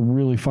Sport's a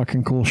really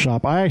fucking cool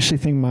shop. I actually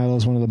think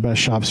Milo's one of the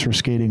best shops for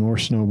skating or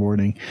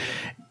snowboarding.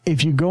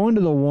 If you go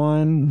into the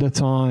one that's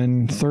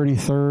on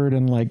 33rd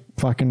and like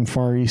fucking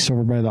Far East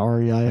over by the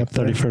REI up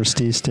there.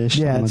 31st East-ish.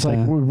 Yeah, something it's like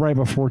that. right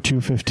before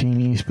 215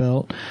 East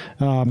Belt.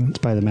 It's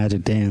by the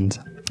Magic Dans.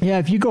 Yeah,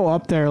 if you go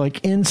up there,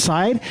 like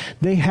inside,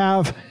 they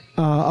have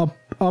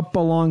up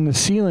along the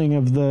ceiling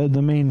of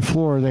the main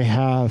floor, they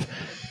have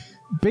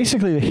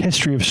basically the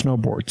history of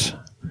snowboards.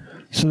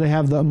 So they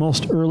have the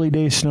most early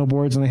day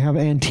snowboards, and they have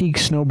antique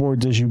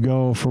snowboards as you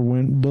go for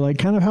when, like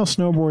kind of how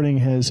snowboarding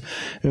has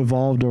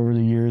evolved over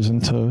the years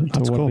into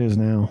That's what cool. it is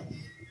now.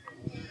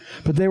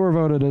 But they were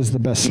voted as the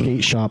best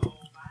skate shop,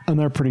 and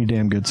they're a pretty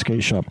damn good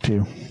skate shop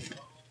too.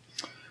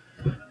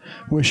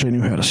 Wish I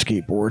knew how to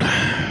skateboard.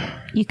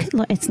 You could.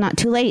 It's not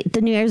too late.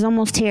 The New Year's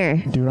almost here.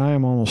 Dude, I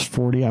am almost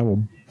 40. I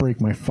will break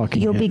my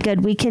fucking You'll hip. be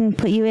good. We can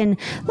put you in.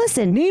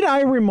 Listen, Need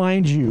I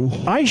remind you,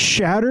 I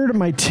shattered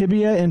my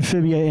tibia and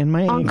fibia in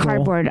my on ankle.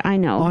 cardboard. I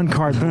know. On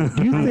cardboard.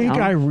 Do you think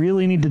know. I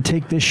really need to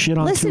take this shit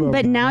on? Listen,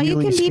 but now you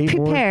can be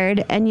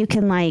prepared, and you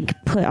can like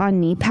put on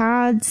knee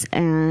pads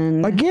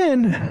and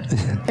Again,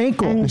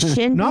 ankle. And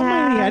shin Not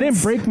my knee. I didn't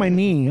pads. break my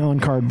knee on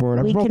cardboard.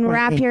 I we broke can my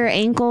wrap ankle. your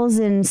ankles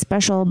in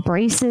special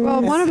braces.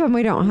 Well, one of them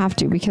we don't have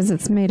to because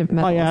it's made of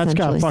metal. Oh, yeah, it's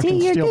got essentially. fucking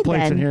See, you're steel good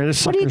plates then. in here.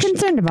 This What are you sucker's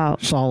concerned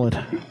about?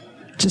 solid.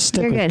 Just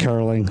stick You're with good.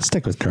 curling.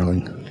 Stick with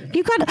curling.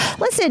 You got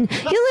listen.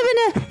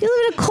 You live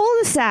in a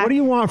cul-de-sac. What do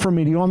you want from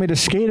me? Do you want me to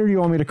skate or do you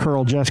want me to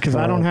curl, Jess? Because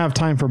I don't have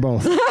time for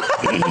both.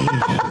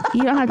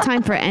 You don't have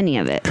time for any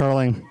of it.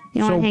 Curling.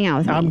 You don't want to hang out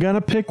with me. I'm gonna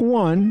pick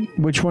one.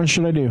 Which one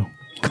should I do?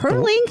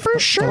 Curling for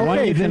sure. one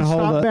Okay, you can then hold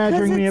stop up.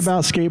 badgering me Because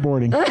about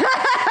skateboarding.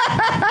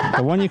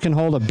 The one you can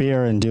hold a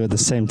beer and do at the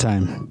same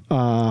time.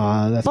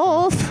 That's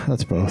Both.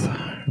 That's both.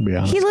 To be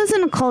honest. He lives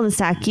in a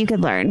cul-de-sac. You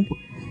could learn.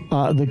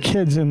 The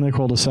kids in the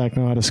cul-de-sac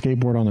know how to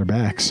skateboard on their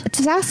backs.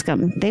 Just ask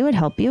them. They would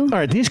help you. All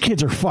right, these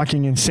kids are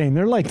fucking insane.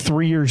 They're like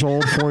 3 years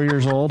old, 4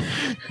 years old.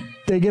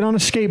 They get on a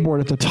skateboard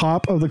at the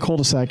top of the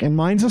cul-de-sac, and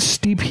mine's a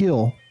steep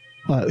hill.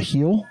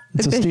 Heel?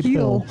 It's a steep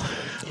hill.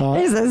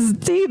 It's a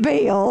steep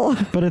hill.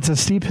 But it's a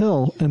steep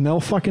hill, and they'll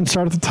fucking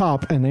start at the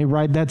top, and they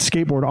ride that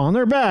skateboard on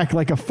their back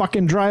like a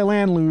fucking dry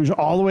land luge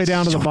all the way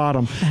down to the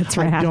bottom. That's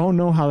I rad. don't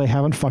know how they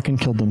haven't fucking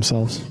killed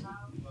themselves.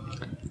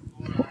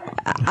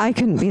 I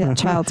couldn't be that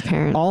child's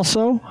parent.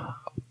 Also,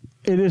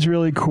 it is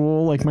really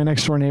cool. Like my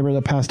next door neighbor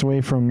that passed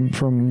away from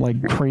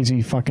like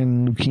crazy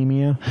fucking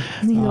leukemia.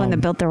 He's the one that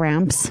built the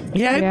ramps.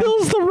 Yeah, it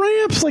builds the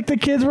ramps. Like the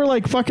kids were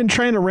like fucking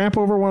trying to ramp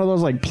over one of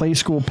those like play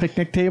school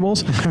picnic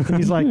tables. And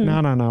he's like,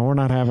 no, we're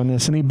not having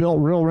this. And he built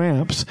real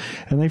ramps,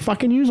 and they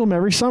fucking use them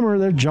every summer.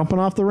 They're jumping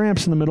off the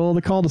ramps in the middle of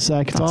the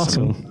cul-de-sac. It's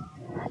awesome.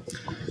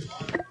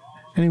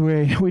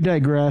 Anyway, we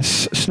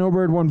digress.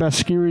 Snowbird won Best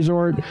Ski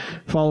Resort,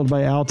 followed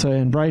by Alta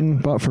and Brighton.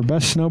 But for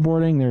Best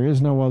Snowboarding, there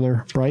is no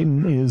other.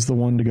 Brighton is the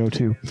one to go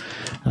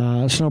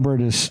to.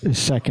 Snowbird is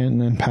second,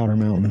 and then Powder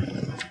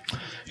Mountain.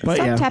 But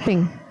Stop yeah,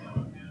 tapping.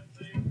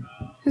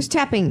 Who's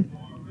tapping?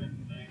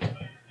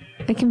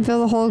 I can feel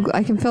the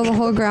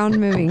whole ground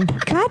moving.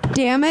 God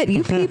damn it!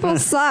 You people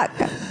suck.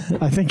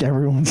 I think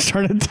everyone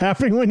started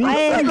tapping when you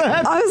said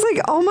that. I was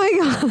like, oh my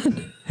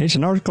god. It's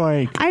an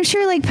earthquake. I'm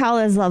sure Lake Powell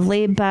is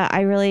lovely, but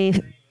I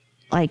really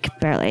like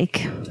Bear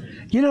Lake.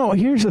 You know,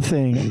 here's the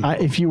thing.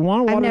 If you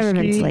want to I've water never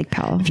ski, been to Lake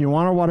Powell. If you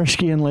want to water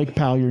ski in Lake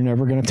Powell, you're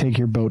never going to take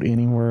your boat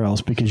anywhere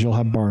else because you'll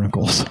have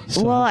barnacles.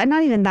 So, Well,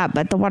 not even that,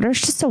 but the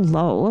water's just so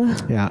low.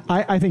 yeah,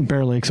 I think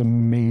Bear Lake's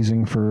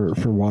amazing for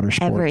water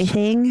sports.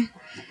 Everything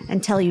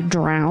until you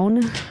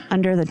drown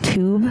under the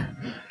tube.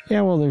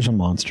 Yeah, well, there's a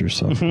monster,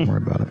 so don't worry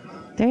about it.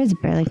 There is a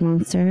Bear Lake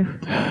monster.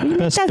 What do you make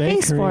Best that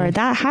face bakery. for?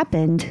 That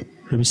happened.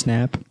 Ruby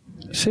Snap.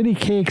 City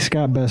Cake's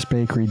got Best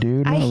Bakery,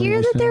 dude. I Not hear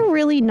Ruby that Snap. they're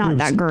really not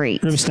that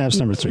great. Ruby Snap's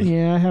number 3.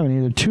 Yeah, I haven't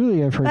either.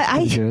 Thule, I've heard But it's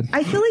pretty good.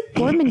 I feel like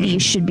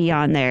Gourmandies should be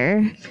on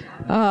there.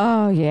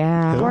 Oh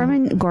yeah.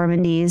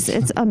 Gourmandies.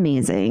 It's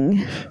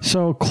amazing.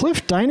 So,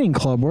 Cliff Dining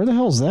Club, where the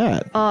hell's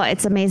that? Oh,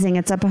 it's amazing.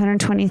 It's up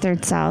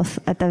 123rd South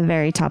at the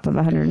very top of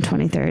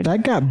 123rd.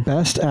 That got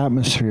Best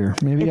Atmosphere.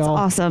 Maybe It's I'll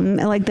awesome.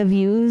 I like the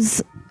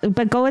views.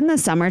 But go in the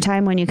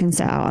summertime when you can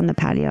sit out on the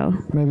patio.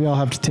 maybe I'll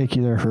have to take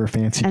you there for a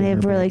fancy And they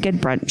dinner. have really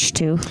good brunch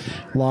too.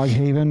 Log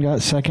Haven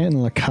got second, and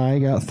Lakai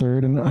got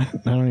third, and I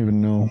don't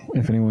even know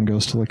if anyone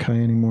goes to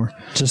Lakai anymore.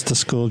 Just the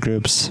school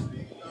groups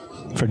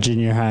for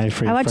junior high.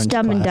 For I your watched French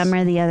Dumb and class.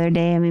 Dumber the other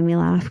day. It made me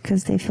laugh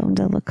because they filmed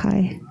at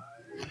Lakai.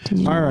 Did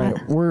you know All right,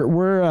 that?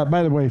 we're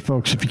by the way,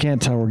 folks, if you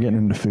can't tell, we're getting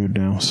into food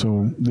now,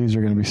 so these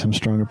are going to be some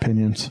strong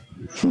opinions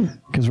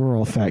because we're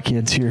all fat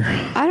kids here.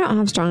 I don't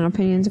have strong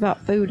opinions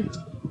about food.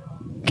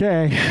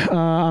 Okay,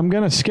 I'm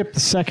going to skip the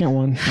second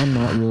one. I'm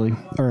not really.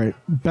 All right,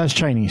 Best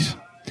Chinese.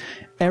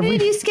 Why Every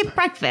did you skip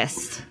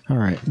breakfast? all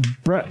right,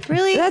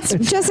 Really? That's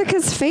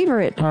Jessica's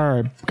favorite. all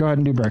right. Go ahead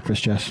and do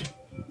breakfast, Jess.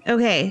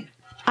 Okay.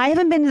 I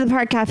haven't been to the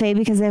Park Cafe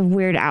because they have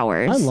weird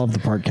hours. I love the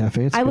Park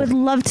Cafe. It's I good. would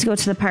love to go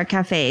to the Park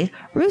Cafe.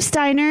 Ruth's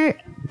Diner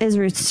is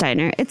Ruth's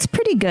Diner. It's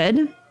pretty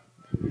good.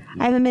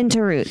 I haven't been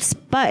to Roots.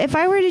 But if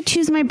I were to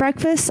choose my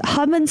breakfast,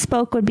 Hub and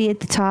Spoke would be at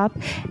the top.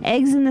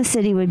 Eggs in the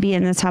City would be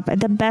in the top.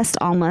 The best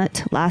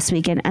omelet last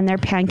weekend. And their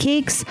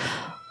pancakes,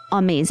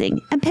 amazing.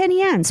 And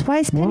Penny Ann's. Why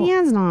is Penny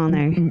Ann's not on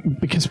there?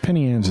 because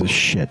Penny Ann's is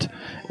shit.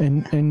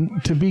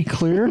 And to be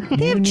clear,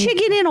 They have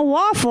chicken in a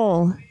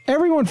waffle.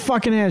 everyone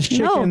fucking has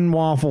chicken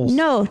waffles.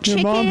 No, Your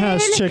chicken mom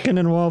has chicken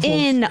and waffles.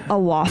 in a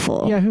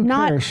waffle. Yeah, who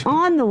not cares?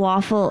 on the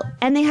waffle.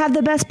 And they have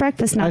the best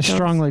breakfast nachos. I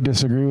strongly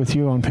disagree with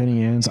you on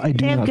Penny Ann's. I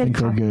do They have not good think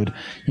they're coffee. good.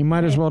 You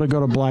might as well to go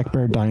to Black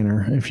Bear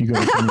Diner if you go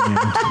to Penny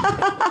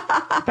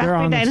Ann's. They're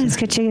on, Dinah's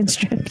got chicken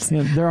strips.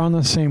 yeah, they're on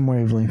the same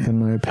wavelength in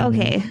my opinion.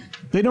 Okay.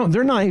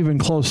 They're not even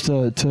close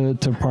to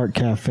Park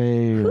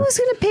Cafe. Or, Who's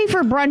going to pay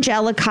for brunch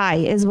at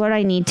Lakai is what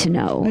I need to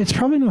know. it's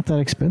probably not that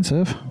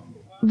expensive.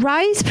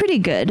 Rye's pretty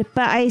good,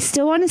 but I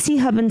still want to see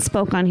Hub and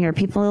Spoke on here.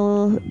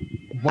 People,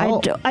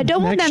 Well, I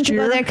don't want them next to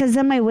go year- there because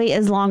then my wait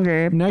is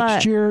longer. Next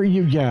but year,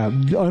 I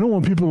don't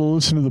want people to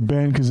listen to the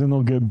band because then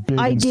they'll get big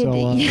I and did.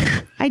 sell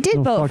out. I did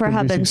They'll vote for fucking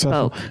Hub be and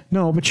successful. Spoke.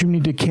 No, but you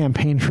need to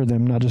campaign for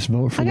them, not just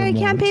vote for I them.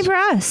 gotta campaign once. for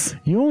us.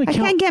 You only I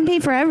can't campaign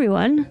for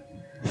everyone.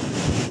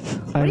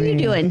 What are you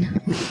doing?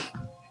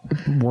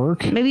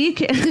 Work. Maybe you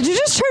can. Did you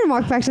just turn and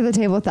walk back to the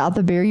table without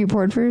the beer you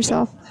poured for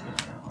yourself?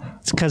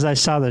 It's because I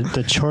saw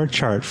the chart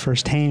chart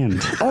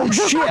firsthand. Oh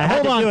shit! had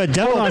Hold to on, do a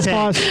double hold on, take.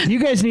 pause. You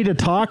guys need to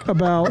talk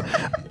about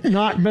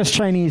not Best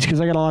Chinese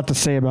because I got a lot to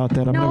say about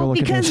that. I'm gonna go No, look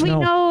at because this. we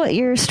No. know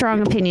your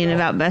strong opinion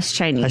about Best I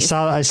Chinese.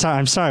 saw.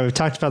 I'm sorry. We've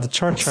talked about the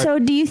chart chart. So,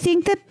 do you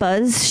think that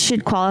Buzz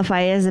should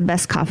qualify as the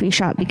best coffee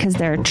shop because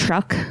they're a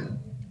truck?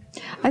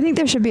 I think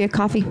there should be a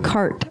coffee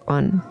cart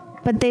one.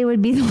 But they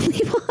would be the only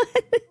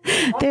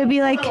one. They would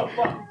be like,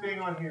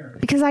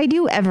 because I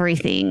do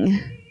everything.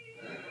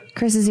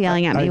 Chris is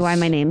yelling at me why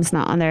my name's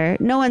not on there.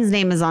 No one's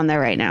name is on there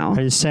right now.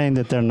 Are you saying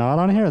that they're not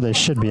on here, or they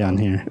should be on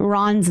here?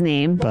 Ron's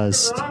name.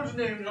 Buzzed.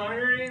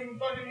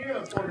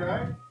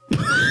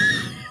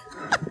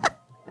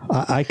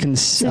 I can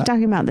They're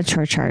talking about the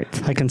chore chart.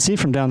 I can see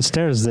from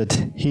downstairs that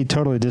he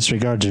totally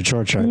disregards your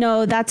chore chart.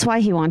 No, that's why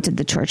he wanted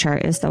the chore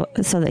chart, is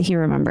so that he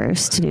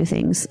remembers to do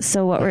things.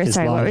 So what were his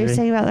what were you laundry.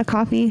 saying about the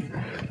coffee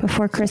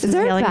before Chris Is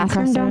there a yelling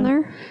bathroom across the down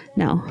room? there?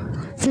 No.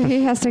 So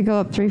he has to go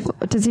up 3 floors.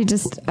 Does he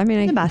just? I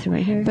mean, The bathroom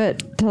right here.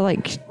 But to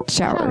like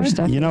shower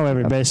stuff. You know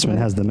every basement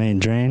has the main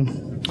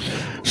drain.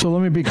 So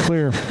let me be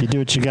clear. You do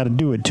what you got to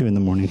do at 2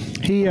 a.m.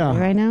 He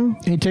Right now?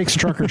 he takes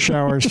trucker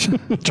showers.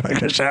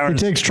 Trucker He showers.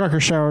 takes trucker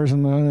showers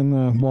in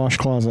the wash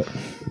closet.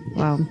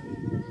 Wow.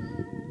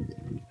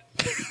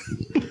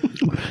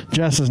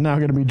 Jess is now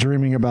going to be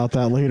dreaming about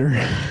that later,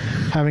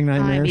 having I'm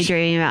going to be nightmares.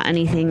 dreaming about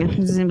anything. I'm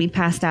just going to be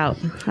passed out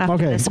after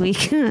Okay. this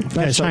week.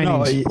 Okay, so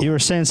no, Chinese. you were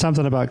saying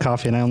something about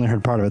coffee, and I only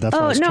heard part of it. That's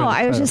Oh, no,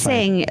 I was just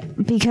saying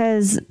saying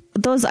because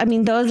those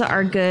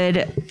are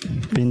good.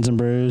 Beans and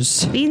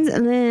Brews. Beans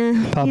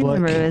and Public.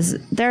 Brews.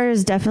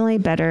 There's definitely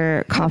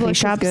better coffee Public is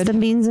shops good. than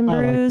Beans and I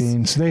like Brews.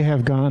 beans. They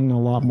have gotten a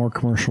lot more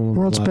commercial. over the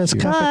World's last best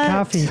year. cup of But-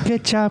 coffee.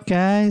 Good job,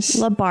 guys.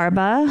 La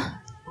Barba,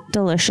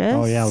 delicious.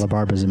 Oh yeah, La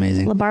Barba's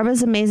amazing. La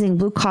Barba's amazing.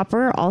 Blue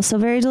Copper, also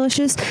very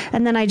delicious.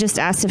 And then I just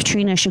asked if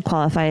Trina should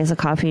qualify as a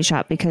coffee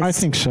shop because I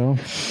think so.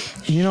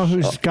 You know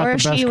who's got Or the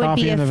she best would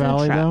coffee be in a the food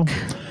valley, truck. though?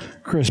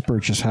 Chris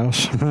Birch's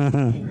house.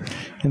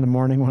 In the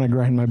morning when I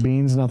grind my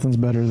beans, nothing's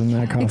better than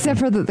that coffee. Except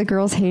for that the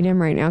girls hate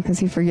him right now because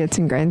he forgets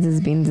and grinds his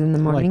beans in the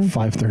morning. like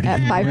 5:30. At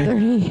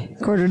 5:30,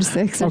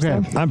 5:45 or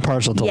Okay. so. I'm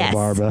partial to Yes. La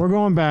Barba. We're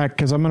going back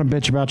because I'm going to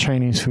bitch about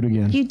Chinese food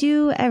again. you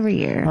do every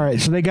year. All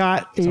right, so they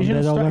got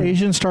Someday they'll learn.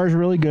 Asian Star's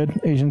really good.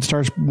 Asian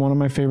Star's one of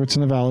my favorites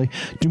in the valley.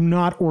 Do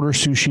not order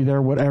sushi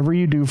there. Whatever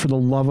you do, for the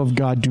love of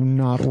God, do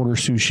not order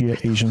sushi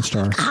at Asian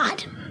Star.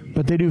 God.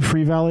 But they do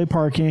free valet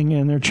parking,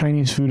 and their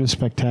Chinese food is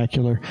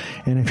spectacular.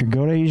 And if you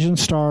go to Asian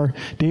Star,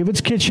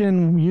 David's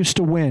Kitchen used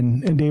to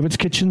win, and David's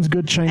Kitchen's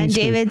good Chinese And food.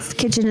 David's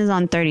Kitchen is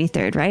on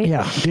 33rd, right?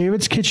 Yeah,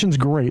 David's Kitchen's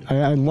great.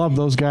 I love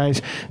those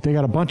guys. They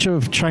got a bunch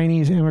of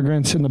Chinese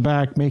immigrants in the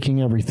back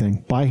making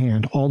everything by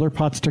hand. All their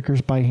pot stickers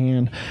by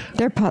hand.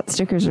 Their pot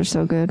stickers are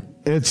so good.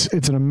 It's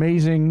an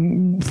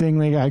amazing thing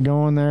they got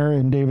going there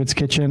in David's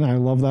Kitchen. I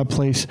love that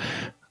place.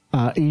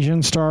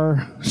 Asian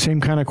Star,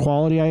 same kind of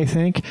quality, I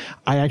think.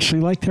 I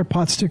actually like their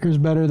pot stickers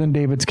better than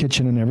David's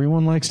Kitchen, and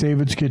everyone likes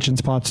David's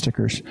Kitchen's pot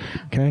stickers.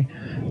 Okay.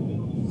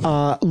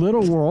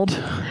 Little World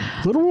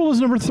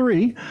is number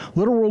 3.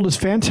 Little World is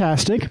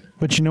fantastic,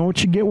 but you know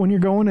what you get when you're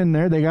going in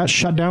there? They got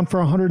shut down for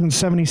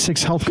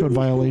 176 health code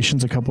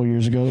violations a couple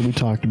years ago that we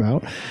talked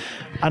about.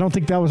 I don't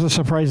think that was a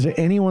surprise to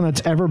anyone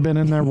that's ever been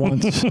in there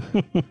once.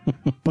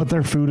 But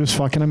their food is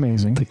fucking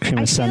amazing. The cream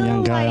I of some feel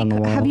young guy on the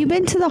like, wall. have you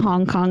been to the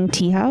Hong Kong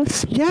tea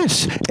house?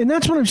 Yes, and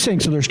that's what I'm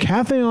saying. So there's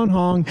Cafe on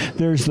Hong.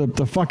 There's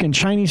the fucking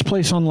Chinese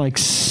place on like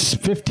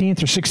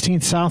 15th or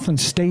 16th South and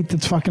State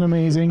that's fucking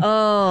amazing.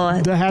 Oh,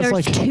 That has, there's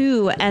like-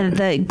 2, and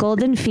the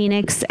Golden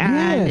Phoenix,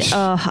 and Yes.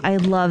 I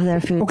love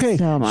their food Okay,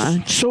 so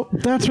much. so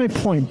that's my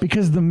point,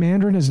 because the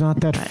Mandarin is not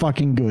that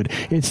fucking good.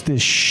 It's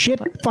this shit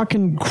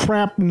fucking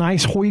crap,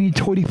 nice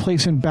hoity-toity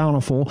place in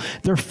Bountiful.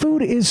 Their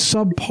food is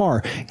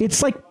subpar.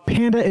 It's like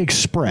Panda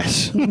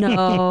Express.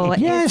 No,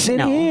 Yes, it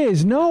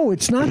is. no. No,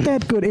 it's not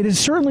that good. It is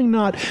certainly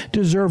not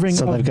deserving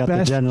So of they've got the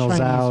best General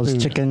Chinese Zhao's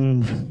food.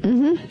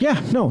 chicken.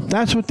 Yeah, no,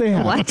 that's what they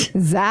have. What?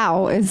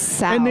 Zhao is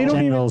Sao. And they don't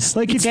General's- even,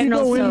 like, if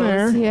General you go in Tso's,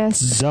 there, Yes.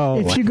 Zo.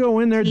 if you go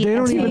in there, they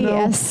don't even know.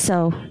 Yes.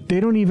 So They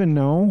don't even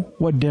know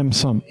what dim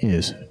sum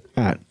is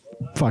at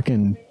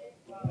fucking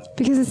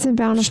Because it's in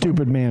Bountiful.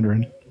 stupid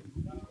Mandarin.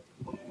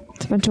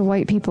 It's a bunch of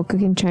white people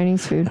cooking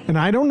Chinese food. And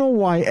I don't know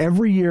why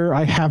every year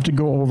I have to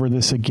go over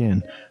this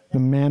again. The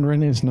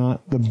Mandarin is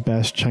not the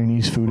best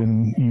Chinese food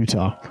in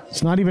Utah.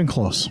 It's not even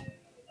close.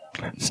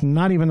 It's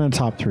not even in the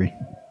top 3.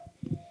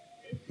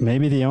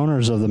 Maybe the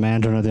owners of the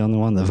Mandarin are the only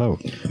one that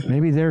vote.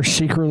 Maybe they're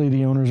secretly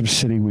the owners of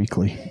City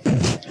Weekly.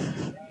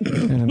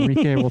 And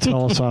Enrique will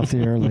tell us off the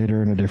air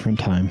later in a different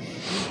time.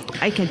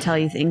 I can tell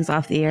you things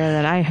off the air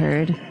that I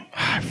heard.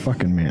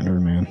 Fucking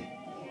Mandarin, man.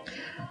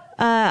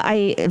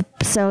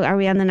 So are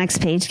we on the next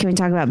page? Can we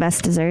talk about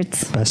best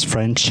desserts? Best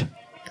French.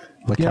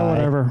 Lakai. Yeah,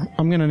 whatever.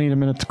 I'm going to need a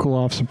minute to cool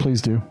off, so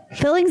please do.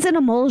 Fillings and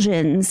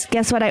emulsions.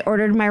 Guess what? I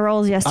ordered my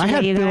rolls yesterday. I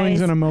had you feelings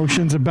guys. and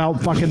emotions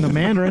about fucking the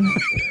Mandarin.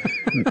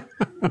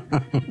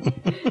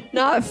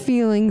 Not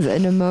feelings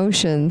and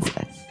emotions.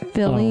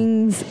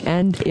 Feelings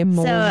and So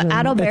emotions.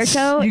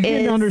 Adalberto You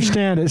can is.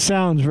 understand. It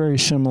sounds very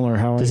similar.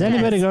 How Does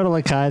anybody go to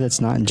Lakai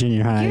that's not in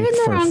junior high? You're in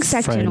the for wrong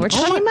section. French? We're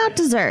talking about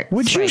desserts.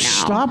 Would you right now.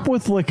 stop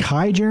with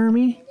Lakai,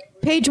 Jeremy?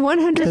 Page Just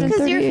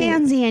because you're 138.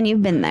 fancy and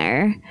you've been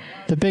there.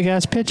 The big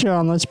ass picture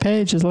on this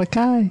page is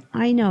Lakai.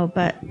 I know,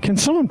 but Can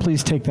someone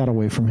please take that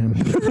away from him?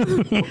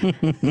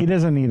 He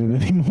doesn't need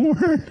it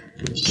anymore.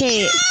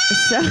 okay.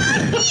 So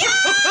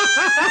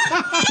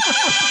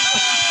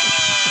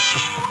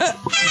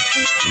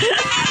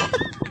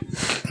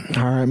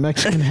All right,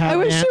 Mexican hat I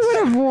wish dance. you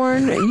would have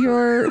worn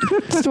your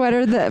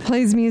sweater that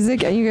plays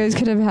music, and you guys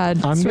could have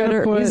had I'm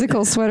gonna put-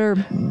 musical sweater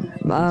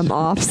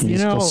offs. You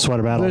know,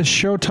 Sweater battle. the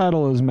show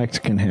title is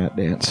Mexican Hat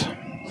Dance.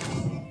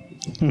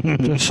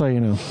 Just so you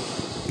know.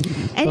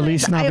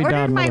 Anyways, I Navidad,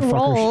 ordered my motherfuckers.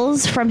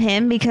 rolls from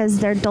him because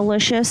they're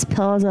delicious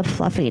pillows of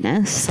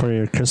fluffiness. For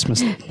your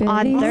Christmas. On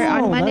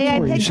Monday, I that's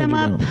where you picked said them you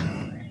up.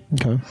 went.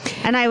 Okay.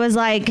 And I was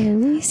like,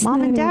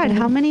 Mom and Dad,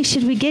 how many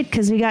should we get?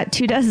 Because we got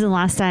 2 dozen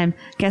last time.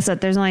 Guess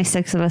what? There's only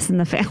 6 of us in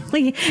the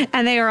family,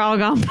 and they were all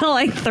gone for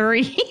like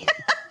 3.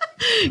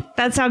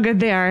 That's how good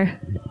they are.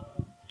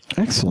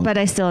 Excellent. But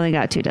I still only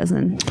got 2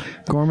 dozen.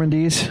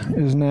 Gourmandise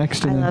is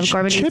next. I then love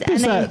Gourmandise, Chip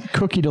is and that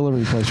cookie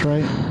delivery place,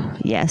 right?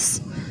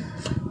 Yes.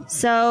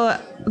 So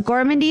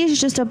Gourmandise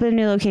just opened a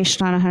new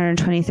location on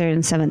 123rd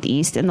and 7th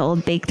East in the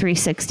old Bake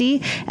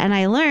 360. And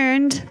I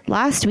learned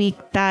last week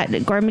that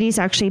Gourmandise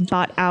actually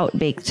bought out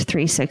Baked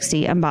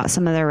 360 and bought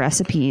some of their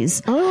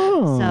recipes.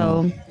 Oh.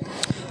 So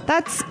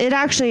that's, it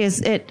actually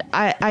is,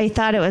 I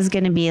thought it was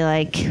going to be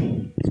like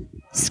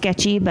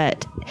sketchy,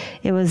 but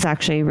it was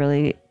actually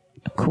really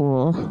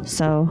cool.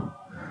 So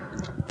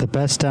The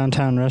best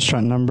downtown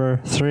restaurant,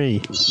 number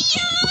 3.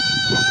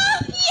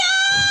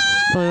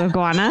 Blue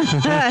Iguana. No,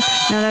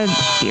 that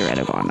would be Red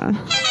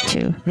Iguana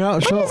too. Yeah, Why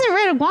so- is it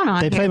Red Iguana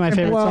on They play here? my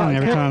favorite song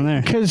every time I'm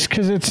there.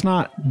 Because it's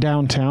not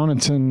downtown.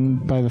 It's in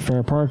by the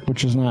Fair Park,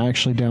 which is not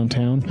actually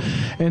downtown.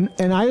 And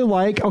I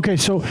like. Okay,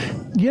 so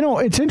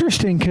it's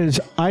interesting because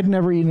I'd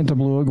never eaten at the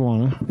Blue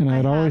Iguana, and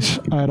I'd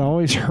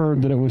always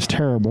heard that it was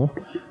terrible.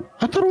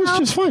 I thought it was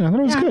just fine. I thought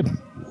it was good.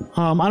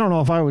 I don't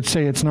know if I would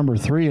say it's number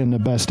 3 in the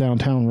best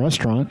downtown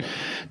restaurant.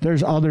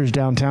 There's others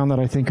downtown that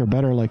I think are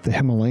better, like the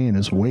Himalayan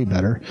is way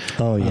better.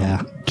 Oh,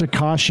 yeah.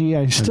 Takashi,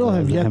 I still love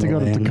have the yet to go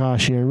to Himalayan.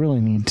 Takashi. I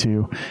really need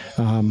to.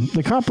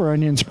 The Copper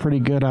Onion's pretty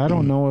good. I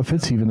don't know if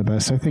it's even the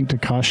best. I think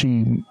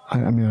Takashi, I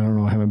don't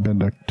know. I haven't been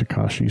to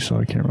Takashi, so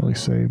I can't really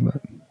say,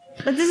 but.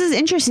 But this is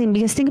interesting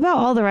because think about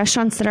all the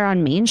restaurants that are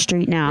on Main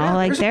Street now. Yeah,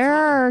 like there's a there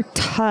are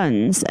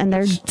tons, and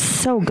they're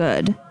so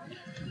good.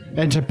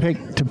 And to pick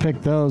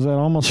those, it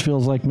almost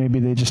feels like maybe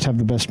they just have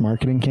the best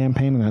marketing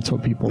campaign, and that's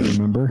what people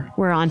remember.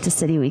 We're on to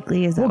City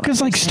Weekly. Is that Well, what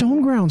because you're like saying?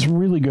 Stone Ground's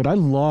really good. I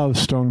love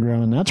Stone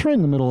Ground, and that's right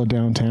in the middle of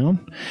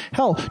downtown.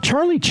 Hell,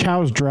 Charlie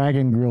Chow's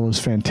Dragon Grill is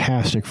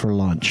fantastic for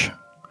lunch.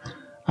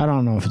 I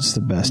don't know if it's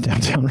the best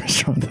downtown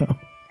restaurant though.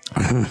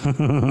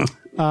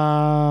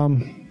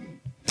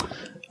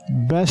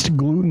 Best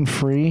gluten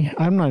free.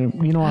 I'm not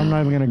even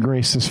going to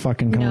grace this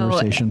fucking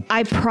conversation. No,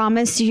 I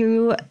promise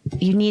you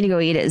need to go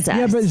eat at Zest.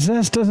 Yeah, but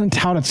Zest doesn't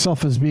tout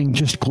itself as being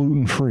just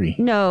gluten free.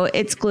 No,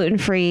 it's gluten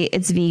free.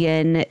 It's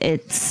vegan.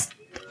 It's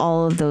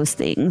all of those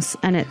things,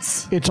 and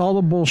it's It's all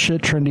the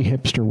bullshit, trendy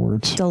hipster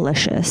words.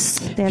 delicious.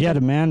 They If have you had the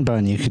a man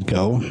bun, you could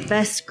go.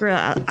 best grill.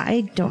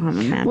 I don't have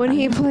a man. When bun.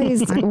 he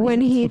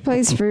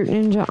plays Fruit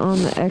Ninja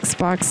on the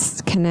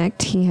Xbox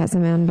Connect, he has a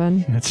man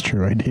bun. That's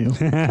true, I do.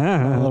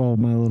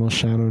 my little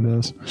shadow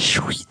does.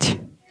 Sweet.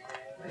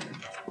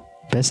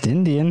 Best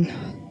Indian.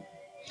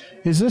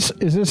 Is this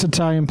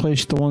Italian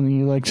place the one that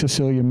you like,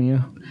 Cecilia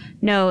Mia?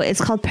 No,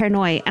 it's called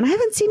Pernod, and I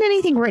haven't seen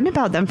anything written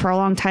about them for a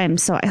long time,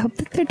 so I hope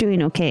that they're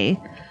doing okay.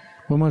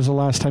 When was the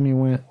last time you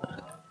went?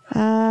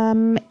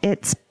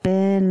 It's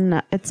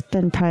been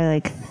probably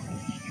like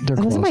They're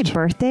was closed. it my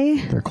birthday?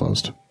 They're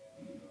closed.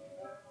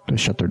 They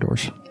shut their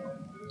doors.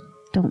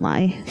 Don't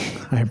lie.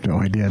 I have no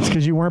idea. It's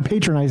because you weren't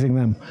patronizing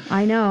them.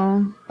 I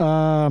know.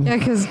 Yeah,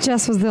 because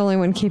Jess was the only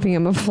one keeping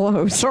him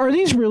afloat. So are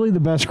these really the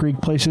best Greek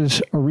places?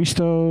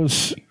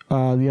 Aristos,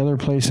 the other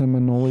place in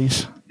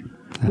Manoli's.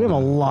 We have a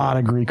lot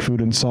of Greek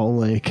food in Salt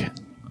Lake.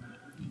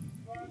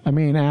 I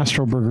mean,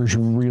 Astro Burger's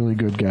really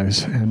good,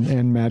 guys,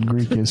 and Mad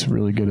Greek is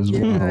really good as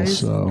well.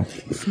 So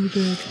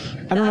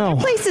I don't know.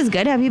 Place is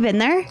good. Have you been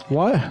there?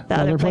 What? The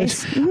other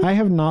place? Mhm. I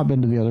have not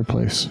been to the other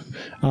place.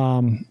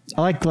 I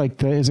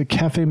like is it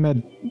Cafe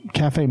Med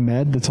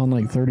that's on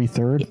like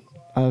 33rd?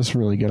 That's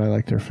really good. I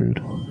like their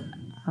food.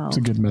 It's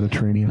a good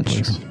Mediterranean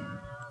place.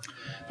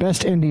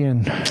 Best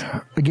Indian.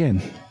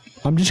 Again,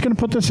 I'm just going to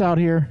put this out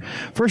here.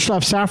 First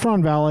off,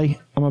 Saffron Valley,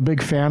 I'm a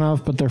big fan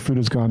of, but their food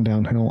has gone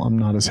downhill. I'm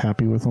not as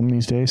happy with them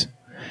these days.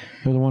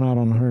 They're the one out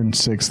on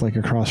 106, like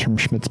across from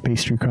Schmidt's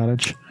Pastry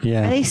Cottage.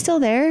 Yeah. Are they still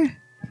there?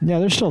 Yeah,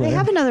 they're still They there.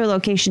 have another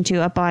location too,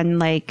 up on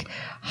like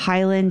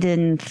Highland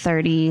and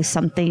 30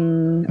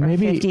 something or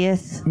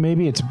 50th.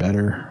 Maybe it's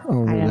better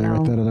over I don't there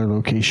at know. that other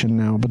location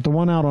now. But the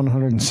one out on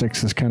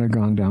 106 has kind of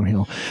gone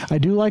downhill. I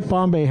do like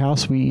Bombay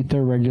House. We eat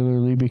there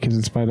regularly because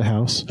it's by the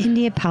house.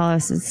 India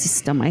Palace is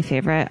still my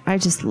favorite. I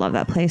just love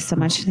that place so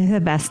much. They're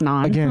the best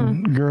naan.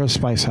 Again, Gura's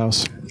Spice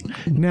House.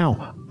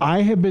 Now,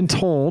 I have been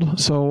told,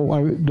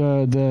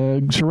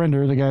 the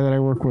Surrender, the guy that I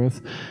work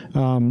with,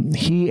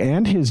 he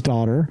and his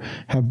daughter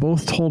have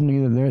both told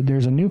me that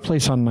there's a new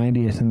place on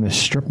 90th in this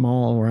strip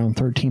mall around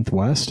 13th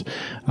West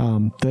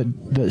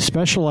that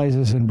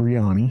specializes in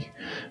biryani,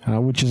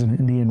 which is an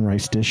Indian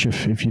rice dish,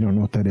 if you don't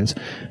know what that is.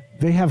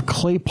 They have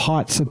clay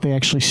pots that they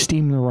actually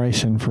steam the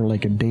rice in for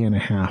like a day and a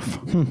half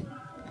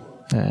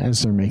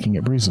as they're making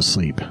it. Bree's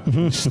asleep.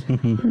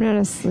 I'm not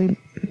asleep.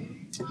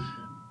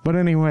 But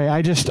anyway,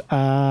 I just,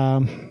 I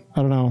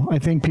don't know. I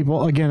think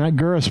people, again, at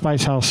Gura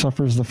Spice House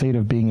suffers the fate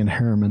of being in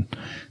Harriman.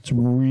 It's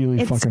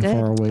really fucking good,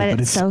 far away, but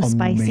it's so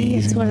spicy.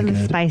 It's one of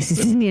the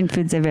spiciest Indian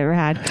foods I've ever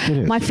had. It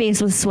is. My face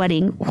was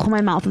sweating. Oh,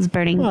 my mouth was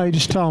burning. Well, you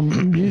just tell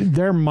them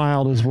their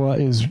mild is what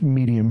is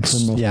medium for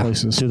most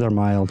places. Do their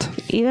mild.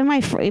 Even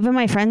my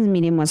friend's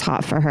medium was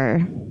hot for her.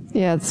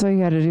 Yeah, that's why you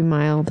got to do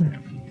mild.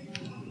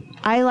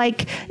 I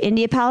like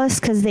India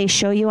Palace because they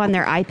show you on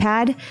their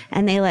iPad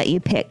and they let you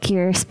pick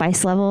your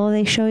spice level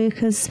they show you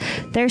because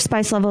their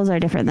spice levels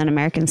are different than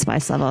American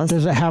spice levels.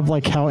 Does it have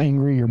like how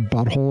angry your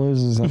butthole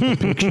is? Is that the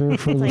picture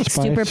for the like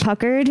spice? super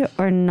puckered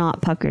or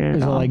not puckered at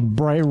Is it all? like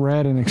bright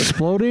red and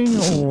exploding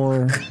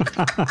or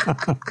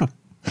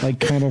like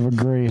kind of a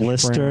gray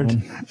Blistered.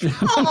 brown?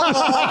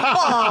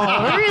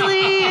 Oh,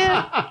 really?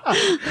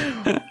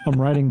 I'm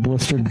writing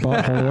blistered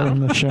butthole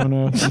in the show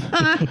notes.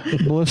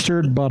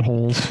 Blistered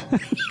buttholes.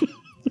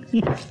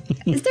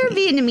 Is there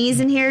Vietnamese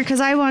in here? Because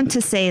I want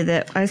to say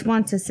that. I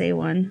want to say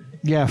one.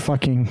 Yeah,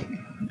 fucking.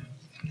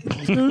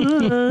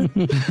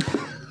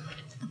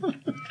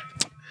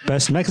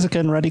 Best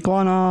Mexican red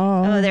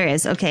iguana. Oh, there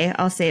is. Okay,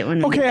 I'll say it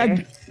when.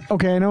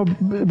 Okay, I know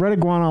red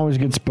iguana always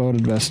gets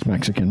voted best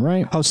Mexican,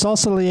 right? Oh,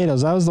 Salsa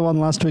Lietos. That was the one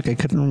last week I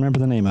couldn't remember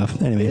the name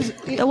of. Anyways.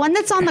 The one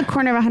that's on the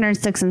corner of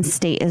 106th and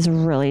State is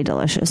really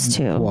delicious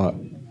too. What?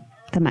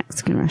 The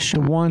Mexican The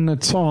restaurant. one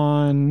that's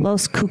on.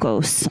 Los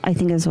Cucos, I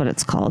think is what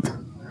it's called.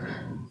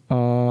 I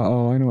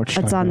know what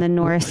you're It's talking on the about.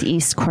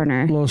 northeast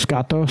corner. Los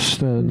Gatos,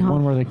 the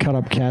one where they cut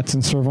up cats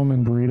and serve them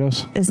in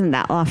burritos. Isn't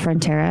that La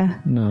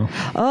Frontera? No.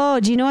 Oh,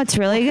 do you know what's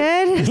really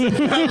good?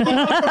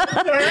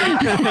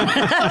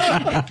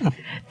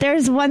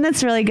 There's one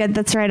that's really good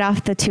that's right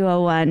off the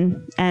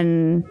 201.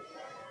 And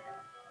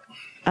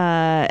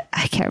I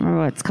can't remember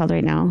what it's called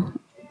right now,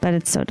 but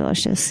it's so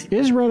delicious.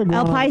 Is red iguana?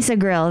 El Paisa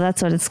Grill,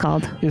 that's what it's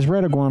called. Is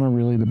red iguana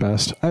really the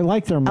best? I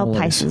like their El moles,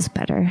 Paisa's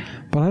better.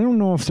 but I don't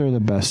know if they're the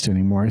best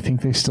anymore. I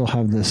think they still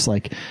have this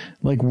like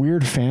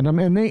weird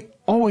fandom, and they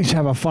always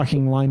have a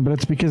fucking line, but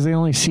it's because they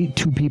only seat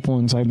 2 people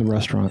inside the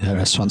restaurant. That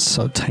restaurant's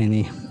so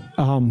tiny.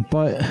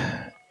 But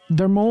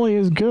their mole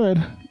is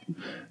good,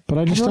 but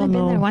I just I've don't only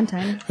been know. there one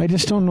time. I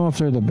just don't know if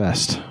they're the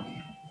best.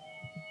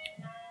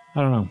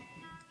 I don't know.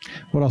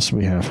 What else do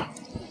we have?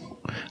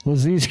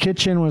 Laziz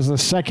Kitchen was the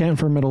second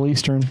for Middle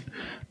Eastern.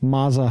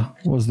 Maza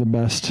was the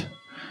best.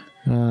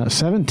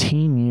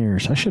 17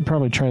 years. I should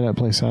probably try that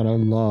place out. I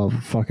love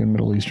fucking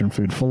Middle Eastern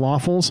food.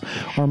 Falafels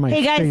are my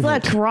Hey guys,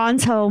 favorite. look,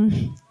 Ron's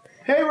home.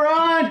 Hey,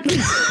 Ron!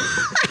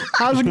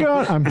 How's it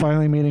going? I'm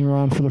finally meeting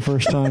Ron for the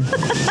first time.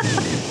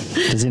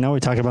 Does he know we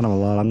talk about him a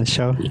lot on this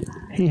show?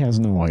 He has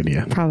no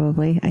idea.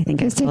 Probably. I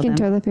think He's I told taking him.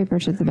 toilet paper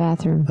to the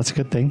bathroom. That's a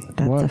good thing.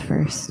 That's What? the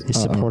first. He's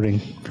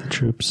supporting the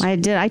troops. I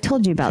did. I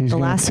told you about He's the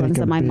gonna last take ones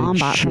a that my big mom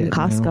bought from shit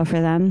Costco now.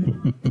 for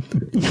them.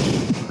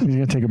 He's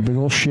going to take a big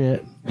old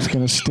shit. It's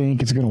going to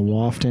stink. It's going to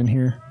waft in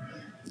here.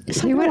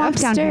 He went Walk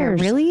down here.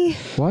 upstairs. Really?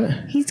 What?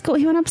 He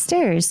went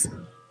upstairs.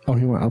 Oh,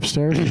 he went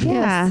upstairs?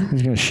 Yeah.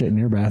 He's going to shit in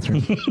your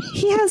bathroom.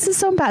 He has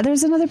his own bath.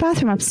 There's another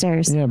bathroom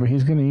upstairs. Yeah, but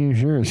he's going to use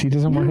yours. He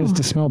doesn't want his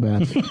to smell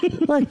bad.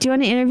 Look, do you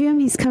want to interview him?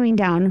 He's coming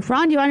down.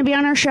 Ron, do you want to be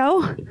on our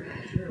show?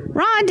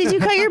 Ron, did you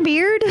cut your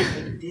beard?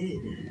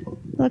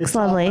 Looks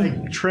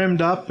lovely.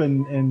 Trimmed up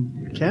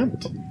and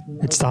kempt.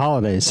 It's the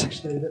holidays.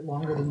 Actually, a bit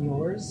longer than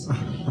yours.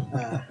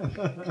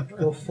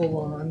 Go full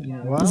on, you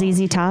know,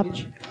 ZZ Top.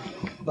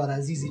 but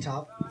ZZ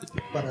Top.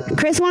 But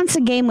Chris wants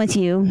a game with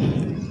you.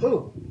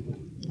 ooh,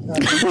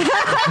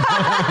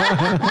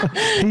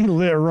 He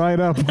lit right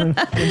up when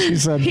she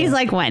said He's that.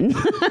 like, when?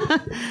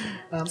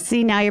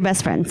 See, now you're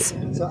best friends.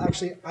 so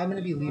actually, I'm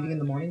going to be leaving in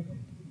the morning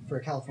for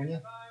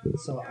California.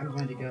 So I'm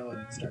going to go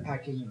and start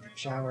packing, and take a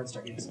shower, and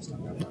start getting some stuff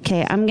done.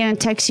 Okay, I'm going to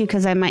text you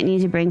because I might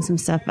need to bring some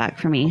stuff back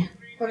for me.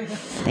 Okay.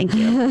 Thank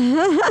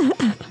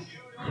you.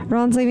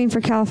 Ron's leaving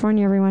for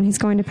California, everyone. He's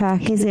going to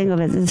pack. He's going to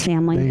go visit his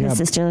family. They His have-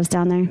 sister lives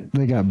down there.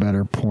 They got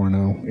better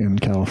porno in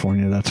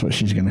California. That's what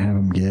she's going to have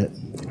him get.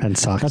 And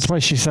socks. That's why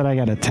she said, I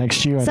got to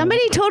text you. I don't-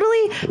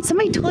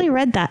 Somebody totally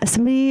read that.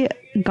 Somebody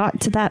got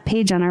to that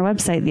page on our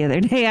website the other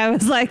day. I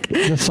was like,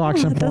 The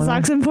socks and the porno?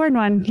 socks and porn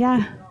one.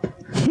 Yeah,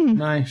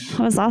 Nice. that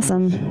was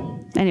awesome.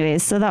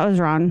 Anyways, so that was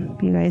Ron.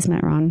 You guys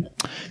met Ron.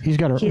 He's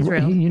got a. He's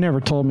real. You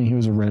never told me he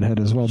was a redhead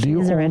as well. Do you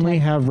He's a only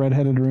redhead. have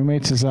redheaded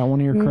roommates? Is that one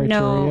of your criteria?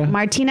 No,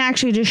 Martina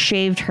actually just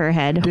shaved her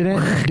head.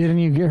 Didn't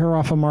you get her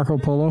off of Marco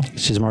Polo?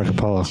 She's Marco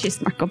Polo. She's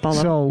Marco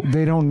Polo. So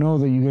they don't know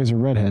that you guys are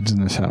redheads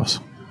in this house.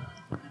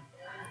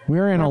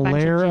 We're in We're a a bunch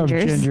of layer of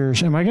gingers.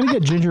 gingers. Am I going to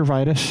get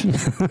gingivitis?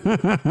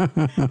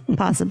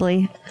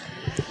 Possibly.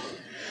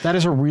 That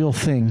is a real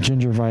thing,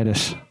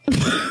 gingivitis.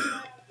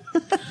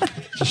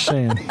 Just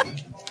saying.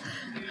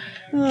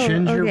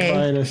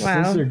 Gingivitis.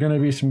 Wow. These are going to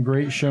be some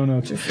great show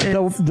notes.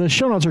 The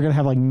show notes are going to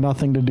have like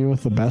nothing to do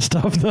with the best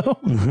of though.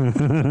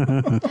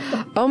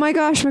 Oh my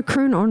gosh,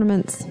 macaroon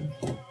ornaments.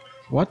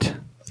 What?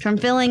 From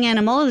filling and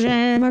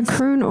emulsion.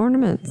 Macaroon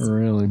ornaments.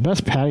 Really?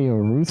 Best patio,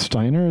 Ruth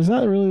Steiner? Is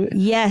that really?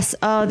 Yes.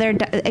 Oh, they're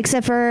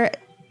except for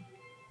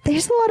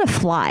there's a lot of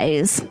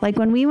flies. Like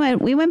when we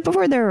went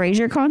before the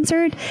Erasure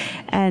concert,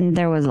 and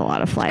there was a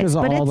lot of flies. Because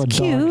of But all the it's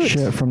dog cute.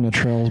 shit from the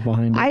trails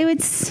behind it. I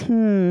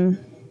would.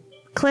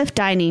 Cliff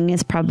Dining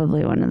is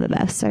probably one of the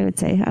best. I would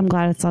say. I'm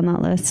glad it's on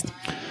that list.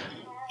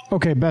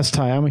 Okay, best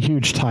Thai. I'm a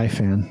huge Thai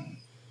fan.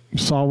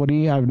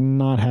 Salwadi, I've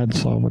not had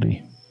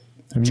Salwadi.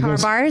 Have you Char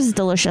guys- bar is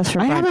delicious for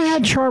brunch. I haven't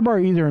had char bar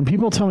either, and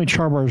people tell me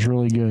char bar is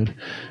really good.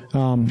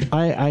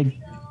 I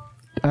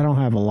don't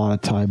have a lot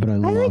of Thai, but I I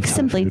love like Thai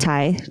Simply food.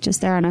 Thai,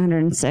 just there on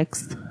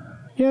 106th.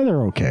 Yeah,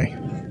 they're okay.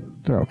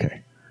 They're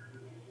okay.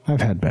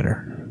 I've had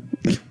better.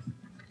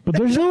 But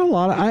there's not a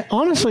lot of... I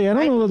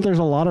don't know that there's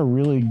a lot of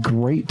really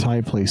great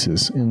Thai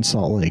places in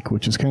Salt Lake,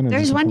 which is kind of...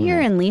 There's one here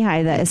disappointing. in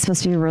Lehigh that is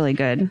supposed to be really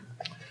good.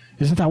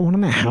 Isn't that one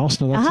in the house?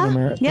 No, that's an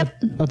American... Yep.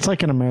 That's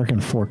like an American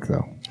Fork,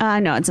 though.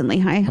 No, it's in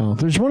Lehigh. Oh,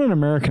 there's one in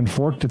American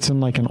Fork that's in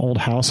like an old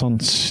house on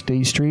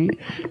State Street,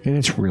 and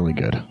it's really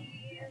good.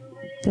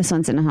 This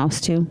one's in a house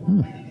too.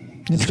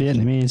 It's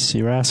Vietnamese.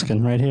 You were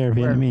asking right here,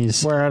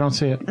 Vietnamese. Where? I don't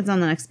see it. It's on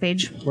the next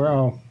page. Where?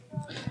 Oh.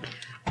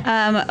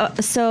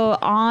 So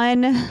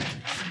on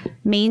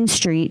Main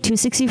Street,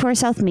 264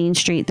 South Main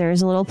Street,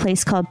 there's a little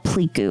place called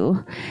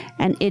Pliku,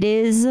 and it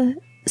is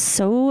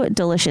so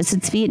delicious.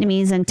 It's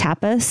Vietnamese and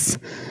tapas,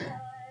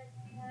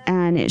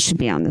 and it should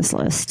be on this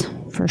list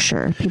for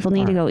sure. People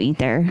need to go eat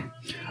there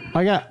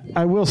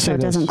I will say so it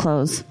this. doesn't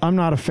close. I'm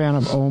not a fan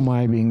of Oh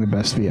My being the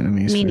best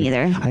Vietnamese Me food.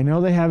 neither. I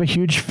know they have a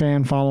huge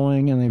fan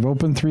following, and they've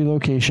opened 3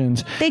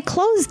 locations. They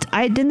closed.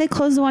 Didn't they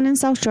close the one in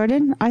South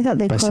Jordan? I thought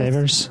they By closed.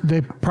 Savers. They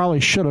probably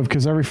should have,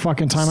 because every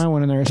fucking time I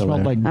went in there, it Still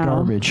smelled there. like Oh.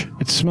 garbage.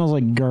 It smells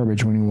like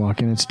garbage when you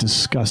walk in. It's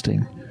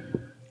disgusting.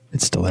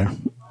 It's still there.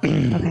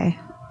 Okay.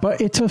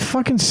 But it's a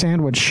fucking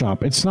sandwich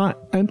shop. It's not...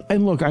 And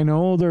look, I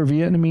know they're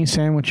Vietnamese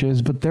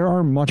sandwiches, but there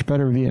are much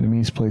better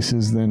Vietnamese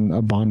places than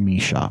a banh mi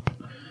shop.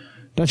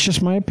 That's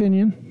just my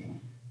opinion.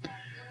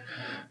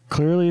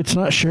 Clearly, it's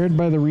not shared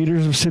by the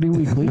readers of City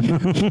Weekly.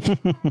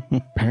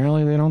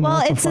 Apparently, they don't know Well,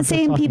 what it's the fuck they're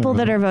same talking people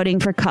about. that are voting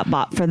for Cup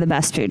Bop for the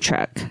best food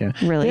truck. Yeah.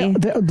 Really?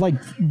 Like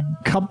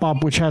Cup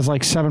Bop, which has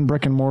like 7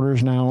 brick and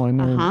mortars now, and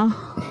they're-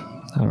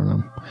 I don't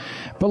know.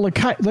 But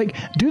Lakai,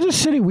 do the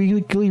City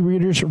Weekly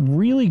readers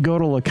really go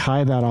to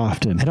Lakai that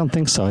often? I don't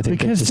think so. I think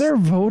Because they're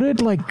voted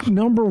like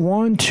number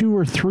 1, 2,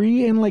 or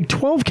 3 in like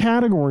 12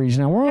 categories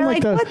now. We're on They're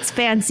like like, the what's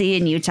fancy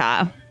in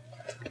Utah?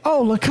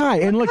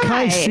 Lakai, and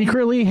Lakai Lakai.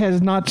 secretly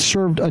has not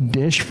served a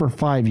dish for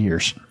 5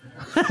 years.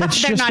 It's They're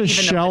just not a even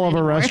shell of open a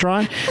anymore.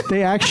 restaurant.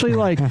 They actually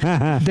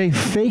they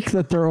fake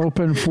that they're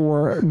open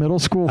for middle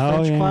school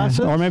French classes.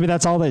 Or maybe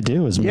that's all they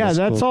do is Yeah, middle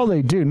that's school. all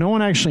they do. No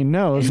one actually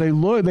knows.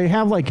 They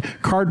have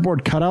like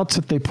cardboard cutouts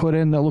that they put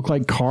in that look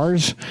like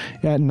cars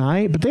at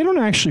night, but they don't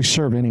actually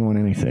serve anyone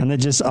anything. And they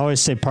just always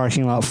say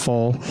parking lot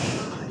full,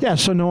 Yeah,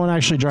 so no one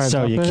actually drives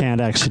so up you it. can't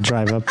actually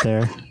drive up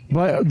there.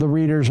 But the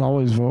readers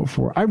always vote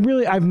for.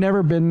 I've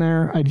never been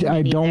there. I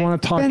don't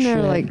want to talk Been shit.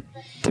 there like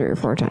 3 or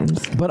 4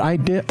 times. but I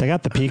did. They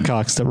got the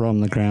peacocks that roam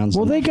the grounds.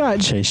 Well, and they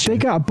chase you.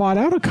 got bought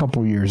out a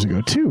couple years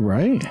ago too,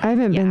 right? I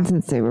haven't been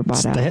since they were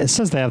bought out. It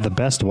says they have the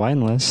best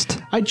wine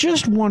list. I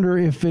just wonder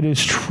if it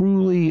is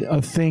truly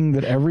a thing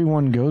that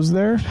everyone goes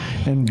there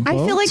and I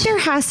feel like votes, there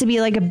has to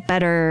be like a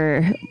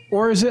better.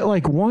 or is it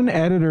like one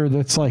editor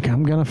that's like,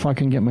 I'm gonna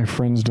fucking get my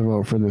friends to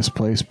vote for this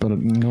place, but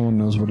no one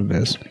knows what it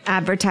is.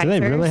 Advertisers. Do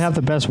they really have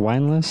the best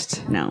wine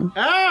list? No.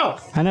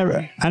 I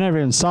never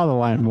even saw the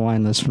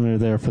wine list when we were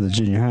there for the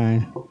junior high.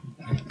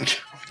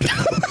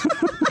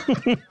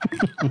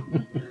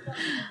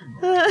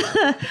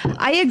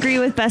 I agree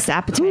with best Who the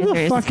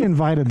appetizers. fuck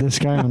invited this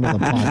guy onto the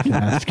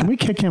podcast? Can we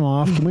kick him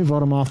off? Can we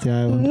vote him off the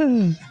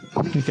island?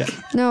 Okay.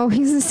 No,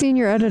 he's the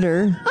senior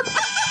editor.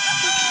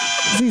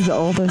 'Cause he's the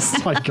oldest.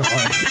 Oh my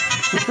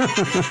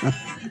god.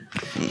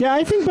 Yeah,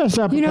 I think best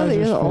appetizers. You know that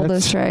you're the fits.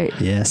 oldest, right?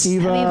 Yes.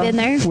 Eva, Have you been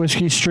there?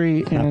 Whiskey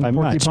Street, Not and by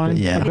much, Porcupine. but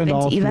yeah. I've been to Been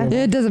all to three. Eva? of them.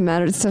 It doesn't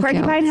matter. It still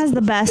Porcupine counts. has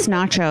the best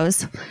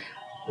nachos.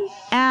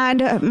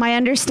 And my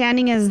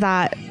understanding is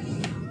that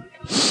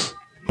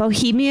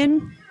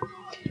Bohemian,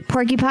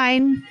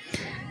 Porcupine,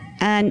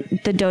 and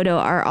the Dodo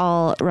are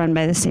all run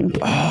by the same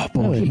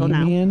people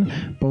now.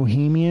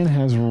 Bohemian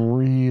has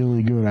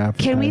really good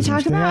appetizers. Can we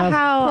talk They about have-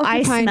 how I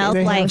Porcupine, smelled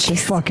they like have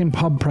fucking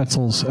pub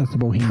pretzels at the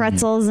Bohemian?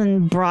 pretzels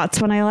and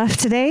brats when I left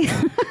today?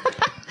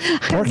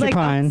 I was like,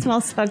 Porcupine. oh, it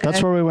smells so good.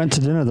 That's where we went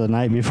to dinner the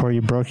night before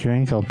you broke your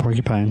ankle.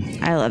 Porcupine.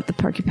 I love the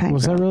Porcupine.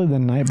 Was that really the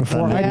night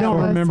before? night I don't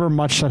before. remember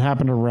much that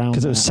happened around.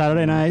 Because it was that.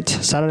 Saturday night.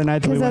 Saturday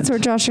night that we Because went. that's where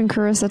Josh and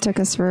Carissa took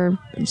us for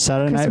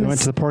Saturday night we went Christmas.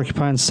 to the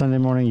Porcupine. Sunday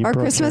morning you our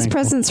broke Christmas your ankle.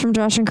 presents from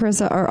Josh and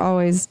Carissa are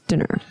always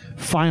dinner.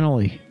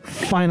 Finally,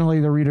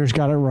 the readers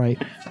got it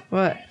right.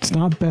 What? It's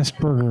not best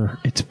burger,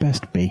 it's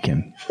best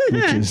bacon,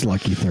 which is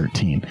Lucky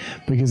 13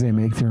 because they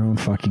make their own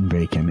fucking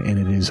bacon and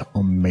it is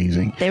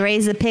amazing. They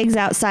raise the pigs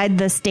outside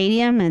the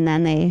stadium, and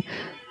then they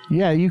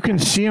Yeah, you can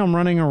see them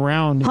running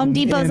around. Home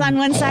Depot's on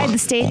one side, the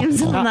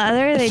stadium's on the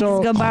other. They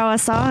So- just go borrow a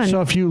saw. And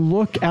So if you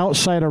look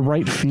outside of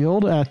right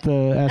field at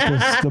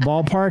the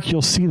ballpark,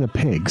 you'll see the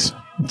pigs.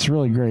 It's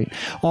really great.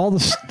 All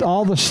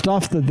the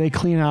stuff that they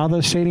clean out of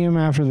the stadium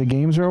after the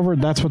games are over,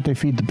 that's what they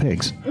feed the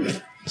pigs.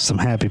 Some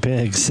happy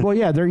pigs. Well,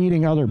 yeah, they're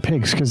eating other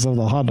pigs because of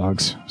the hot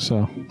dogs.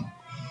 So,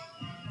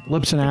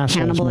 lips and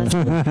assholes.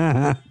 man.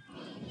 Cannibalism.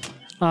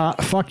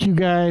 Fuck you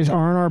guys.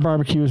 R&R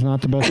barbecue is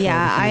not the best.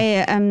 Yeah, barbecue.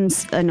 I am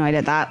annoyed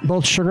at that.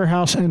 Both Sugar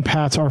House and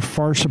Pat's are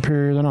far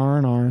superior than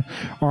R&R.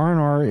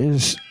 R&R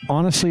is,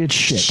 honestly, it's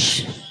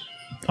shit.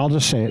 I'll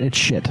just say it. It's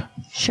shit.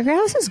 Sugar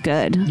House is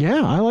good.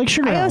 Yeah, I like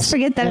Sugar House. I always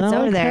forget that and it's I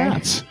over like there.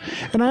 Pat's.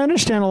 And I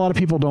understand a lot of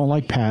people don't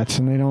like Pat's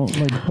and they don't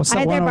like. What's that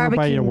Either one over by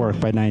barbecue- your work,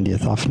 by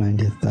 90th, off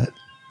 90th,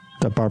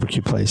 that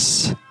barbecue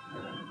place?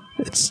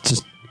 It's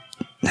just,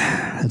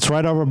 it's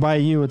right over by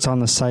you. It's on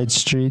the side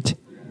street.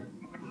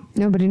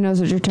 Nobody knows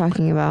what you're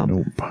talking about.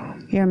 Nope.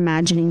 You're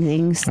imagining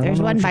things. don't There's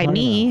know one what by you're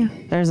me.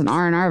 There's an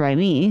R&R by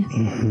me.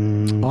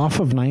 Off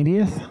of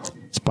 90th?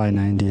 It's by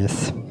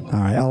 90th. All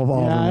right, I'll Yeah,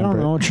 I remember don't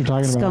know it. what you're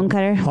talking Scone about.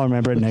 cutter. I'll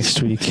remember it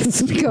next week.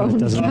 Scone It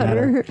doesn't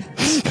matter.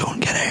 cutter.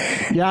 Scone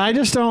cutter. Yeah, I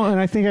just don't, and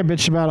I think I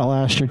bitched about it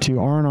last year too.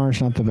 R&R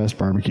is not the best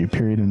barbecue,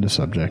 period, into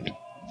subject.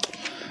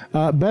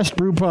 Best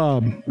brew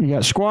pub. You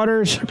got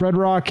Squatters, Red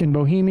Rock, and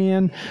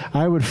Bohemian.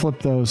 I would flip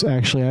those,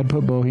 actually. I'd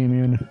put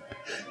Bohemian.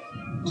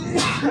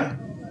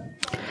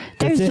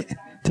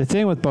 The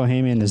thing with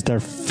Bohemian is their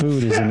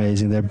food is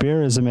amazing. Their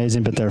beer is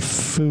amazing, but their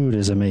food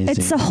is amazing.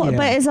 It's a whole, Yeah.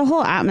 but it's a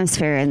whole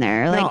atmosphere in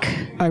there. Now, Like,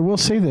 I will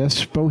say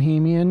this.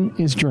 Bohemian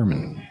is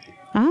German.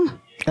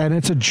 And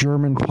it's a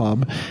German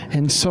pub.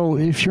 And so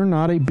if you're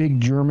not a big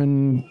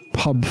German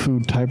pub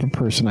food type of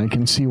person, I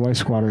can see why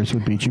Squatters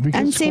would beat you. Because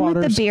and same with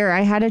the Squatters- beer.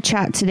 I had a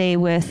chat today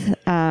with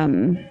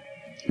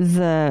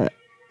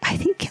I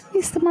think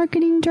he's the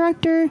marketing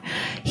director.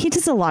 He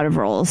does a lot of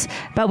roles,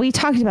 but we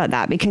talked about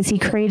that because he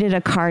created a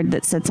card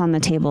that sits on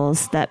the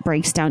tables that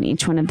breaks down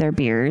each one of their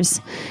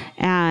beers.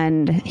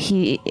 And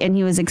he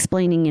was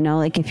explaining, you know,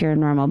 like if you're a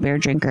normal beer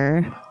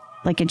drinker,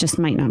 like it just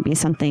might not be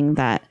something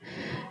that,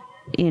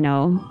 you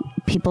know,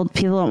 people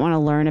don't want to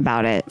learn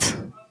about it.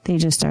 They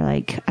just are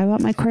like, I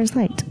want my Coors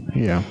Light.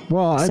 Yeah.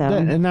 Well, So-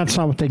 and that's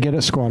not what they get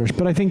at Squatters.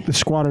 But I think the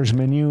Squatters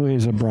menu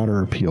is a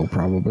broader appeal,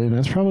 probably. And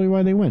that's probably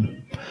why they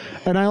win.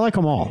 And I like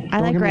them all. I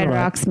Don't like get me Red wrong.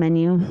 Rock's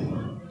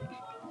menu.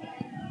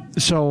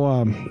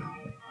 So,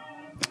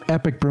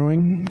 Epic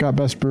Brewing got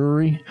Best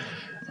Brewery.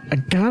 I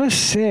gotta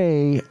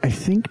say, I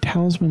think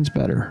Talisman's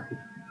better.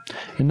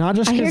 And not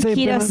just I hear because they've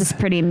been... Ketos is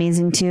pretty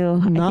amazing too.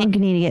 I think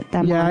you need to get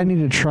them. Yeah, on. I need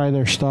to try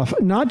their stuff.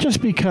 Not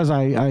just because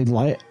I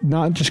like,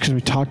 not just because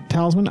we talked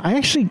Talisman. I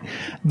actually,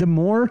 the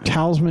more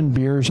Talisman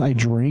beers I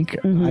drink,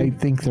 I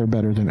think they're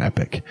better than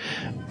Epic.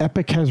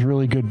 Epic has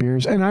really good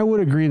beers, and I would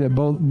agree that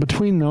both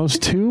between those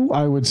two,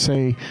 I would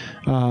say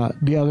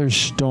the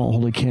others don't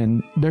hold a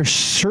can. There's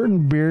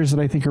certain beers that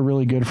I think are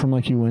really good from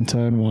like Uinta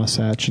and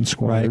Wasatch and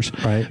Squatters,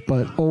 Right.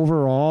 But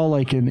overall,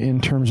 like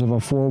in terms of a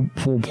full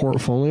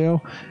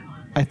portfolio,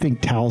 I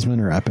think Talisman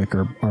or Epic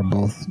are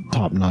both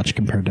top notch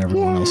compared to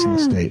everyone else in the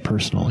state,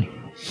 personally.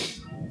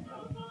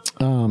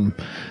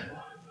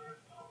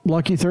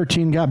 Lucky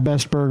 13 got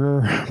Best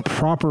Burger.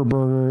 Proper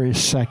Burger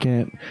is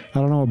second. I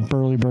don't know what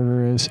Burley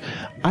Burger is.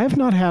 I have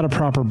not had a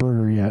Proper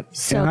Burger yet.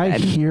 So and I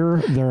good.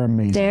 hear they're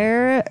amazing.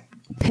 Their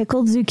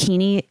pickled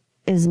zucchini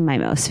is my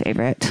most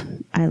favorite.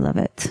 I love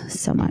it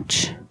so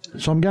much.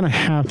 So I'm going to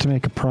have to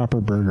make a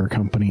Proper Burger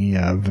Company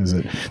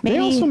visit. They Maybe-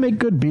 also make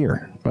good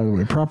beer, by the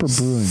way. Proper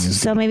Brewing is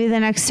So maybe the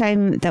next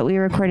time that we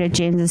record at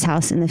James's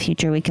house in the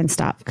future, we can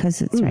stop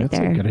because it's Ooh, right that's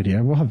there. a good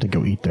idea. We'll have to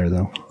go eat there,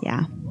 though.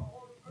 Yeah.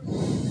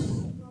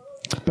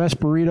 Best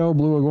Burrito,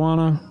 Blue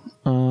Iguana.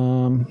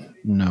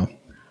 No.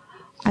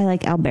 I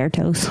like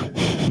Alberto's.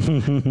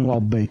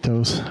 Well,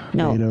 Betos.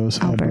 No, Betos,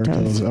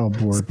 Alberto's.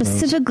 Alberto's.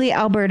 Specifically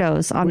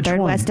Alberto's on Which 3rd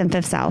one? West and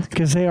 5th South.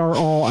 Because they are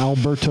all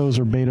Albertos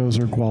or Betos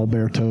or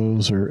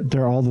Gualbertos, or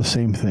they're all the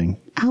same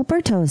thing.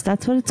 Alberto's,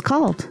 that's what it's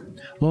called.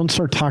 Lone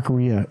Star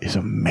Taqueria is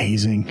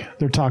amazing.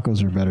 Their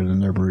tacos are better than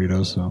their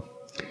burritos, so.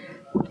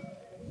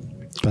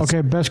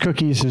 Okay, best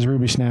cookies is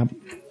Ruby Snap.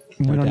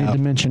 We don't need doubt. to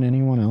mention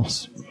anyone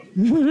else.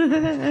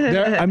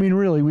 I mean,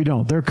 really, we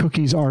don't. Their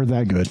cookies are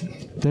that good.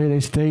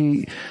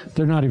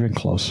 They're not even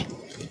close.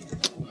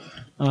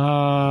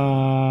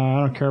 I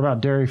don't care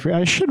about dairy free.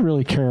 I should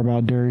really care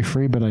about dairy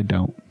free, but I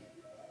don't.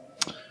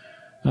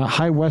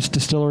 High West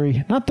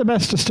Distillery, not the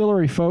best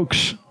distillery,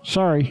 folks.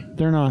 Sorry,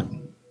 they're not.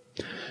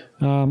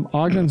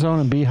 Ogden's Own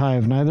and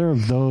Beehive, neither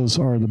of those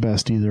are the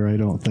best either. I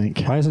don't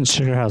think, Why isn't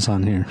Sugar House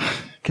on here?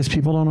 because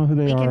people don't know who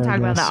they We are. can talk I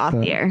about guess, that off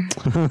but- the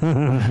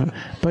air.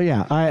 But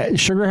yeah,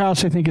 Sugar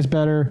House I think is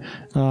better.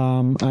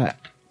 I'm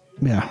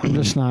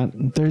just not.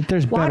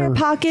 There's Water better.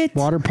 Pocket.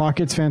 Water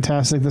Pocket's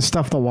fantastic. The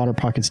stuff the Water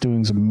Pocket's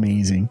doing is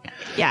amazing.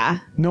 Yeah.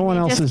 No one It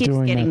else just is keeps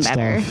doing getting that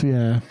better. stuff.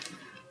 Yeah.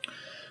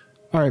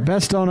 All right,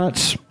 best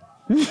donuts.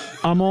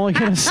 I'm only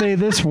going to say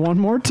this one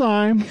more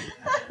time.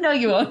 No,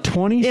 you won't.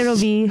 20. It'll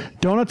be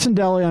Donuts and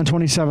Deli on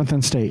 27th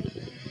and State.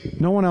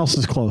 No one else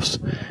is close.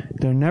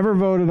 They're never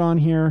voted on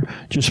here.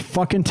 Just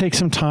fucking take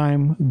some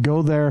time.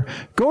 Go there.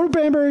 Go to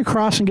Banbury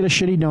Cross and get a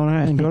shitty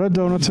donut, and go to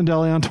Donuts and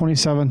Deli on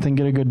 27th and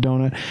get a good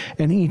donut,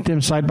 and eat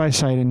them side by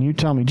side. And you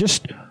tell me,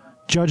 just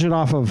judge it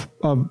off of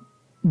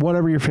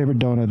whatever your favorite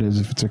donut is.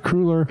 If it's a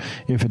cruller,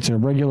 if it's a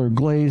regular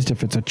glazed,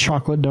 if it's a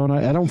chocolate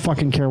donut, I don't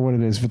fucking care what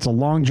it is. If it's a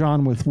Long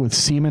John with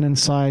semen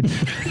inside,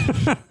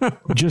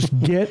 just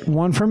get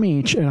one from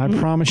each, and I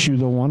promise you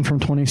the one from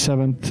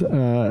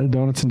 27th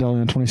Donuts and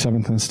Deli on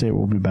 27th and State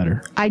will be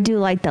better. I do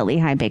like that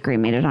Lehigh Bakery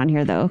made it on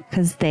here, though,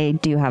 because they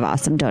do have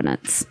awesome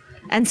donuts.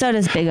 And so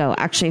does Big O,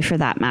 actually, for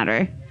that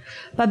matter.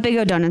 But Big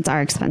O donuts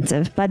are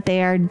expensive, but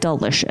they are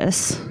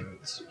delicious.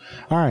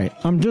 All right,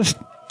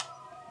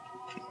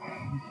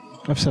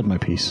 I've said my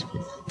piece.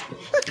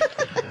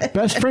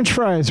 Best French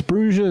fries,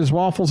 Bruges,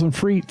 waffles, and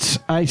frites.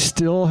 I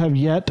still have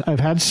yet. I've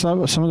had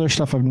some of their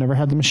stuff. I've never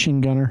had the machine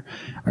gunner.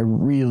 I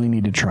really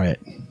need to try it.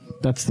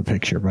 That's the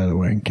picture, by the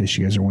way, in case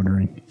you guys are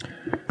wondering.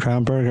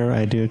 Crown Burger,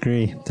 I do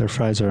agree. Their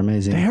fries are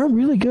amazing. They are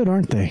really good,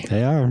 aren't they?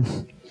 They are.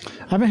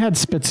 I haven't had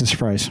Spitz's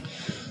fries.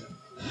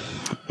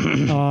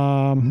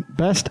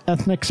 Best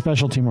ethnic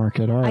specialty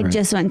market. All right. I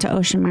just went to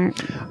Ocean Mart.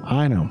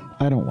 I know.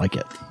 I don't like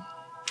it.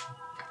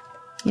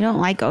 You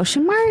don't like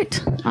Ocean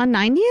Mart on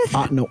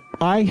 90th? No.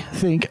 I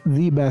think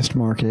the best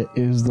market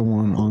is the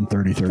one on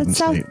 33rd and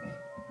State.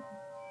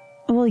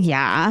 Well,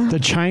 yeah. The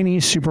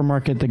Chinese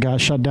supermarket that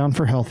got shut down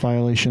for health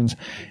violations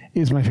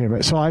is my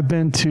favorite. So I've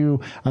been to,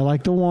 I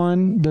like the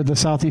one, the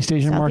Southeast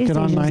Asian market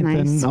on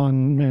 9th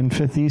and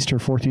 5th East or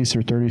 4th East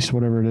or 3rd East,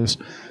 whatever it is.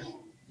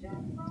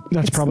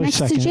 That's probably next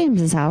second. to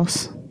James's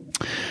house.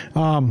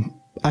 I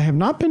have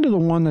not been to the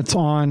one that's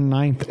on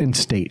 9th and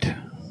State.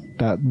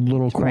 That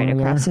little corner right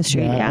across there. the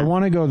street, yeah. I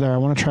want to go there. I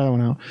want to try that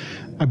one out.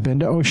 I've been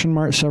to Ocean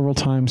Mart several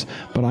times,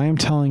 but I am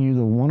telling you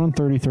the one on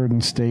 33rd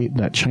and State,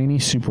 that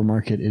Chinese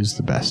supermarket is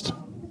the best.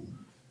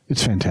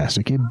 It's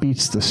fantastic. It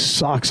beats the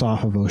socks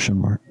off of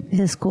Ocean Mart. It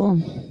is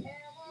cool.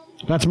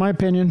 That's my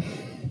opinion.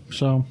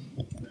 So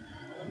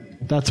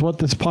that's what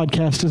this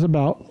podcast is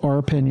about, our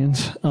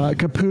opinions.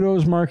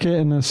 Caputo's Market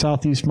in the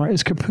Southeast Market.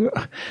 Is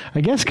Caputo,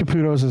 I guess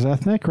Caputo's is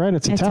ethnic, right?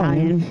 It's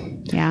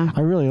Italian. Yeah.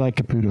 I really like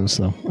Caputo's,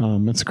 though.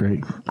 It's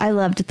great. I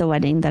loved the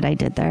wedding that I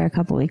did there a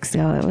couple weeks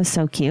ago. It was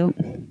so cute.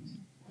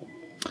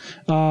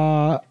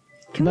 Can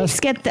we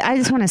skip I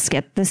just want to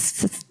skip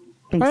this.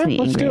 All right,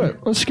 let's do it.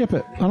 Let's skip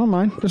it. I don't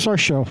mind. It's our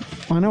show.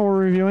 I know we're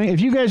reviewing.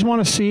 If you guys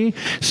want to see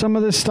some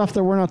of this stuff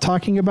that we're not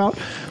talking about,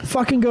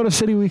 fucking go to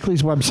City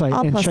Weekly's website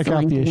and check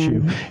out the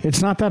issue.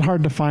 It's not that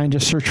hard to find.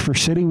 Just search for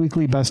City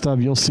Weekly Best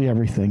of. You'll see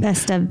everything.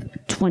 Best of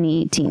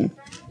 2018.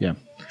 Yeah.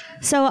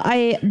 So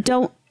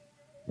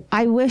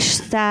I wish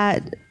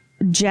that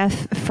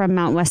Jeff from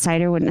Mount West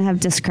Cider wouldn't have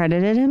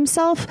discredited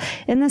himself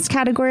in this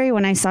category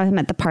when I saw him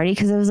at the party,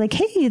 because I was like,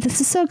 hey, this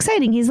is so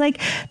exciting. He's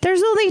like,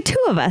 there's only 2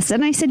 of us.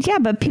 And I said, yeah,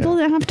 but people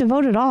didn't have to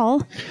vote at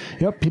all.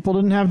 Yep, people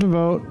didn't have to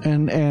vote.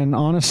 And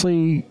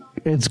honestly,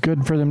 it's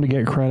good for them to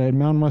get credit.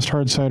 Mountain West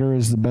Hard Cider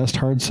is the best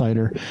hard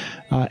cider.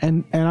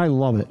 And I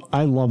love it.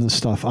 I love the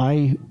stuff.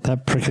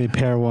 That prickly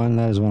pear one,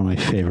 that is one of my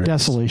favorites.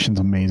 Desolation's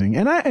amazing.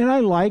 And I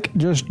like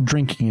just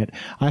drinking it.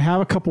 I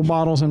have a couple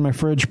bottles in my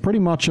fridge pretty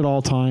much at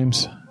all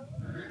times.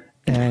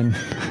 And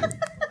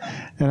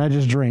I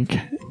just drink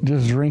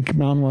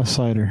Mountain West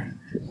Cider.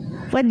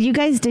 What did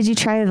you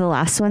try the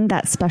last one,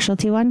 that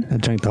specialty one? I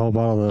drank the whole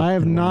bottle. I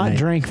have not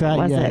drank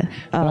that yet.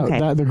 Oh,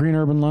 okay. The Green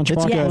Urban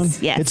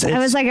Lunchbox. Yes. I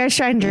was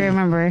trying to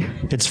remember.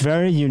 It's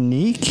very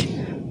unique,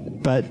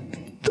 but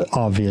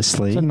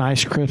obviously it's a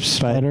nice crisp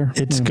cider.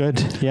 It's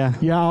good. Yeah.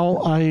 Yeah.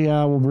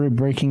 I will be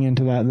breaking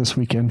into that this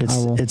weekend. It's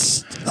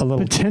a little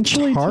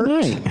potentially tart,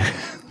 tonight.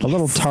 A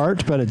little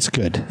tart, but it's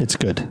good. It's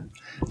good.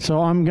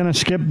 So I'm going to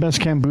skip best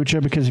kombucha,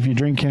 because if you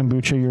drink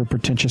kombucha, you're a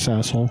pretentious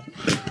asshole.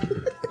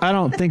 I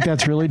don't think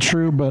that's really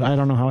true, but I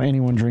don't know how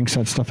anyone drinks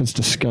that stuff. It's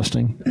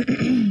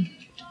disgusting.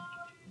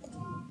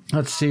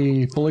 Let's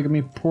see.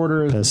 Polygamy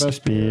Porter is the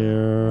best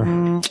beer.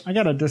 I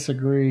got to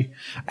disagree.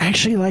 I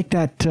actually like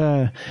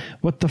that.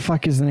 What the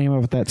fuck is the name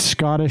of it? That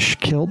Scottish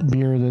kilt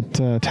beer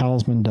that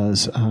Talisman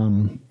does.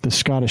 The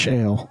Scottish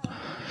Ale.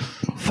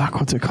 Fuck,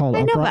 what's it called?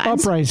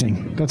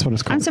 Uprising. That's what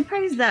it's called. I'm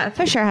surprised that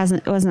Fisher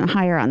wasn't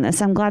higher on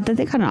this. I'm glad that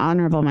they got an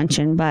honorable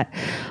mention, but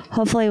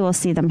hopefully we'll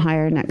see them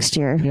higher next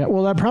year. Yeah,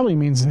 well, that probably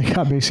means they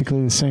got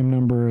basically the same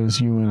number as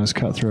you and as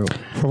Cutthroat.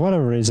 For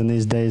whatever reason,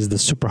 these days, the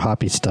super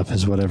hoppy stuff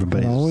is what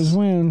everybody always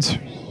wins.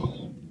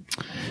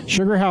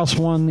 Sugar House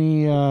won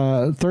the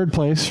 3rd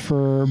place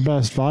for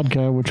best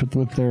vodka, which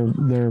with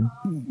their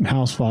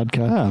house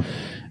vodka.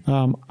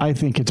 Oh. I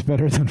think it's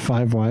better than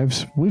Five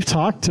Wives. We've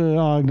talked to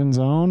Ogden's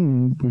Own,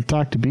 and we've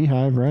talked to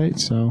Beehive, right?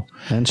 So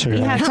and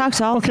Sugar House. Yeah, talked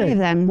to all 3 of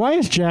them. Why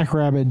is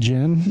Jackrabbit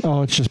Gin?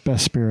 Oh, it's just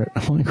Best Spirit.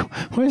 I'm like,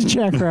 why is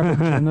Jackrabbit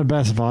Gin the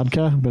best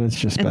vodka? But it's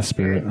just Best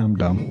Spirit. I'm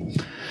dumb.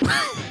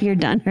 You're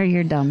done or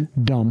you're dumb?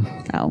 Dumb.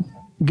 Oh.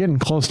 I'm getting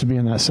close to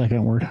being that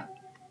second word.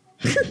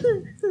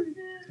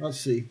 Let's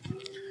see.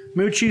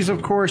 Moochie's,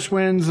 of course,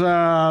 wins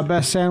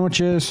best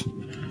sandwiches.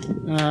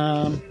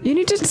 You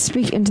need to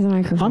speak into the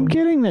microphone. I'm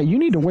getting that. You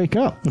need to wake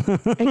up.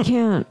 I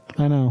can't.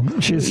 I know.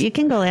 You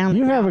can go down.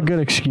 You have a good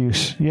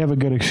excuse. You've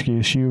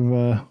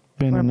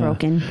been in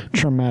broken. A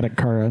traumatic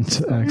car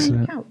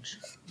accident.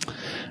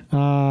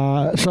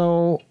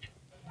 So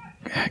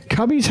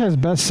Cubby's has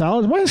best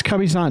salads. Why is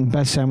Cubby's not in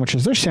best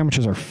sandwiches? Their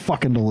sandwiches are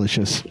fucking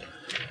delicious.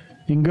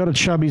 You can go to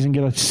Chubby's and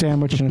get a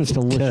sandwich and it's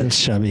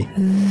delicious. Chubby.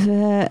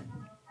 The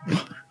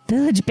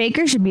Village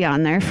Baker should be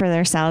on there for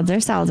their salads. Their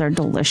salads are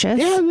delicious.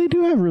 Yeah, they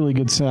do have really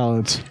good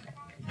salads.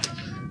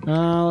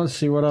 Let's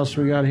see what else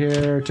we got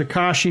here.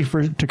 Takashi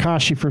for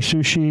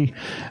sushi.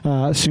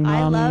 Tsunami.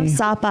 I love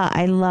Sapa.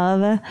 I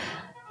love the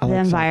like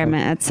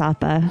environment at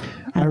Sapa.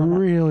 I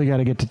really got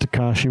to get to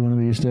Takashi one of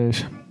these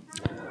days.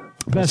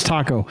 Best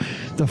taco.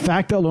 The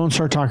fact that Lone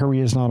Star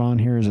Taqueria is not on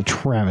here is a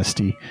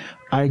travesty.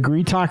 I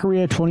agree.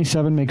 Taqueria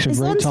 27 makes a Is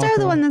great Lone taco. Star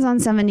the one that's on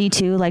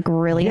 72, like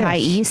really high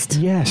east?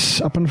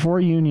 Yes, up in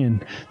Fort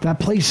Union. That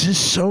place is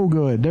so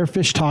good. Their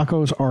fish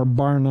tacos are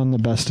bar none the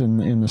best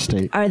in the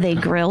state. Are they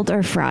grilled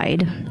or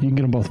fried? You can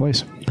get them both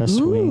ways. Best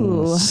Ooh,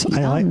 wings.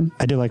 yum.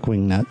 I do like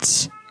wing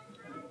nuts.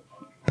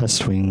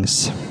 Best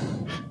wings.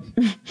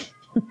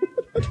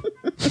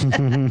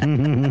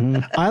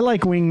 I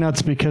like wing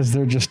nuts because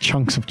they're just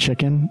chunks of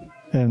chicken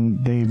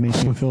and they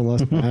make me feel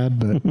less bad.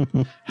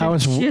 But how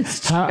is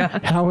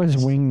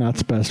wing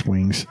nuts best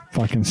wings?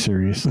 Fucking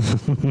serious.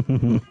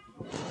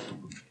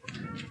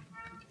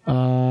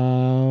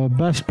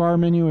 Best bar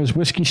menu is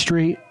Whiskey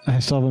Street. I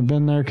still haven't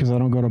been there because I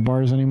don't go to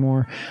bars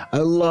anymore. I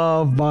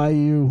love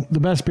Bayou. The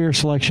best beer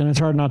selection. It's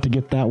hard not to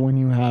get that when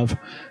you have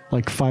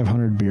like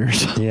 500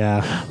 beers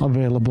Yeah.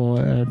 available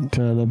at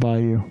the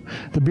Bayou.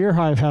 The Beer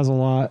Hive has a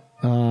lot.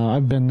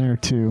 I've been there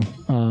too.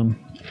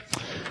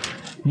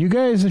 You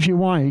guys, if you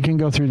want, you can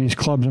go through these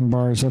clubs and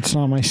bars. That's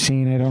not my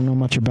scene. I don't know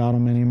much about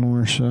them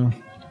anymore. So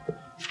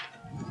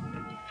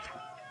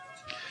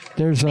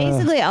there's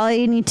Basically, all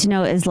you need to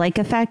know is Lake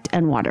Effect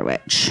and Water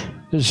Witch.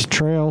 there's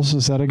Trails.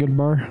 Is that a good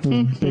bar?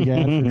 There's a big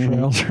ad for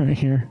Trails right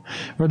here.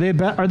 Are they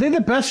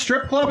the best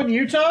strip club in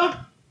Utah?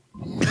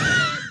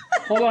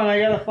 Hold on, I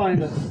gotta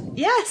find it.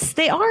 Yes,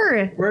 they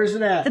are. Where's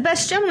it at? The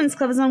Best Gentlemen's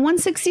Club is on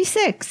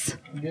 166.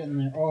 I'm getting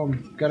there. Oh,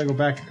 gotta go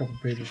back a couple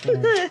pages.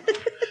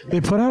 They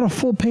put out a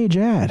full page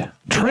ad.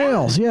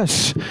 Trails,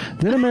 yes.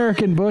 Then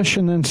American Bush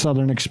and then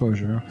Southern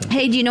Exposure. Okay.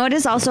 Hey, do you know what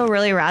is also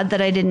really rad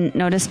that I didn't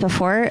notice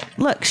before?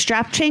 Look,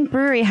 Strapchank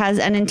Brewery has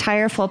an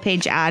entire full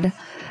page ad.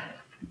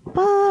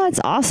 Oh,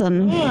 it's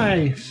awesome.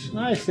 Nice.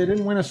 They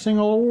didn't win a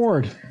single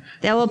award.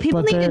 Yeah, well,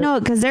 people But need to they're- know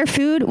it because their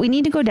food, we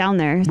need to go down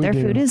there. Their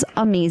do. food is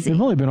amazing.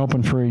 They've only been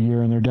open for a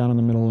year and they're down in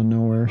the middle of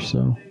nowhere,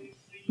 so.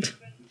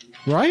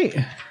 Right?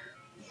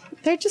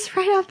 They're just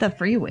right off the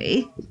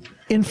freeway.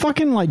 In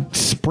fucking like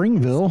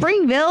Springville.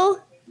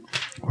 Springville?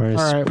 Where's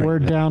All right, we're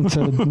down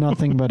to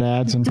nothing but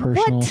ads and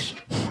personals.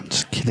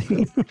 Just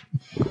kidding.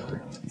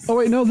 Oh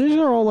wait, no, these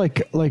are all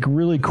like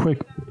really quick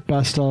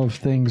best of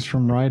things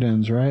from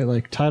write-ins, right?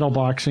 Like Title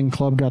Boxing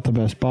Club got the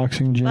best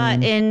boxing gym.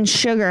 But in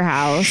Sugar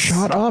House.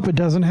 Shut up! It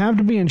doesn't have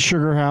to be in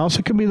Sugar House.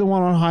 It could be the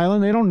one on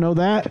Highland. They don't know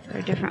that.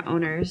 They're different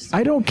owners.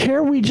 I don't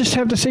care. We just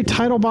have to say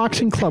Title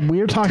Boxing Club. We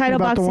are talking Title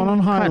about Boxing, the one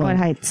on Cottonwood Highland.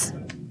 Heights.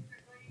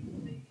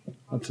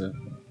 That's it.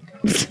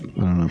 I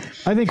don't know.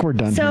 I think we're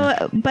done. So,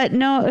 here. but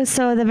no,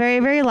 so the very,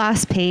 very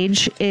last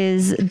page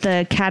is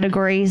the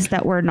categories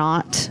that were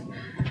not,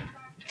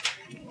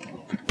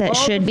 that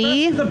should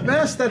be. The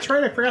best. That's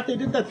right. I forgot they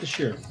did that this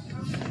year.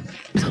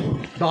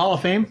 The Hall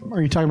of Fame?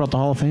 Are you talking about the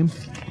Hall of Fame?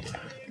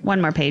 One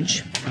more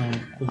page.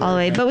 All the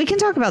way. But we can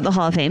talk about the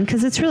Hall of Fame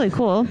because it's really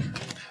cool. All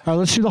right,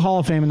 let's do the Hall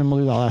of Fame and then we'll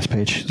do that last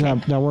page.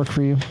 Does that work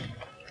for you?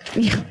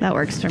 Yeah, that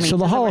works for me. So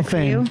the Does it Hall work of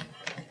for you? Fame.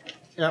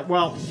 Yeah,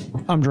 well,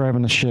 I'm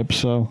driving the ship,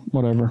 so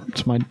whatever.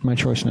 It's my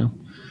choice now.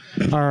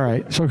 All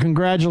right. So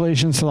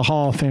congratulations to the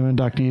Hall of Fame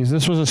inductees.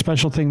 This was a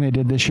special thing they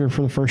did this year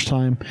for the first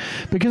time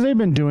because they've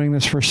been doing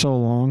this for so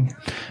long.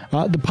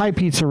 The Pie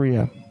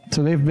Pizzeria.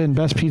 So they've been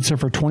best pizza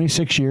for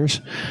 26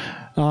 years.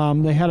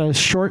 They had a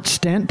short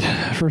stint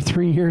for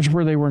 3 years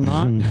where they were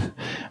not.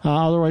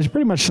 Otherwise,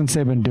 pretty much since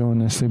they've been doing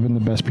this, they've been the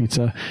best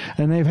pizza.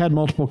 And they've had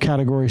multiple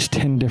categories,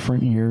 10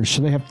 different years.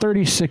 So they have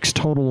 36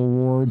 total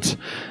awards.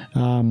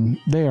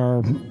 They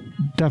are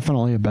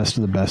definitely a best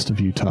of the best of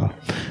Utah.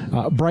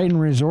 Brighton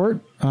Resort,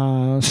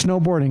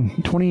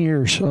 snowboarding, 20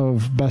 years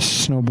of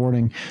best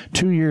snowboarding.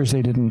 2 years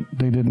they didn't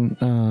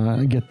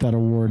get that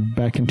award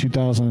back in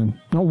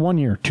 1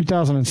 year,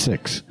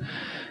 2006.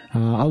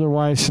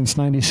 Otherwise, since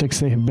 96,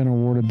 they have been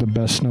awarded the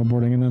best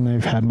snowboarding, and then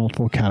they've had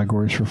multiple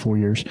categories for 4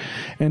 years.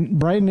 And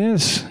Brighton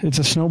it's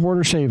a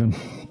snowboarder saving.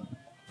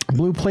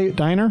 Blue Plate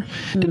Diner.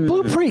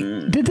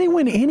 Did they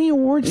win any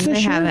awards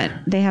this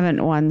year? They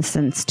haven't won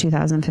since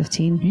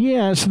 2015.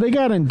 Yeah, so they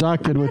got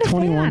inducted with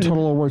 21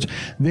 total awards.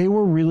 They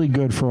were really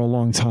good for a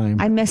long time.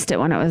 I missed it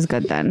when it was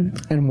good then.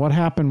 And what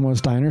happened was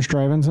Diners,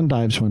 Drive-Ins, and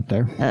Dives went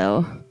there.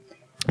 Oh.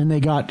 And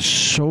they got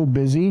so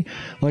busy.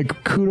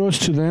 Like, kudos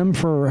to them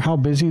for how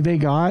busy they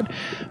got.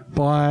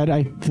 But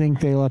I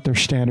think they let their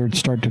standards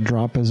start to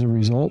drop as a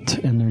result,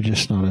 and they're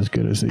just not as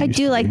good as they I used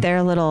do to like be.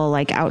 their little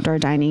like outdoor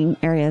dining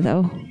area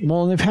though.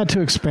 Well, they've had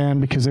to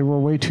expand because they were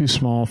way too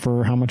small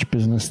for how much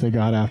business they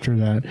got after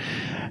that.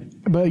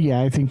 But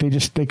yeah, I think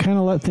they kind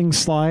of let things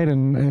slide,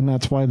 and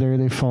that's why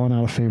they've fallen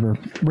out of favor.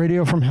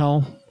 Radio from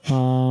Hell,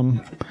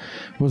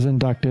 was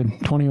inducted.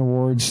 20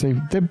 awards.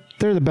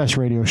 They're the best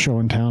radio show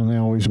in town. They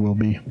always will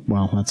be.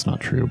 Well, that's not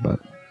true, but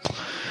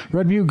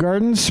Redview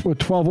Gardens with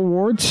 12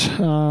 awards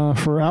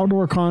for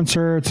outdoor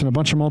concerts and a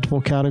bunch of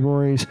multiple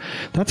categories.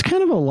 That's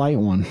kind of a light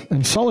one.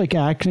 And Salt Lake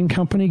Acting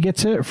Company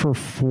gets it for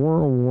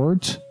 4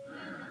 awards.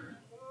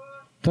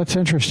 That's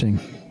interesting.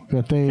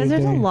 That Because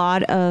there's a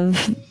lot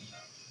of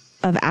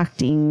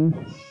acting,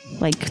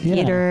 like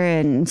theater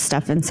and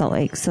stuff in Salt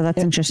Lake, so that's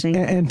interesting.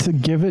 And to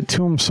give it to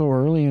them so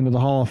early into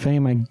the Hall of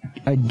Fame,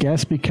 I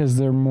guess because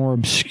they're more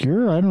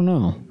obscure. I don't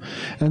know.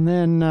 And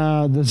then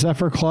the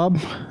Zephyr Club,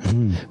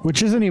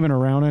 which isn't even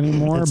around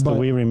anymore. It's but the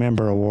We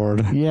Remember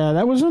Award. Yeah,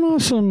 that was an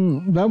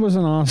awesome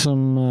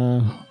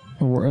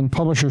award. And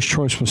Publisher's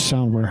Choice was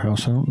Sound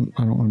Warehouse. I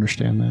don't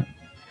understand that.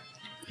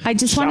 I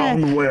just want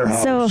to.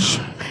 So,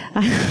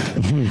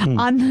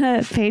 on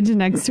the page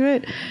next to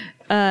it,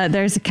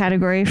 there's a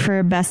category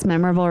for best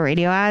memorable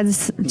radio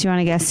ads. Do you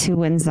want to guess who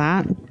wins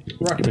that?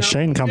 The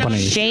Shane Company.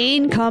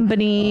 Shane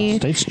Company.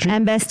 State Street.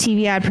 And best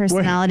TV ad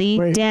personality,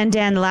 Wait. Dan,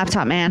 the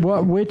laptop man.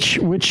 What?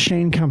 Which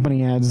Shane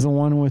Company ads? The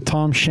one with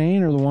Tom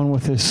Shane or the one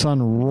with his son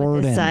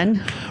Rorden? His son.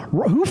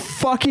 Who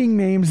fucking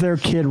names their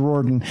kid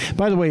Rorden?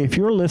 By the way, if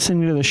you're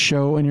listening to the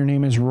show and your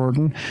name is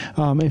Rorden,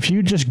 if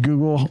you just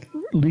Google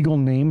legal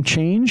name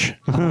change,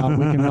 we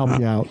can help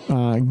you out.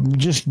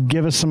 Just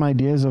give us some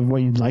ideas of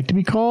what you'd like to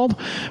be called.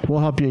 We'll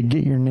help you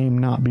get your name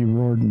not be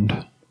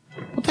Rorden.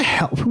 What the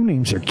hell? Who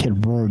names their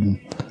kid Rorden?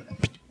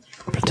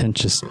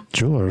 Pretentious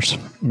Jewelers.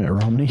 Mitt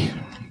Romney.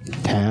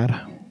 Tad.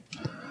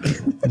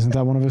 Isn't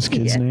that one of his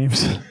kids'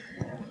 names?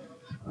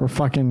 Or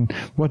fucking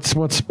what's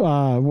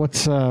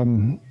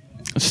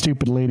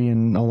stupid lady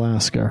in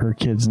Alaska? Her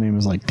kid's name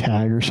is like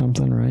Tag or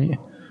something, right?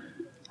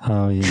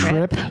 Oh, yeah.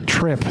 Trip.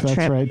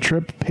 That's right.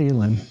 Trip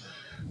Palin.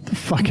 The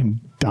fucking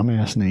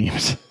dumbass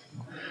names.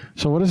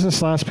 So what is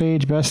this last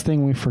page? Best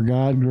thing we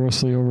forgot,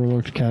 grossly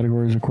overlooked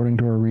categories according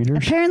to our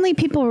readers. Apparently,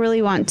 people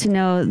really want to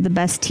know the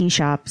best tea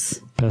shops,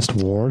 Best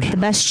Ward. the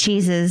best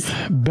cheeses.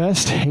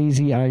 Best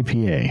hazy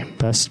IPA.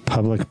 Best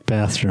public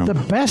bathroom. The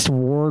best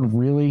ward,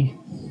 really?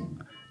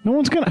 No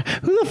one's gonna.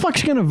 Who the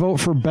fuck's gonna vote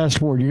for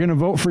best ward? You're gonna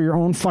vote for your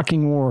own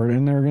fucking ward,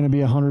 and there are gonna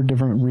be 100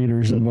 different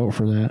readers that vote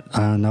for that.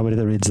 Nobody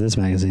that reads this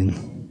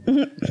magazine.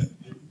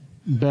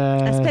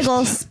 Best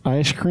Pickles.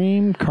 ice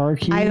cream, car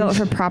keys. I vote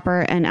for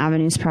Proper and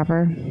Avenues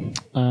Proper.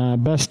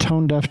 Best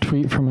tone deaf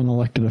tweet from an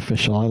elected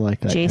official. I like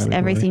that. category.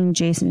 Everything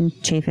Jason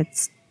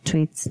Chaffetz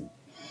tweets.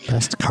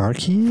 Best car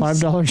keys?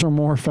 $5 or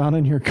more found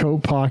in your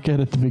coat pocket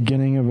at the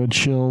beginning of a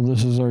chill.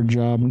 This is our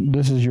job.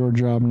 This is your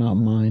job, not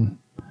mine.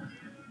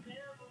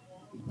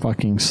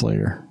 Fucking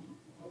Slater.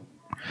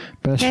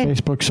 Best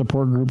Facebook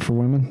support group for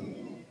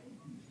women.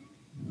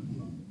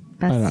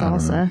 Best I don't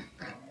salsa.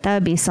 That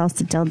would be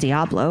Salsa del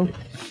Diablo.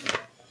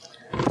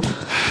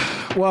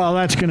 Well,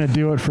 that's going to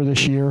do it for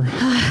this year.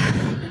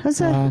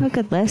 That's a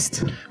good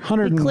list.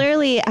 100. We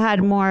clearly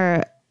had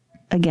more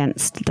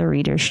against the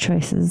readers'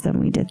 choices than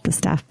we did the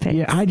staff picks.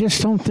 Yeah, I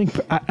just don't think.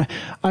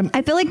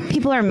 I feel like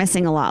people are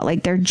missing a lot.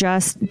 Like they're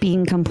just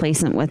being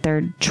complacent with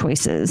their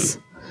choices.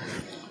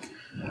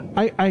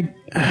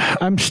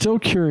 I'm still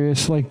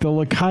curious. Like the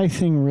Lakai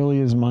thing really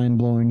is mind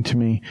blowing to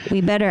me.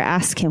 We better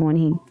ask him when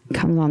he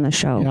comes on the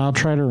show. Yeah, I'll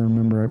try to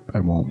remember.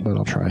 I won't, but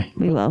I'll try.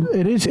 We will.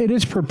 It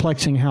is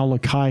perplexing how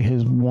Lakai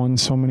has won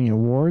so many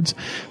awards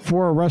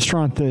for a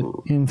restaurant that,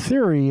 in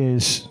theory,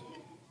 is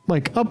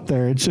like up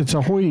there. It's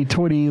a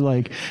hoity-toity,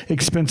 like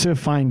expensive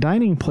fine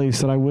dining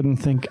place that I wouldn't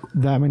think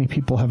that many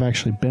people have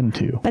actually been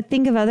to. But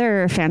think of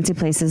other fancy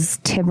places.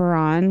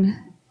 Tiburon.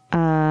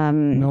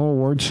 No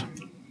awards.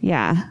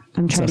 Yeah,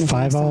 I'm trying to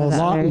Five think of some of the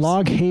Owls? others.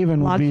 Log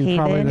Haven would Log be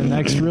probably Haven. the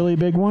next really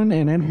big one,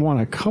 and it won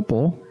a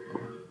couple.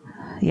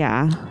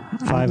 Yeah.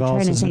 Five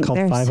L's? Is it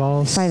called Five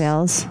L's? 5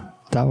 L's.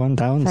 That one's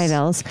 5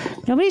 L's.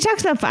 Nobody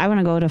talks about. I want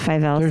to go to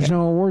 5 L's. There's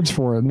no awards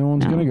for it. No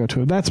one's going to go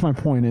to it. That's my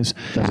point. Is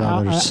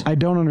others. I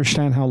don't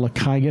understand how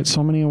Lakai gets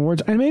so many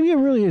awards, and maybe it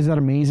really is that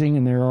amazing,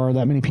 and there are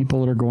that many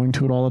people that are going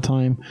to it all the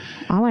time.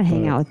 I want to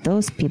hang out with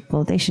those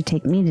people. They should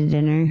take me to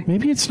dinner.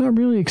 Maybe it's not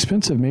really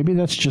expensive. Maybe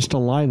that's just a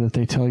lie that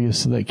they tell you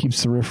so that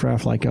keeps the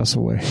riffraff like us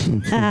away.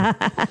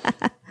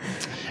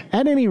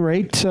 At any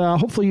rate,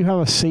 hopefully you have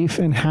a safe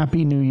and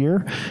happy new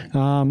year.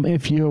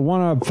 If you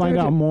want to find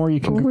out more, you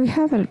can. We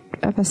have an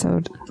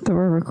episode that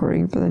we're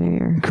recording for the new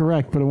year.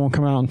 Correct, but it won't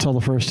come out until the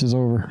 1st is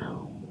over.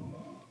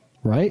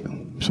 Right?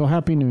 So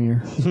happy New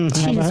Year. She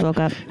just woke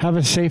up. Have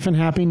a safe and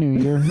happy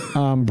New Year.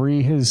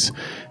 Bree has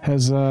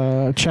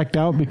checked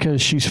out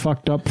because she's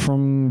fucked up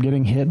from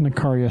getting hit in a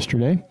car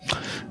yesterday.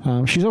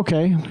 She's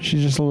okay.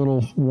 She's just a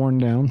little worn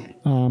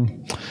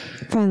down.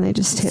 Finally,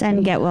 just hit Send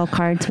me. get well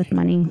cards with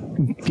money.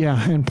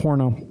 Yeah, and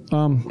porno.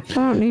 I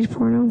don't need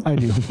porno. I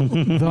do.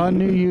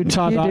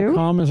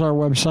 TheNewUtah.com is our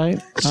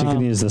website. She can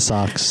use the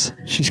socks.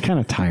 She's kind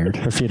of tired.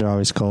 Her feet are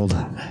always cold.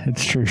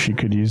 It's true she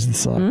could use the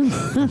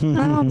socks.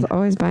 My mom's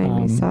always buying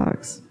me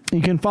socks.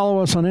 You can follow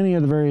us on any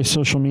of the various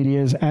social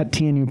medias at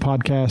TNU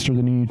Podcast or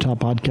the New Utah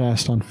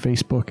Podcast on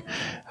Facebook,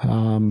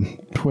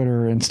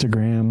 Twitter,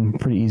 Instagram.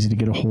 Pretty easy to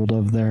get a hold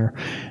of there.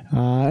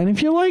 And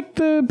if you like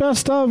the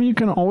best of, you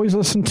can always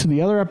listen to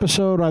the other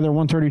episode, either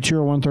 132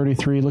 or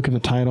 133. Look at the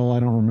title. I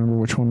don't remember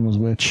which one was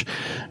which,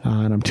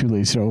 and I'm too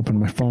lazy to open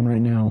my phone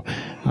right now.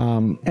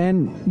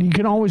 And you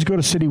can always go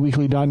to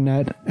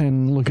cityweekly.net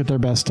and look at their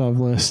best of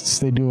lists.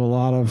 They do a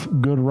lot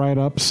of good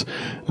write-ups.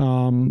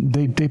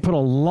 They put a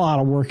lot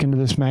of work into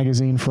this magazine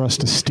for us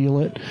to steal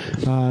it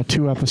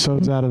 2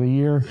 episodes out of the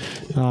year.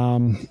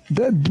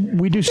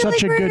 We do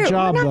such a good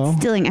job, we're not though.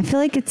 stealing. I feel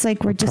like it's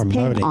like we're just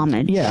paying Promoting.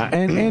 homage. Yeah,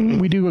 and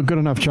we do a good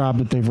enough job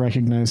that they've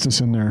recognized us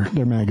in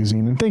their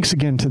magazine. And thanks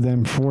again to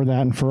them for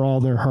that and for all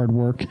their hard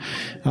work.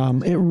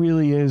 It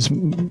really is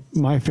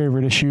my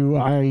favorite issue.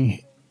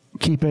 I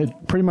keep it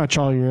pretty much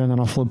all year, and then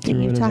I'll flip The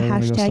through Utah it. As I go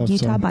hashtag stuff,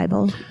 Utah so.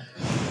 Bible.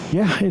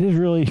 Yeah, it is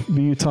really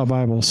the Utah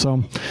Bible.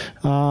 So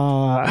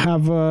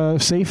have a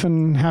safe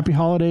and happy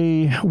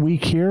holiday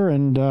week here,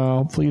 and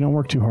hopefully you don't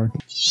work too hard.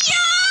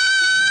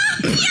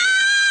 Yeah!